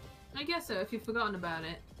 I guess so, if you've forgotten about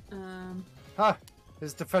it. Ha!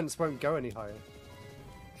 His defense won't go any higher.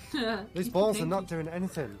 These balls are not doing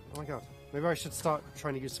anything. Oh my god. Maybe I should start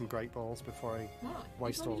trying to use some great balls before I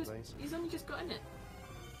waste all of these. He's only just got in it.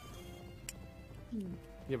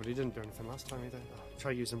 Yeah, but he didn't do anything last time either. Oh,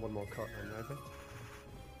 try using one more cut then, maybe.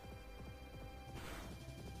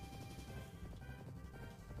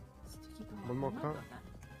 One more cut.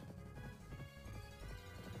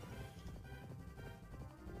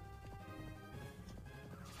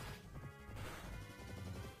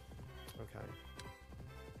 Okay.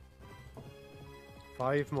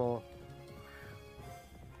 5 more.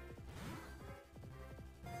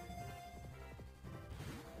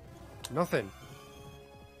 Nothing.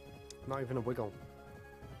 Not even a wiggle.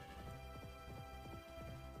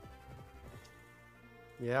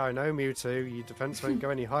 Yeah, I know, Mewtwo. Your defense won't go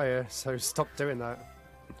any higher, so stop doing that.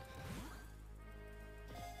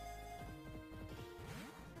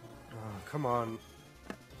 Oh, come on.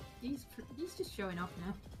 He's just showing off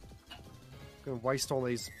now. I'm going to waste all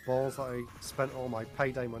these balls that I spent all my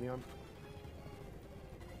payday money on.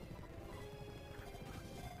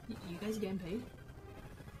 You guys are getting paid?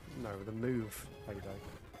 No, the move payday.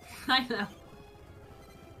 I know.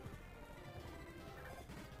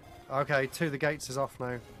 Okay, the gates is off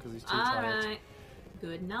now because he's too tired. Alright.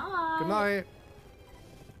 Good night. Good night.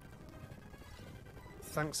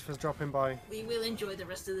 Thanks for dropping by. We will enjoy the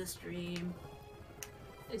rest of the stream.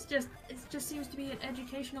 It just seems to be an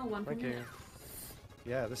educational one for me. Thank you.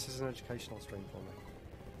 Yeah, this is an educational stream for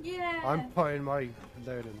me. Yeah. I'm putting my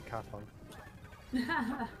learning cap on.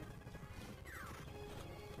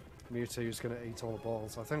 Mewtwo's gonna eat all the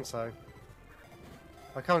balls. I think so.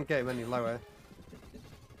 I can't get him any lower.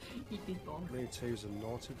 Eat these balls. Mewtwo's a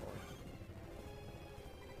naughty boy.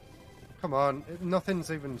 Come on, nothing's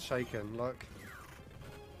even shaken, look.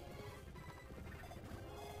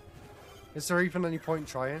 Is there even any point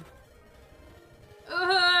trying?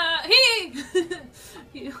 He!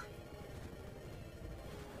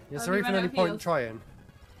 Is there even any point trying?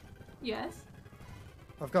 Yes.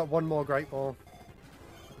 I've got one more great ball.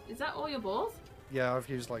 Is that all your balls? Yeah, I've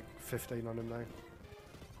used like 15 on him now.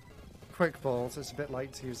 Quick balls, it's a bit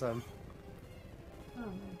late to use them. Oh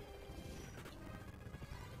man.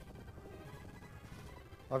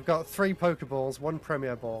 I've got 3 Pokeballs, 1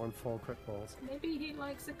 Premier Ball, and 4 Quick Balls. Maybe he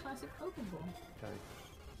likes a classic Pokeball. Okay.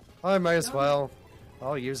 I may as well.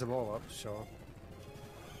 I'll use them all up, sure.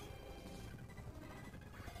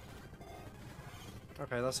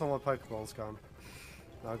 Okay, that's all my Pokeballs gone.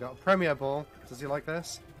 Now I've got a Premier Ball. Does he like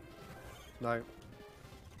this? No.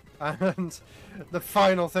 And the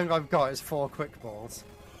final thing I've got is 4 Quick Balls.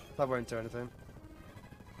 That won't do anything.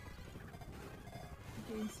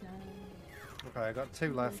 Okay, I got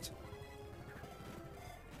 2 left.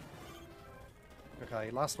 Okay,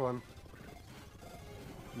 last one.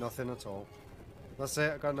 Nothing at all. That's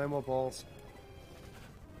it, I got no more balls.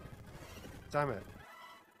 Damn it.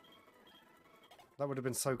 That would have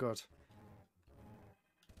been so good.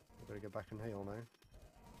 I better go back and heal now.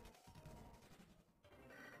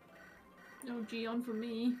 No G-on for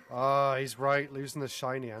me. Ah, he's right, losing the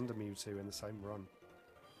shiny and a Mewtwo in the same run.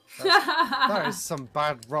 That is some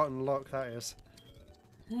bad, rotten luck, that is.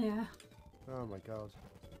 Yeah. Oh my god.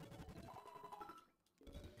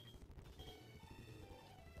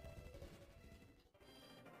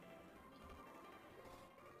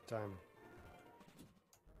 Damn.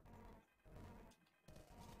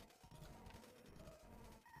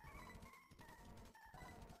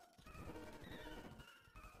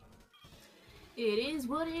 It is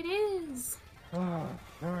what it is. Oh,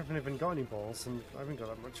 I haven't even got any balls, and I haven't got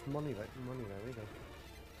that much money there either.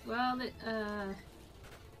 Well,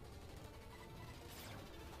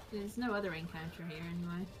 there's no other encounter here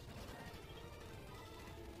anyway.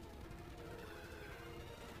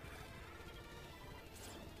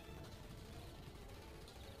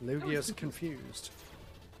 Lugia's confused.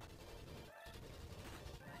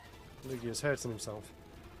 Lugia's hurting himself.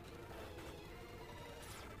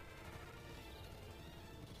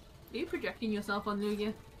 Are you projecting yourself on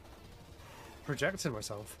Lugia? Projecting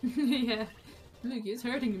myself? Yeah. Lugia's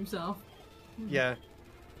hurting himself. Yeah.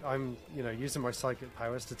 I'm, you know, using my psychic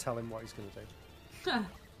powers to tell him what he's going to do.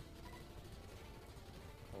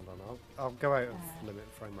 Hold on, I'll go out of limit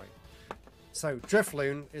frame rate. So,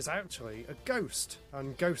 Drifloon is actually a ghost,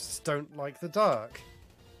 and ghosts don't like the dark.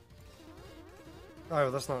 Oh,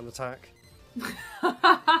 that's not an attack.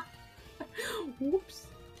 Whoops.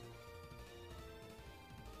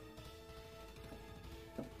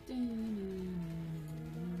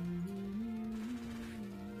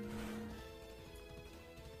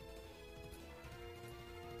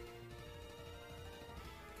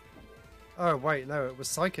 Oh, wait, no, it was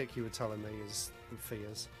psychic you were telling me his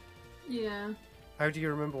fears. Yeah. How do you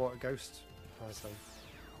remember what a ghost has then?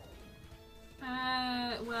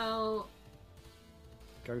 Well...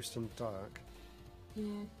 Ghost and dark. Yeah.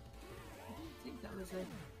 I don't think that was a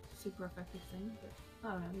super effective thing, but...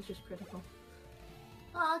 I don't know, it's just critical.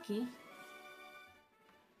 Oh, okay.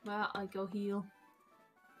 Well, I go heal.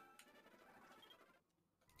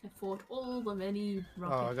 I fought all the many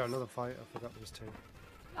rockets. Oh, I got another fight. I forgot there was two.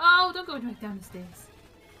 Oh, don't go back down the stairs.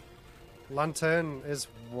 Lantern is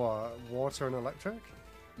what? Water and electric?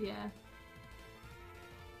 Yeah.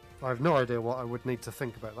 I have no idea what I would need to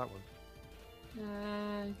think about that one.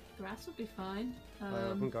 Grass would be fine. I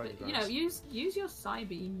haven't got any but, you know, use your Psy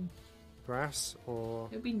beam. Grass or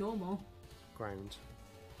It would be normal. ground?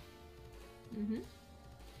 Mm-hmm.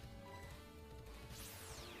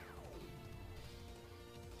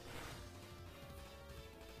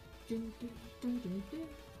 Dun, dun, dun, dun, dun.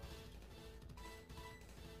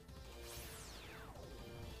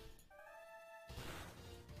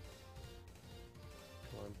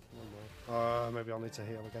 Come on, one more. Maybe I'll need to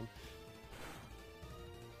heal again.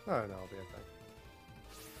 Oh no, I'll be okay.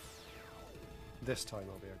 This time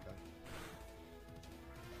I'll be okay.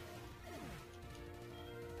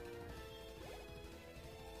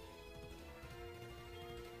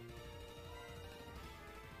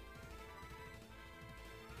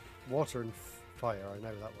 Water and fire, I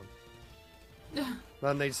know that one.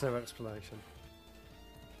 That needs no explanation.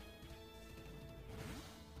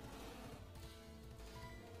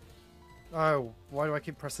 Oh, why do I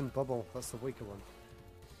keep pressing bubble? That's the weaker one.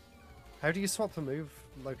 How do you swap the move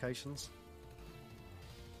locations?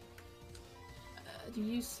 Do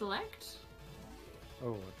you select?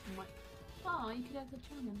 Oh, What? Oh, you could have the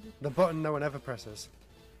Charmander. the button no one ever presses.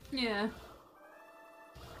 Yeah.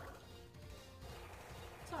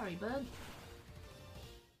 Sorry, bud.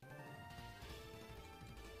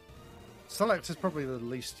 Select is probably the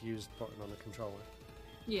least used button on the controller.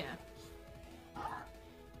 Yeah.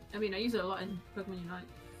 I mean, I use it a lot in Pokemon Unite.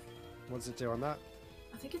 What does it do on that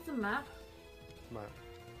I think it's the map. map?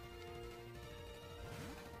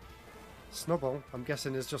 Snubble, I'm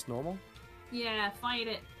guessing, is just normal. Yeah, fight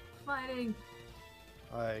it. Fighting.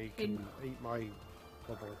 I can eat my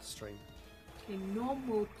bubble stream. Okay,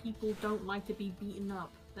 normal people don't like to be beaten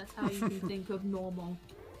up. That's how you can think of normal.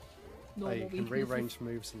 Normal You can weaknesses. rearrange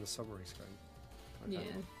moves in the summary screen. Okay.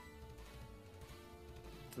 Yeah.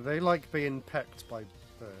 Do they like being pecked by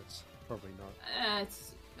birds? Probably not.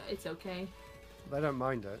 It's okay. They don't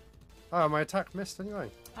mind it. Oh, my attack missed anyway.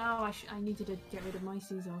 Oh, I needed to get rid of my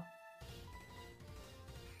Caesar.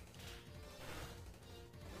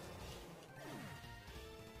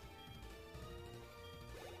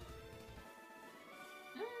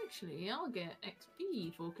 Actually, I'll get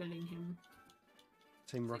XP for killing him.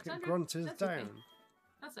 Team Rocket 600? Grunt is That's down. okay.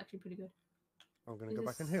 That's actually pretty good. I'm going to Is go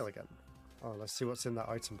back and this- heal again. Oh, let's see what's in that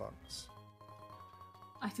item box.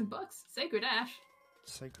 Item box? Sacred Ash.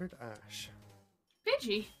 Sacred Ash.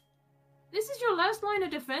 Pidgey! This is your last line of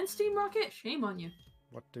defense, Team Rocket? Shame on you.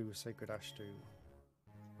 What do Sacred Ash do?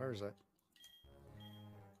 Where is it?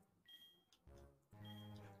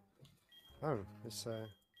 Oh, it's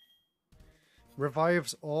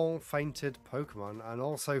revives all fainted Pokemon and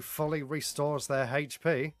also fully restores their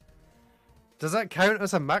HP. Does that count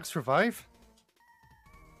as a max revive?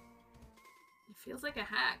 It feels like a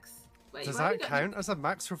hacks. Wait, Does why have that you got- count as a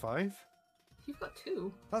max revive? You've got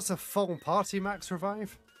two. That's a full party max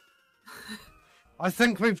revive. I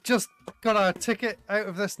think we've just got our ticket out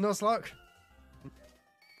of this Nuzlocke.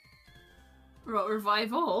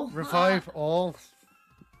 Revive all? Revive all.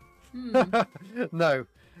 Hmm. No,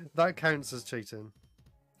 that counts as cheating.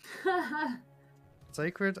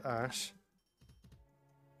 Sacred Ash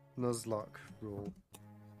Nuzlocke rule.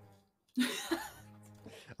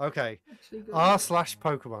 Okay. Actually good.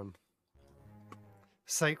 R/Pokemon.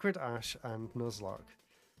 Sacred Ash and Nuzlocke.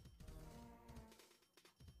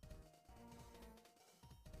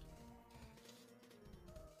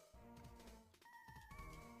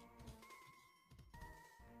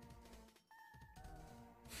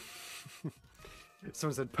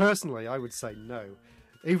 Someone said, personally, I would say no.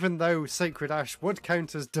 Even though Sacred Ash would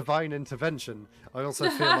count as divine intervention, I also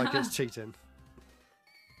feel like it's cheating.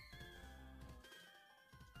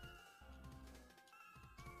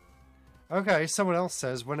 Okay, someone else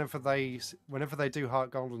says whenever they do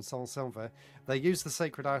Heart Gold and Soul Silver, they use the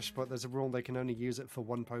Sacred Ash, but there's a rule they can only use it for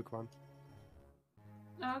one Pokemon.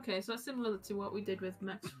 Oh, okay, so that's similar to what we did with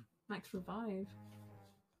Max Revive.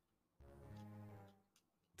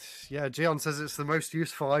 Yeah, Gion says it's the most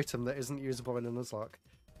useful item that isn't usable in a Nuzlocke.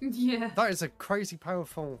 Yeah. That is a crazy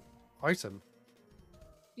powerful item.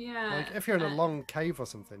 Yeah. Like, if you're in a long cave or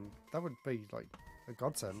something, that would be, like, a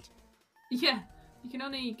godsend. Yeah. You can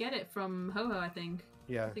only get it from Ho-Oh, I think.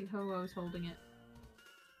 Yeah. I think Ho-Oh's holding it.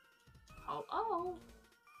 Oh.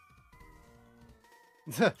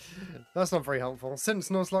 That's not very helpful. Since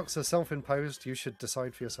Nuzlocke's are self-imposed, you should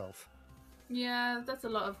decide for yourself. Yeah, that's a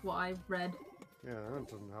lot of what I've read. Yeah, that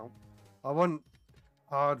doesn't help. I want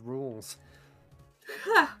hard rules.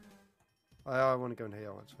 I want to go in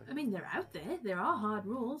here, actually. I mean, they're out there. There are hard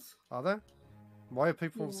rules. Are there? Why are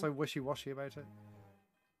people so wishy-washy about it?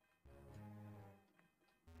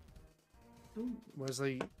 Ooh. Where's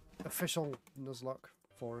the official Nuzlocke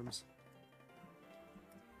forums?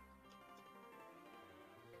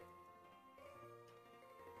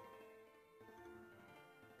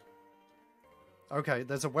 Okay,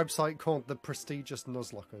 there's a website called the Prestigious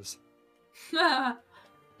Nuzlockers.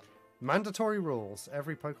 Mandatory rules.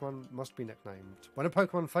 Every Pokemon must be nicknamed. When a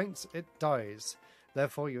Pokemon faints, it dies.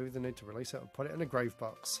 Therefore, you either need to release it or put it in a grave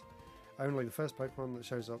box. Only the first Pokemon that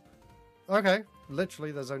shows up. Okay,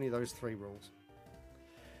 literally there's only those 3 rules.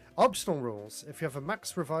 Optional rules. If you have a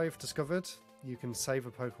Max Revive discovered, you can save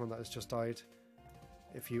a Pokemon that has just died.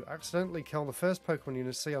 If you accidentally kill the first Pokemon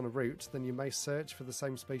you see on a route, then you may search for the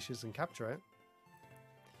same species and capture it.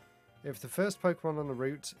 If the first Pokemon on the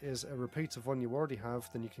route is a repeat of one you already have,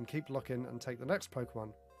 then you can keep looking and take the next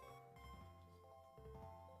Pokemon.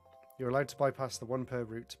 You're allowed to bypass the 1 per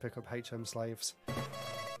route to pick up HM slaves.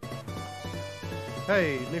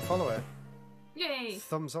 Hey, new follower. Yay!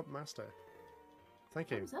 Thumbs up, master. Thank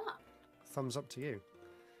you. Thumbs up. Thumbs up to you.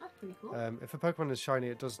 That's pretty cool. If a Pokemon is shiny,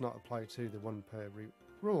 it does not apply to the 1 per route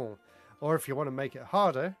rule. Or if you want to make it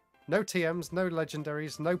harder, no TMs, no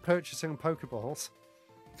legendaries, no purchasing Pokeballs.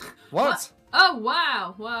 What? Oh,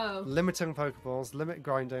 wow. Whoa. Limiting Pokeballs, limit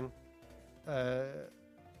grinding,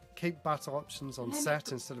 keep battle options on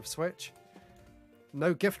set instead of switch,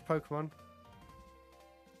 no gift Pokemon,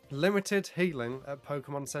 limited healing at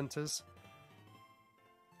Pokemon centers,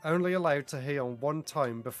 only allowed to heal 1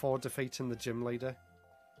 time before defeating the gym leader.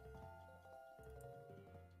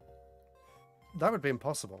 That would be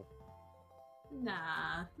impossible.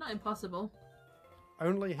 Nah, not impossible.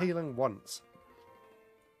 Only healing once.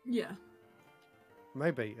 Yeah.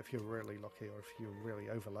 Maybe if you're really lucky or if you're really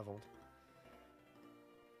over-leveled.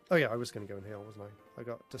 Oh yeah, I was going to go and heal, wasn't I? I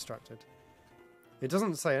got distracted. It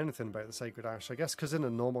doesn't say anything about the Sacred Ash. I guess because in a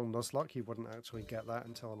normal Nuzlocke you wouldn't actually get that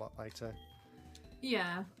until a lot later.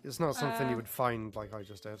 Yeah. It's not something you would find like I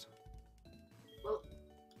just did. Well,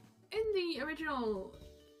 in the original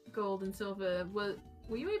Gold and Silver, were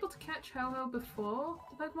you able to catch Ho-Oh before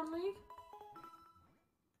the Pokemon League?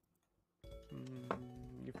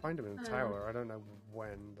 You find him in the tower. I don't know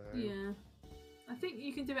when, though. Yeah. I think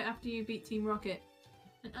you can do it after you beat Team Rocket.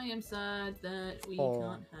 And I am sad that we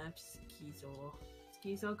can't have Skeezor.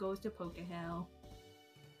 Skeezor goes to Pokehell.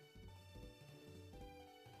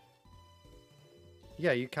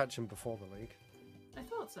 Yeah, you catch him before the league. I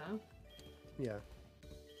thought so. Yeah.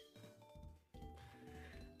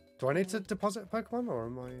 Do I need to deposit a Pokemon, or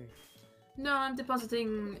am I... No, I'm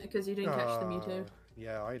depositing because you didn't catch the Mewtwo.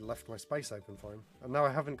 Yeah, I left my space open for him. And now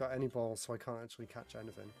I haven't got any balls, so I can't actually catch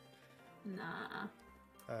anything. Nah.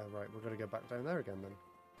 Right, we're going to go back down there again, then.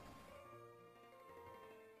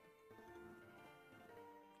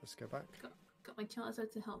 Let's go back. Got my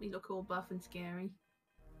Charizard to help me look all buff and scary.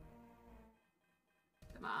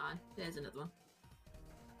 Come on, there's another one.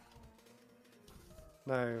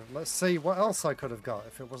 Now, let's see what else I could have got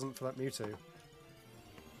if it wasn't for that Mewtwo.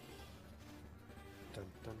 Dun,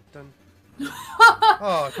 dun, dun.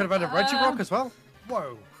 Oh, I could have had a Regirock as well.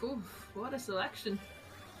 Whoa. Oof, what a selection.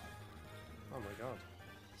 Oh my god.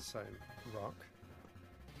 So, rock.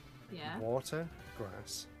 Yeah. Water.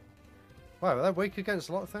 Grass. Wow, they're weak against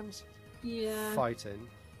a lot of things. Yeah. Fighting.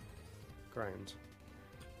 Ground.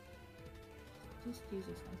 Just use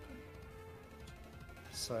this one.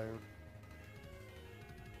 so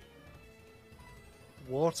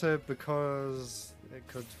water because it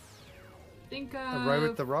could Think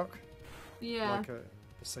erode the rock, yeah, like a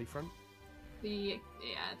seafront. the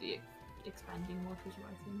expanding waters,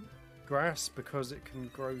 I think. Grass because it can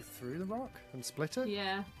grow through the rock and split it.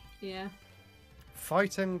 Yeah, yeah,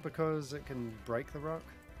 Fighting because it can break the rock,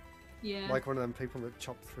 yeah. like one of them people that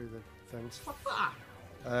chop through the things.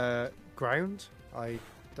 Ah, Ground. I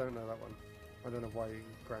don't know that one. I don't know why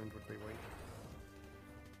ground would be weak.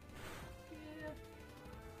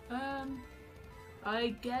 yeah. I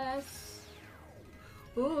guess.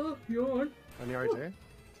 Oh, yawn. Any idea?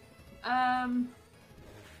 Don't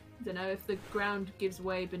know, if the ground gives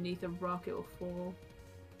way beneath a rock, it will fall.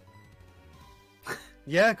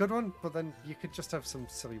 Yeah, good one. But then you could just have some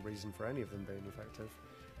silly reason for any of them being effective.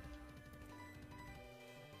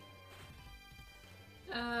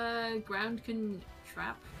 Ground can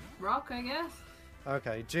trap rock, I guess.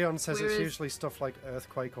 Okay, Gion says Whereas... it's usually stuff like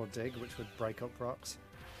earthquake or dig, which would break up rocks.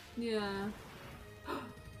 Yeah.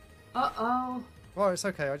 Uh-oh. Oh, it's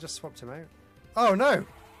okay. I just swapped him out. Oh, no!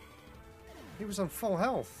 He was on full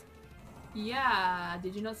health. Yeah,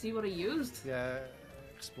 did you not see what I used? Yeah,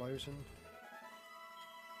 explosion.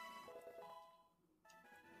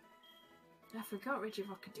 I forgot Richie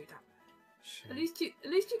Rock could do that. Shit. At least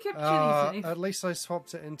you kept Chili safe. At least I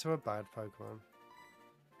swapped it into a bad Pokemon.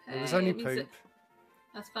 Hey, It was only it means poop. that-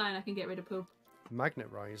 That's fine, I can get rid of poop. Magnet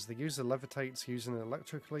Rise. The user levitates using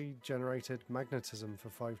electrically generated magnetism for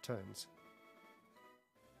 5 turns.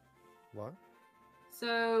 What?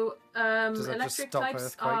 So, Does that just electric stop types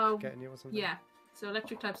earthquake are... getting you or something? Yeah, so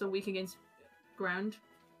electric types are weak against ground.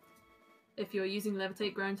 If you're using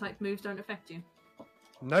levitate, ground type moves don't affect you.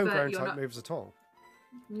 No But ground you're type not- moves at all.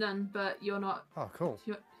 None, but you're not... Oh, cool.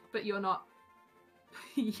 But you're not...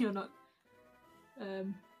 you're not...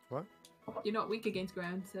 What? You're not weak against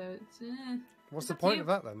ground, so it's... What's it's the up to point you. of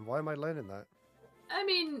that then? Why am I learning that? I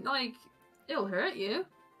mean, like, it'll hurt you.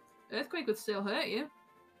 Earthquake would still hurt you.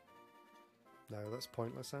 No, that's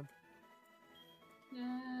pointless then.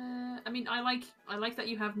 I mean, I like that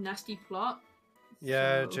you have nasty plot.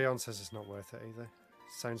 Yeah, so... Gion says it's not worth it either.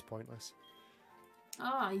 Sounds pointless.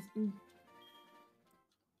 Oh,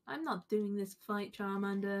 I'm not doing this fight,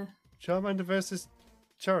 Charmander. Charmander versus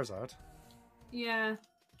Charizard? Yeah.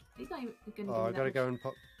 He's not even gonna Oh, I do gotta that. go and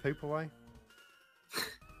put poop away.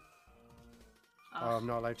 Oh, Oh, I'm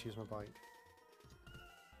not allowed to use my bike.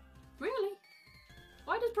 really?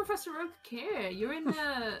 Why does Professor Oak care? You're in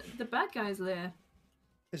the bad guy's lair.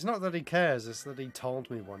 It's not that he cares, it's that he told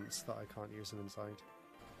me once that I can't use him inside.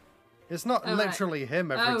 It's not Oh, right. literally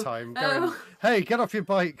him every Oh, time going, oh. hey, get off your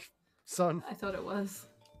bike, son. I thought it was.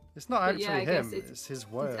 It's not But actually yeah, I guess him, it's his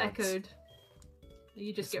It's words. echoed.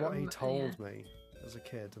 You just It's get what he yeah. told me as a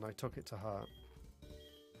kid, and I took it to heart.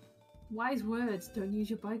 Wise words. Don't use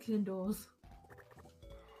your bikes indoors.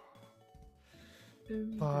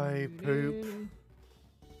 Bye, poop.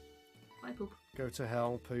 Bye, poop. Go to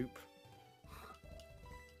hell, poop.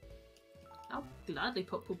 I'll gladly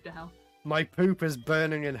put poop to hell. My poop is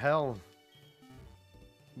burning in hell.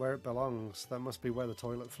 Where it belongs. That must be where the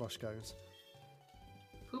toilet flush goes.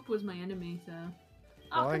 Poop was my enemy, so...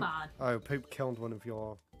 Oh, Why? come on. Oh, poop killed one of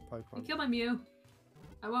your You Pokemon. killed my Mew.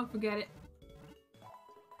 I won't forget it.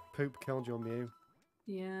 Poop killed your Mew.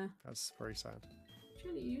 Yeah. That's very sad.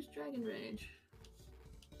 Chili, use Dragon Rage.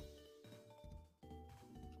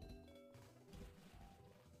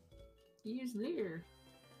 Use Leer.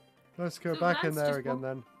 Let's go So back in Lance there just again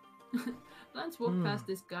walked- then. Let's walk past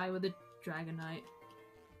this guy with a Dragonite.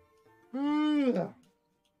 That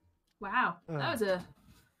Wow, that was a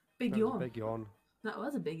big was a yawn. big yawn. That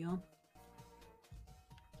was a big yawn.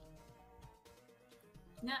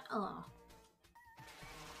 Nah,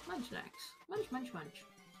 Munchlax. Munch, munch, munch.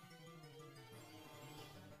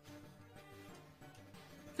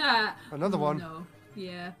 Ah, Another one. No.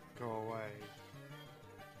 Yeah. Go away.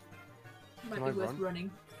 Might Can be I worth run?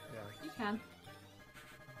 running. Yeah. You can.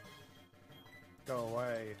 Go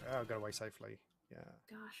away. Oh, go away safely. Yeah.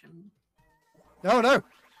 Gosh, I'm... No, no!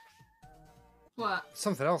 What?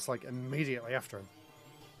 Something else, like, immediately after him.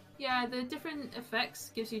 Yeah, the different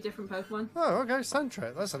effects gives you different Pokemon. Oh, okay,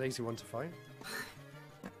 Sentret. That's an easy one to fight.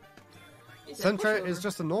 It's a Sentret pushover. is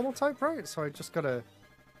just a normal type, right? So I just gotta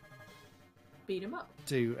Beat him up.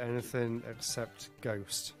 do anything except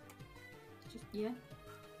Ghost. Just, yeah.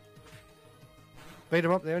 Beat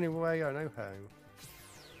him up the only way I know how.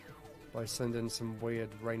 By sending some weird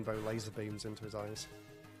rainbow laser beams into his eyes.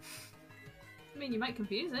 I mean, you might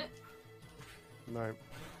confuse it. No.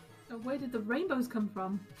 So where did the rainbows come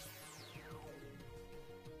from?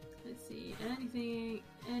 Let's see.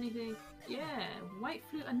 Anything. Yeah, white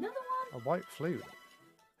flute. Another one? A white flute?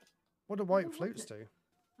 What do white flutes do?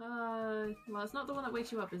 Well, it's not the one that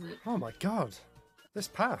wakes you up, is it? Oh my god. This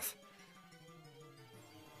path.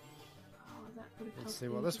 Oh, that would have Let's helped see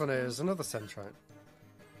me what this just one now. is. Another centrite.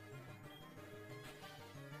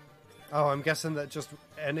 Oh, I'm guessing that just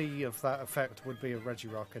any of that effect would be a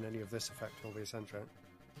Regirock and any of this effect will be a centrite.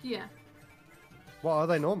 Yeah. What are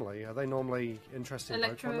they normally? Are they normally interesting Pokemon there?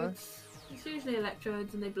 Electrodes. It's usually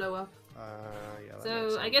electrodes and they blow up. Yeah, that makes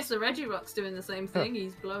So I sense. guess the Regirock's doing the same thing.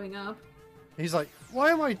 He's blowing up. He's like,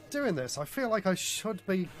 why am I doing this? I feel like I should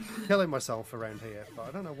be killing myself around here, but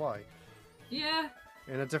I don't know why. Yeah.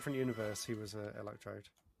 In a different universe, he was an Electrode.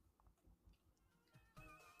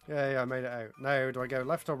 Yeah, I made it out. Now, do I go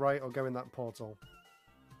left or right or go in that portal?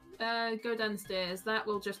 Go down the stairs. That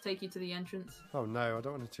will just take you to the entrance. Oh no, I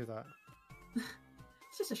don't want to do that.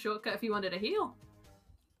 It's just a shortcut if you wanted to heal.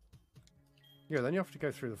 Yeah, then you have to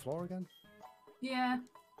go through the floor again? Yeah.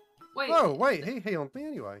 Wait. Oh, wait, he healed me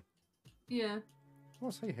anyway. Yeah.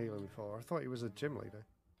 What's he healing me for? I thought he was a gym leader.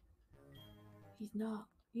 He's not.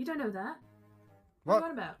 You don't know that. What are you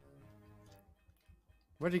on about?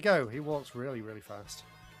 Where'd he go? He walks really, really fast.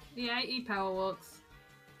 Yeah, he power walks.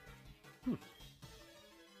 I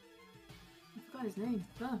forgot his name.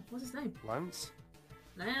 Oh, what's his name? Lance?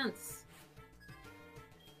 Lance.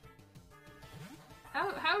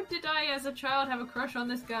 How did I, as a child, have a crush on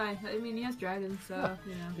this guy? I mean, he has dragons, so,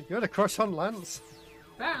 you know. You had a crush on Lance?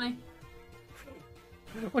 Apparently.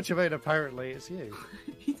 What you mean, apparently it's you?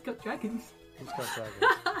 He's got dragons. He's got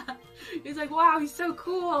dragons. He's like, wow, he's so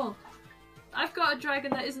cool. I've got a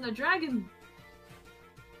dragon that isn't a dragon.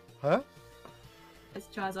 Huh? It's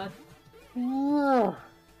Charizard. Wow.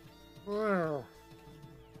 Oh,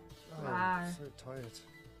 Wow. I'm so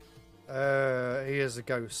tired. He is a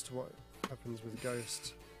ghost. What happens with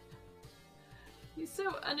ghosts? He's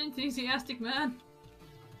so unenthusiastic, man.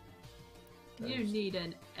 You Ghost. need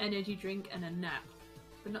an energy drink and a nap,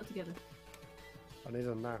 but not together. I need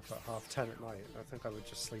a nap at 10:30 at night. I think I would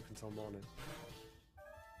just sleep until morning.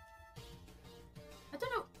 I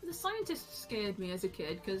don't know, the scientists scared me as a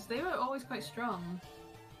kid because they were always quite strong.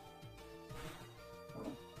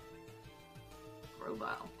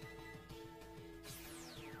 Robot.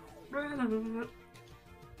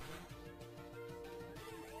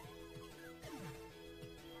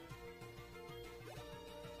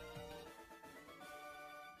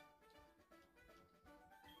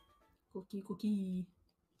 Cookie.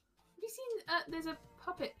 Have you seen, there's a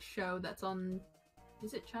puppet show that's on,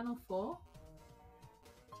 is it Channel 4?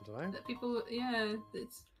 I don't know. That people, yeah,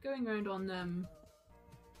 it's going around on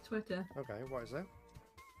Twitter. Okay, what is it?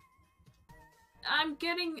 I'm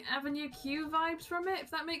getting Avenue Q vibes from it, if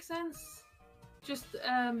that makes sense. Just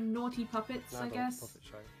naughty puppets, An I adult guess. puppet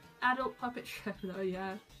show. Adult puppet show, though,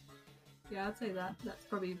 yeah. Yeah, I'd say that. That's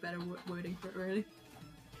probably better wording for it, really.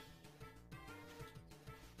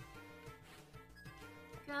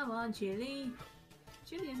 Come on, Chili.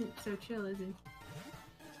 Chili isn't so chill, is he?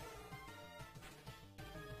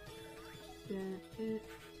 Do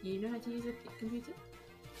you know how to use a computer?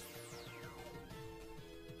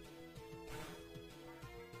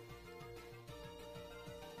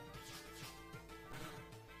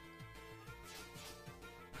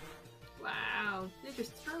 Wow, they're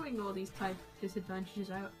just throwing all these type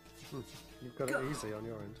disadvantages out. You've got it easy on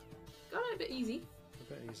your end. Got it a bit easy.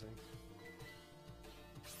 A bit easy.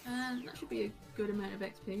 That should be a good amount of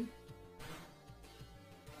XP.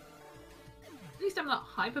 At least I'm not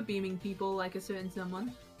hyper beaming people like a certain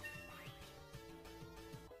someone.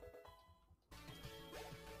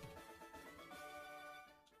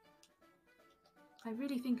 I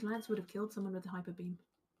really think Lance would have killed someone with a hyper beam.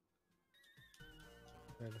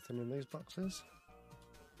 Anything in these boxes?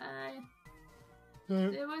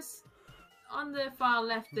 No. There was on the far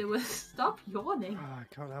left. There was stop yawning. Oh, I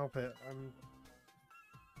can't help it.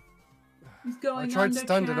 He's going. I tried under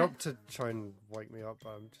standing chat. up to try and wake me up, but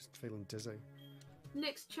I'm just feeling dizzy.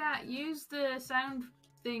 Nick's chat. Use the sound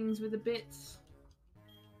things with the bits.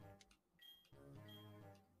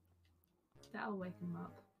 That'll wake him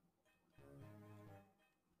up.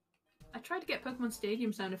 I tried to get Pokemon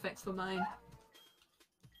Stadium sound effects for mine,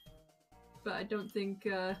 but I don't think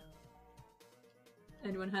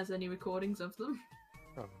anyone has any recordings of them.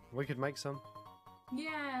 Oh, we could make some.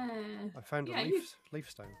 Yeah. I found Yeah, a leaf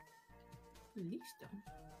stone. Leaf stone.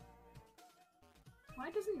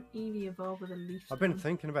 Why doesn't Eevee evolve with a leaf stone? I've been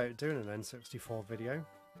thinking about doing an N64 video.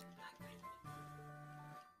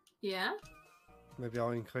 Yeah, Maybe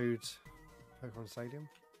I'll include Pokemon Stadium.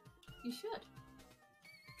 you should.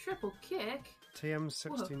 Triple kick.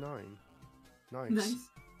 TM69. Nice. Nice.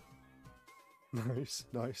 Nice,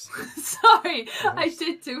 nice. Sorry, Nice. I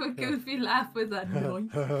did do a goofy laugh with that noise.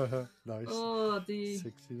 Nice. Oh dear.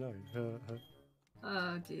 69.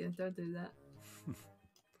 Oh dear, don't do that.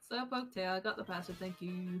 So, Poketail, I got the password, thank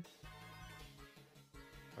you.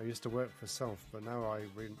 I used to work for Self, but now I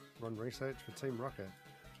run research for Team Rocket.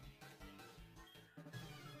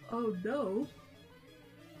 Oh no.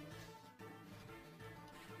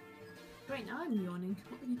 Right now I'm yawning.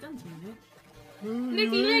 What have you done to me, mate?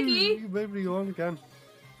 Licky, licky! You made me yawn again.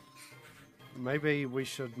 Maybe we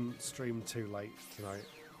shouldn't stream too late tonight.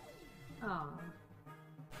 Aww.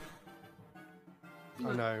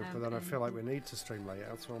 I know, but then I feel like we need to stream late,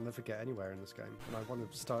 else we'll never get anywhere in this game. And I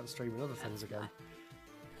want to start streaming other things again.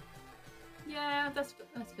 Yeah, that's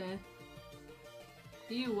fair.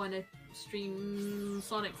 You want to stream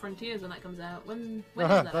Sonic Frontiers when that comes out? When is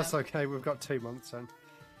that That's out? okay, we've got 2 months then.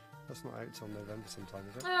 That's not out till November sometime,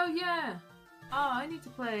 is it? Oh yeah. Oh, I need to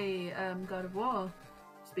play God of War.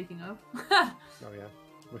 Speaking of. Oh yeah,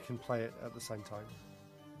 we can play it at the same time.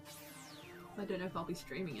 I don't know if I'll be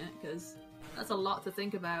streaming it, because that's a lot to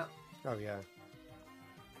think about. Oh yeah.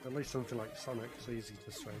 At least something like Sonic is easy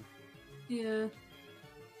to stream. Yeah.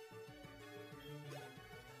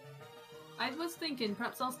 I was thinking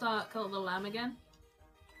perhaps I'll start Cult of the Lamb again.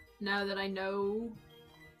 Now that I know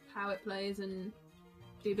how it plays and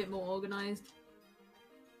be a bit more organised.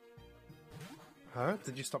 Huh?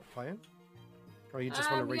 Did you stop playing? Or you just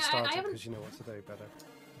want to restart it because you know what to do better?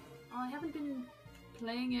 Oh, I haven't been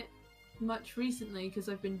playing it much recently because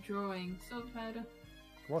I've been drawing. Soul Powder.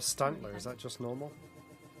 What's Stantler? Is that just normal?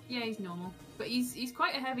 Yeah, he's normal. But he's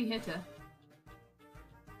quite a heavy hitter.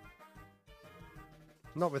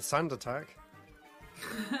 Not with Sand Attack.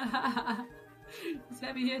 He's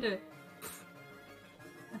heavy hitter.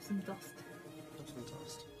 Have some dust. Have some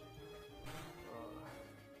dust.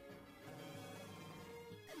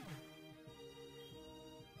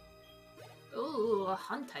 Ooh, a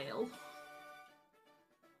Huntail.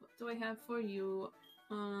 What do I have for you?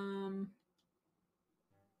 Oh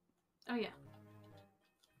yeah.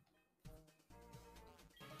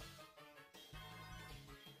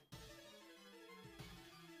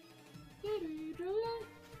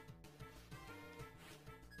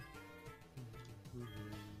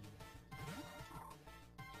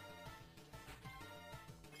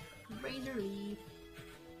 Razor Leaf.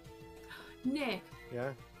 Nick.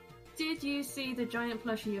 Yeah? Did you see the giant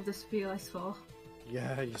plushie of the Spiel I saw?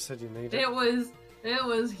 Yeah, you said you need it. It was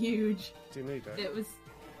huge. Do you need it? It was.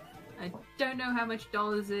 I don't know how much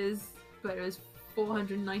dollars is, but it was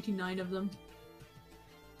 499 of them.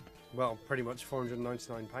 Well, pretty much £499 at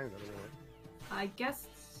the minute. I guess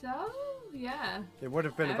so. Yeah. It would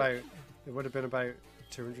have been about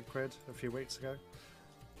 200 quid a few weeks ago.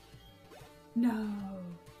 No.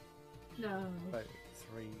 No. About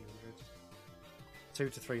 300.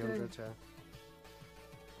 200 to 300, yeah.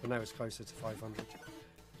 But now it's closer to 500.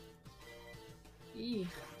 Eee.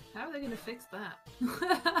 How are they going to fix that?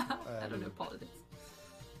 I don't know politics.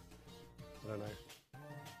 I don't know.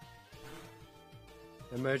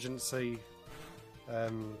 Emergency. I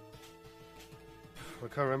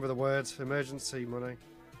can't remember the words. Emergency money. I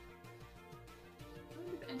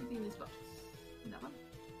wonder if anything in this box. That one.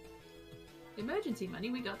 Emergency money.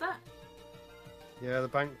 We got that. Yeah, the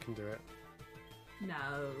bank can do it.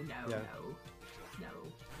 No. Yeah. No.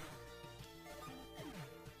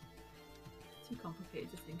 Too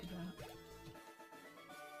complicated to think about.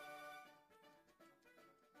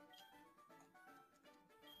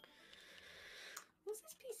 What's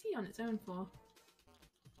this PC on its own for?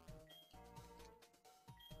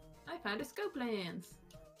 I found a scope lens.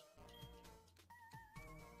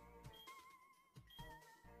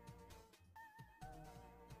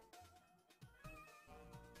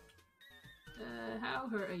 How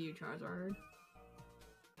hurt are you, Charizard?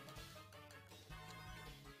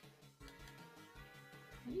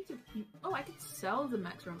 I need to. Oh, I could sell the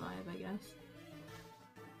Max Revive, I guess.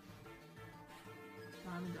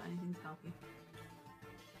 I haven't got anything to help you.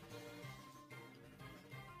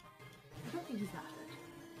 I don't think he's that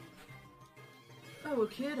hurt. Oh, a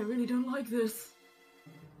kid, I really don't like this.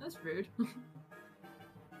 That's rude.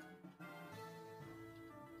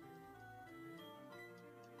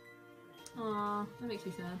 Aw, that makes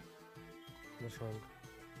me sad. What's wrong?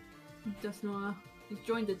 Dustnoir. He's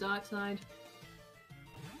joined the dark side.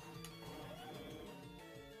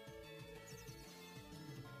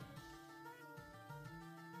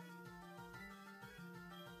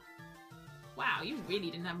 Wow, you really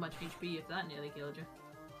didn't have much HP if that nearly killed you.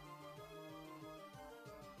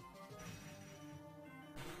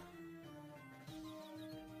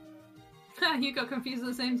 You got confused at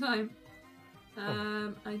the same time.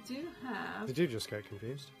 I do have... Did you just get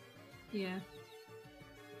confused? Yeah.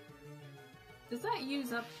 Does that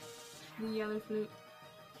use up the yellow flute?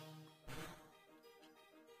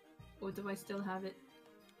 Or do I still have it?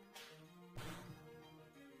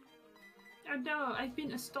 Oh no, I've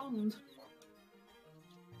been stunned.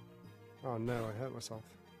 Oh no, I hurt myself.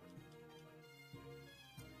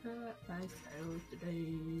 Hurt myself today,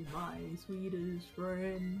 my sweetest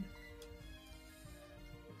friend.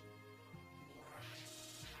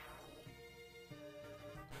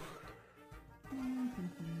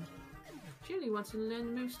 Chili wants to learn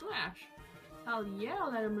the move Slash. Hell yeah,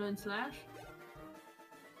 I'll let him learn Slash.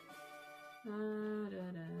 Oh.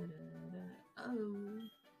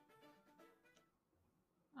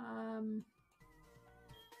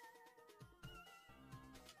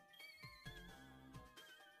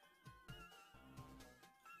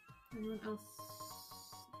 Anyone else?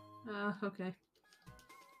 Okay.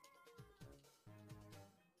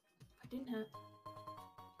 I didn't have...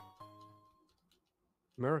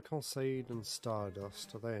 Miracle Seed and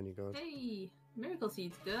Stardust, are they any good? Hey! Miracle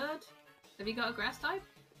Seed's good. Have you got a grass type?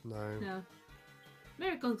 No. No.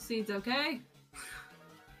 Miracle Seed's okay.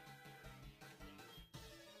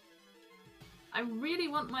 I really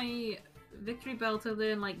want my Victory Bell to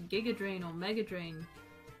learn like Giga Drain or Mega Drain.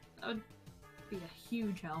 That would be a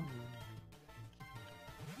huge help.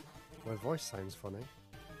 My voice sounds funny.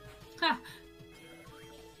 Ha!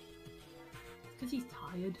 Because he's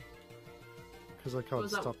tired. Because I can't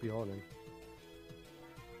stop yawning.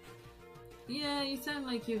 Yeah, you sound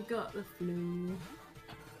like you've got the flu.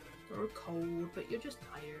 Or a cold, but you're just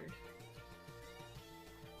tired.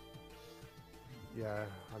 Yeah,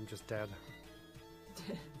 I'm just dead.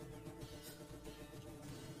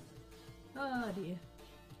 Oh dear.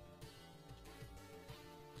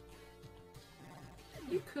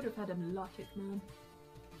 You could have had a logic, man.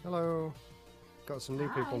 Hello. Got some new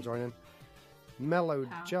people joining. Mellow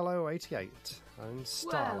Jello 88 and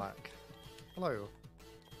Starlack. Hello.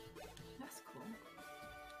 That's cool.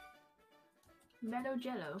 Mellow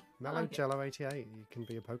Jello. Mellow Jello 88. You can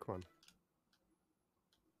be a Pokemon.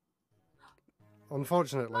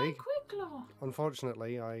 Unfortunately,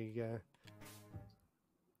 I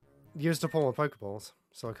used up all my Pokeballs,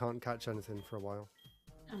 so I can't catch anything for a while.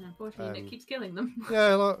 And unfortunately, it keeps killing them.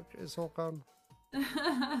 Yeah, look, it's all gone.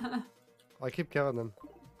 I keep killing them.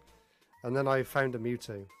 And then I found a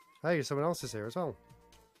Mewtwo. Hey, someone else is here as well.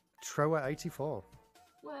 Troa84.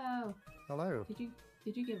 Wow. Hello.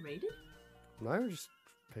 Did you get raided? No, just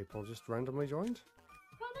people just randomly joined.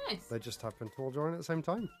 Oh, nice. They just happened to all join at the same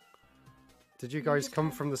time. Did you guys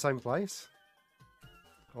come from the same place?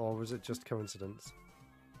 Or was it just coincidence?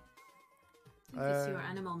 It's your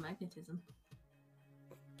animal magnetism.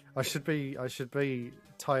 I should be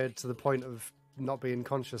tired to the point of not being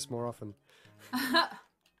conscious more often.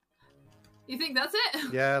 You think that's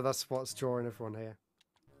it? Yeah, that's what's drawing everyone here.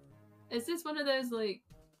 Is this one of those like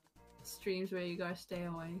streams where you gotta stay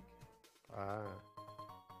awake?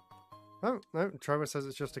 Oh, no, Trevor says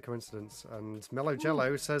it's just a coincidence, and Mellow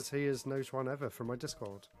Jello says he is no one ever from my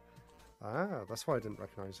Discord. That's why I didn't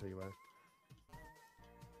recognise who you were.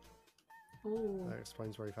 Oh. That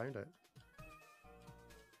explains where he found it.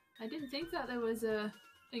 I didn't think that there was a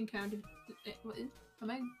encounter.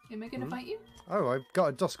 Am I gonna fight you? Oh, I've got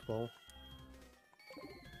a Dusk Ball.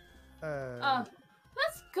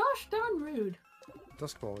 That's gosh darn rude.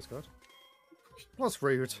 Dusk Ball is good. What's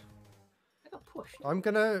rude? I got pushed. I'm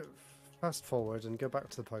gonna fast forward and go back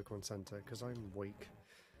to the Pokemon Center because I'm weak.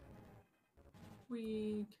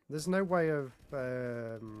 Weak. There's no way of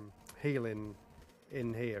healing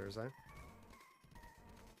in here, is there?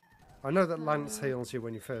 I know that Lance heals you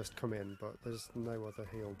when you first come in, but there's no other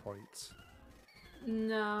heal points.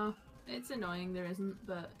 No, it's annoying there isn't,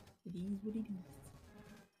 but it is what it is.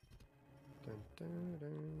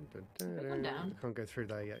 Down. I can't go through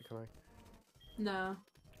there yet, can I? No.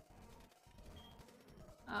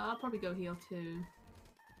 I'll probably go heal too.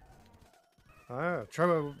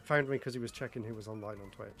 Trevor found me because he was checking who was online on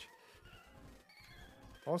Twitch.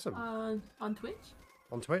 Awesome. On Twitch?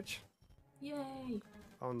 On Twitch? Yay!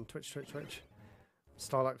 On Twitch.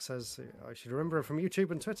 Starlack says, I should remember it from YouTube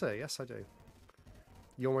and Twitter. Yes, I do.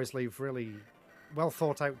 You always leave really well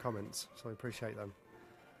thought out comments, so I appreciate them.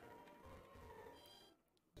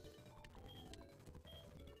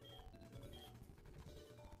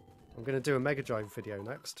 I'm going to do a Mega Drive video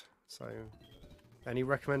next, so any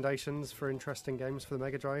recommendations for interesting games for the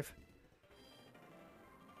Mega Drive?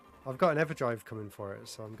 I've got an Everdrive coming for it,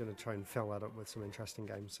 so I'm going to try and fill that up with some interesting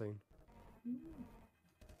games soon.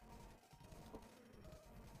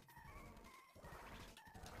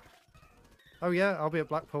 Oh yeah, I'll be at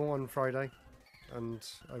Blackpool on Friday. and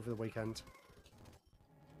over the weekend.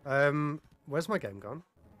 Where's my game gone?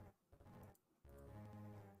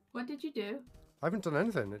 What did you do? I haven't done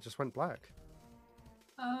anything. It just went black.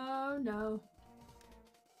 Oh no.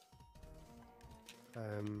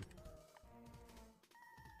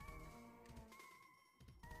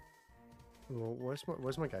 Well,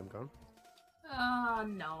 where's my game gone? Oh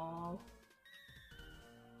no.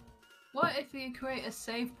 What if you create a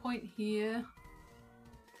save point here?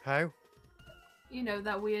 How? You know,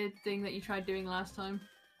 that weird thing that you tried doing last time.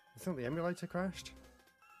 I think the emulator crashed.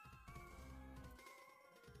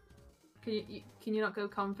 Can you not go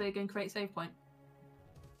config and create save point?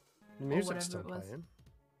 The music's still playing.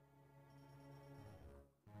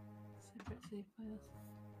 Separate save files.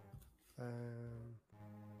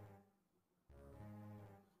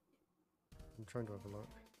 I'm trying to have a look.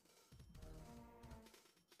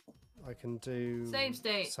 I can do save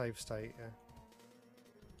state. Save state, yeah.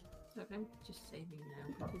 So I'm just saving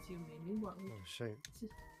now because you made me worry. Oh shoot!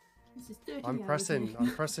 This is dirty. I'm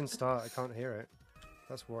pressing start. I can't hear it.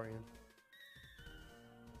 That's worrying.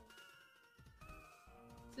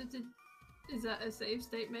 So is that a save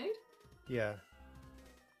state made? Yeah.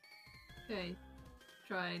 Okay.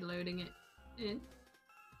 Try loading it in.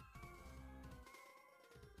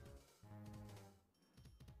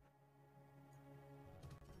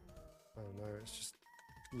 Oh no, it's just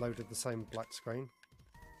loaded the same black screen.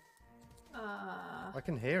 I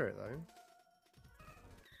can hear it though.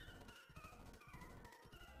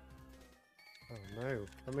 Oh no,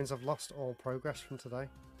 that means I've lost all progress from today.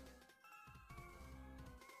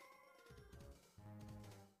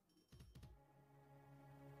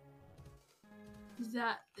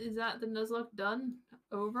 Is that the Nuzlocke done?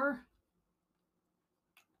 Over?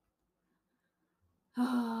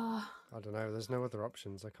 I don't know, there's no other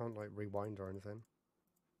options. I can't like rewind or anything.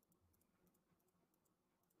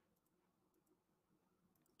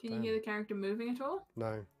 Can you hear the character moving at all?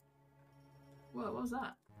 No. What was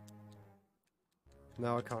that?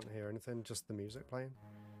 No, I can't hear anything, just the music playing.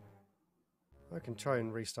 I can try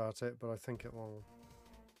and restart it, but I think it will...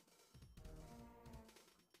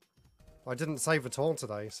 I didn't save at all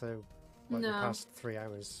today, so like the past 3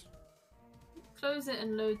 hours. Close it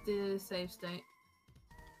and load the save state.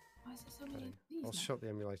 Why is there so many of these I'll now? shut the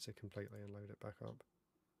emulator completely and load it back up.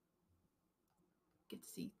 Get to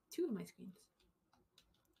see 2 of my screens.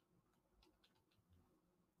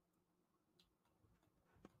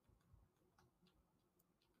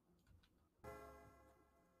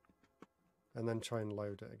 And then try and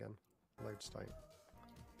load it again. Load state.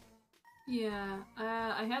 Yeah,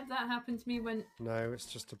 I had that happen to me when... No, it's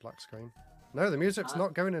just a black screen. No, the music's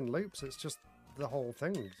not going in loops, it's just the whole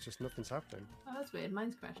thing. It's just nothing's happening. Oh, that's weird.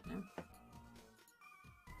 Mine's crashed now.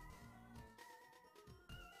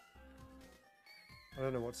 I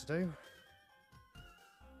don't know what to do.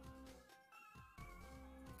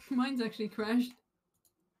 Mine's actually crashed.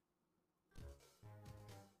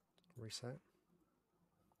 Reset.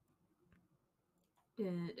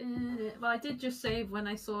 Well, I did just save when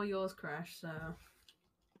I saw yours crash, so...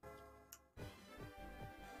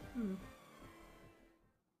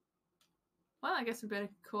 Well, I guess we better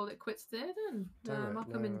call it quits there then. I'll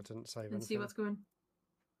come in I didn't save and anything. see what's going.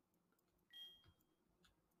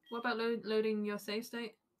 What about loading your save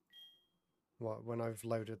state? What, when I've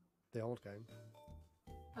loaded the old game?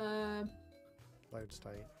 Load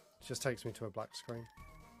state. It just takes me to a black screen.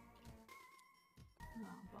 Oh,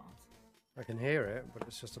 balls. I can hear it, but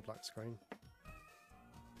it's just a black screen.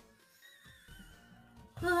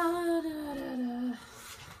 I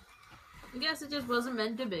guess it just wasn't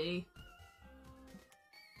meant to be.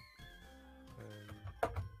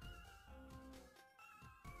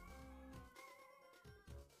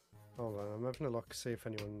 Hold on, I'm having a look, see if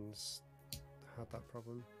anyone's had that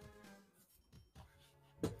problem.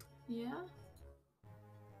 Yeah?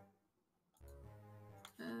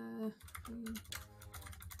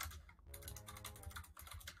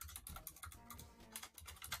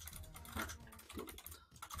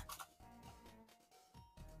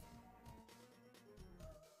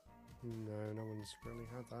 No, no one's really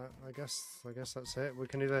had that. I guess that's it. We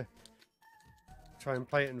can either try and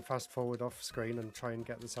play it in fast forward off screen and try and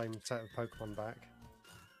get the same set of Pokemon back.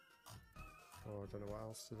 Or I don't know what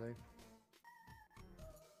else to do.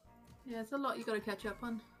 Yeah, it's a lot you gotta catch up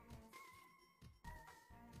on.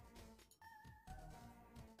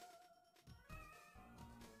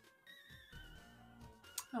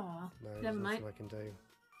 Oh, no, there's never nothing mind. I can do.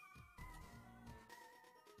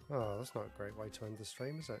 Oh, that's not a great way to end the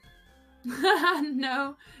stream, is it?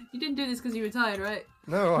 No, you didn't do this because you were tired, right?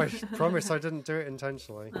 No, I promise I didn't do it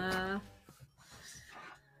intentionally.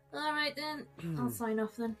 Alright then, I'll sign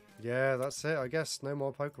off then. Yeah, that's it, I guess. No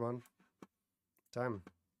more Pokemon. Damn.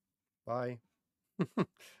 Bye.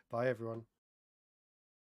 Bye, everyone.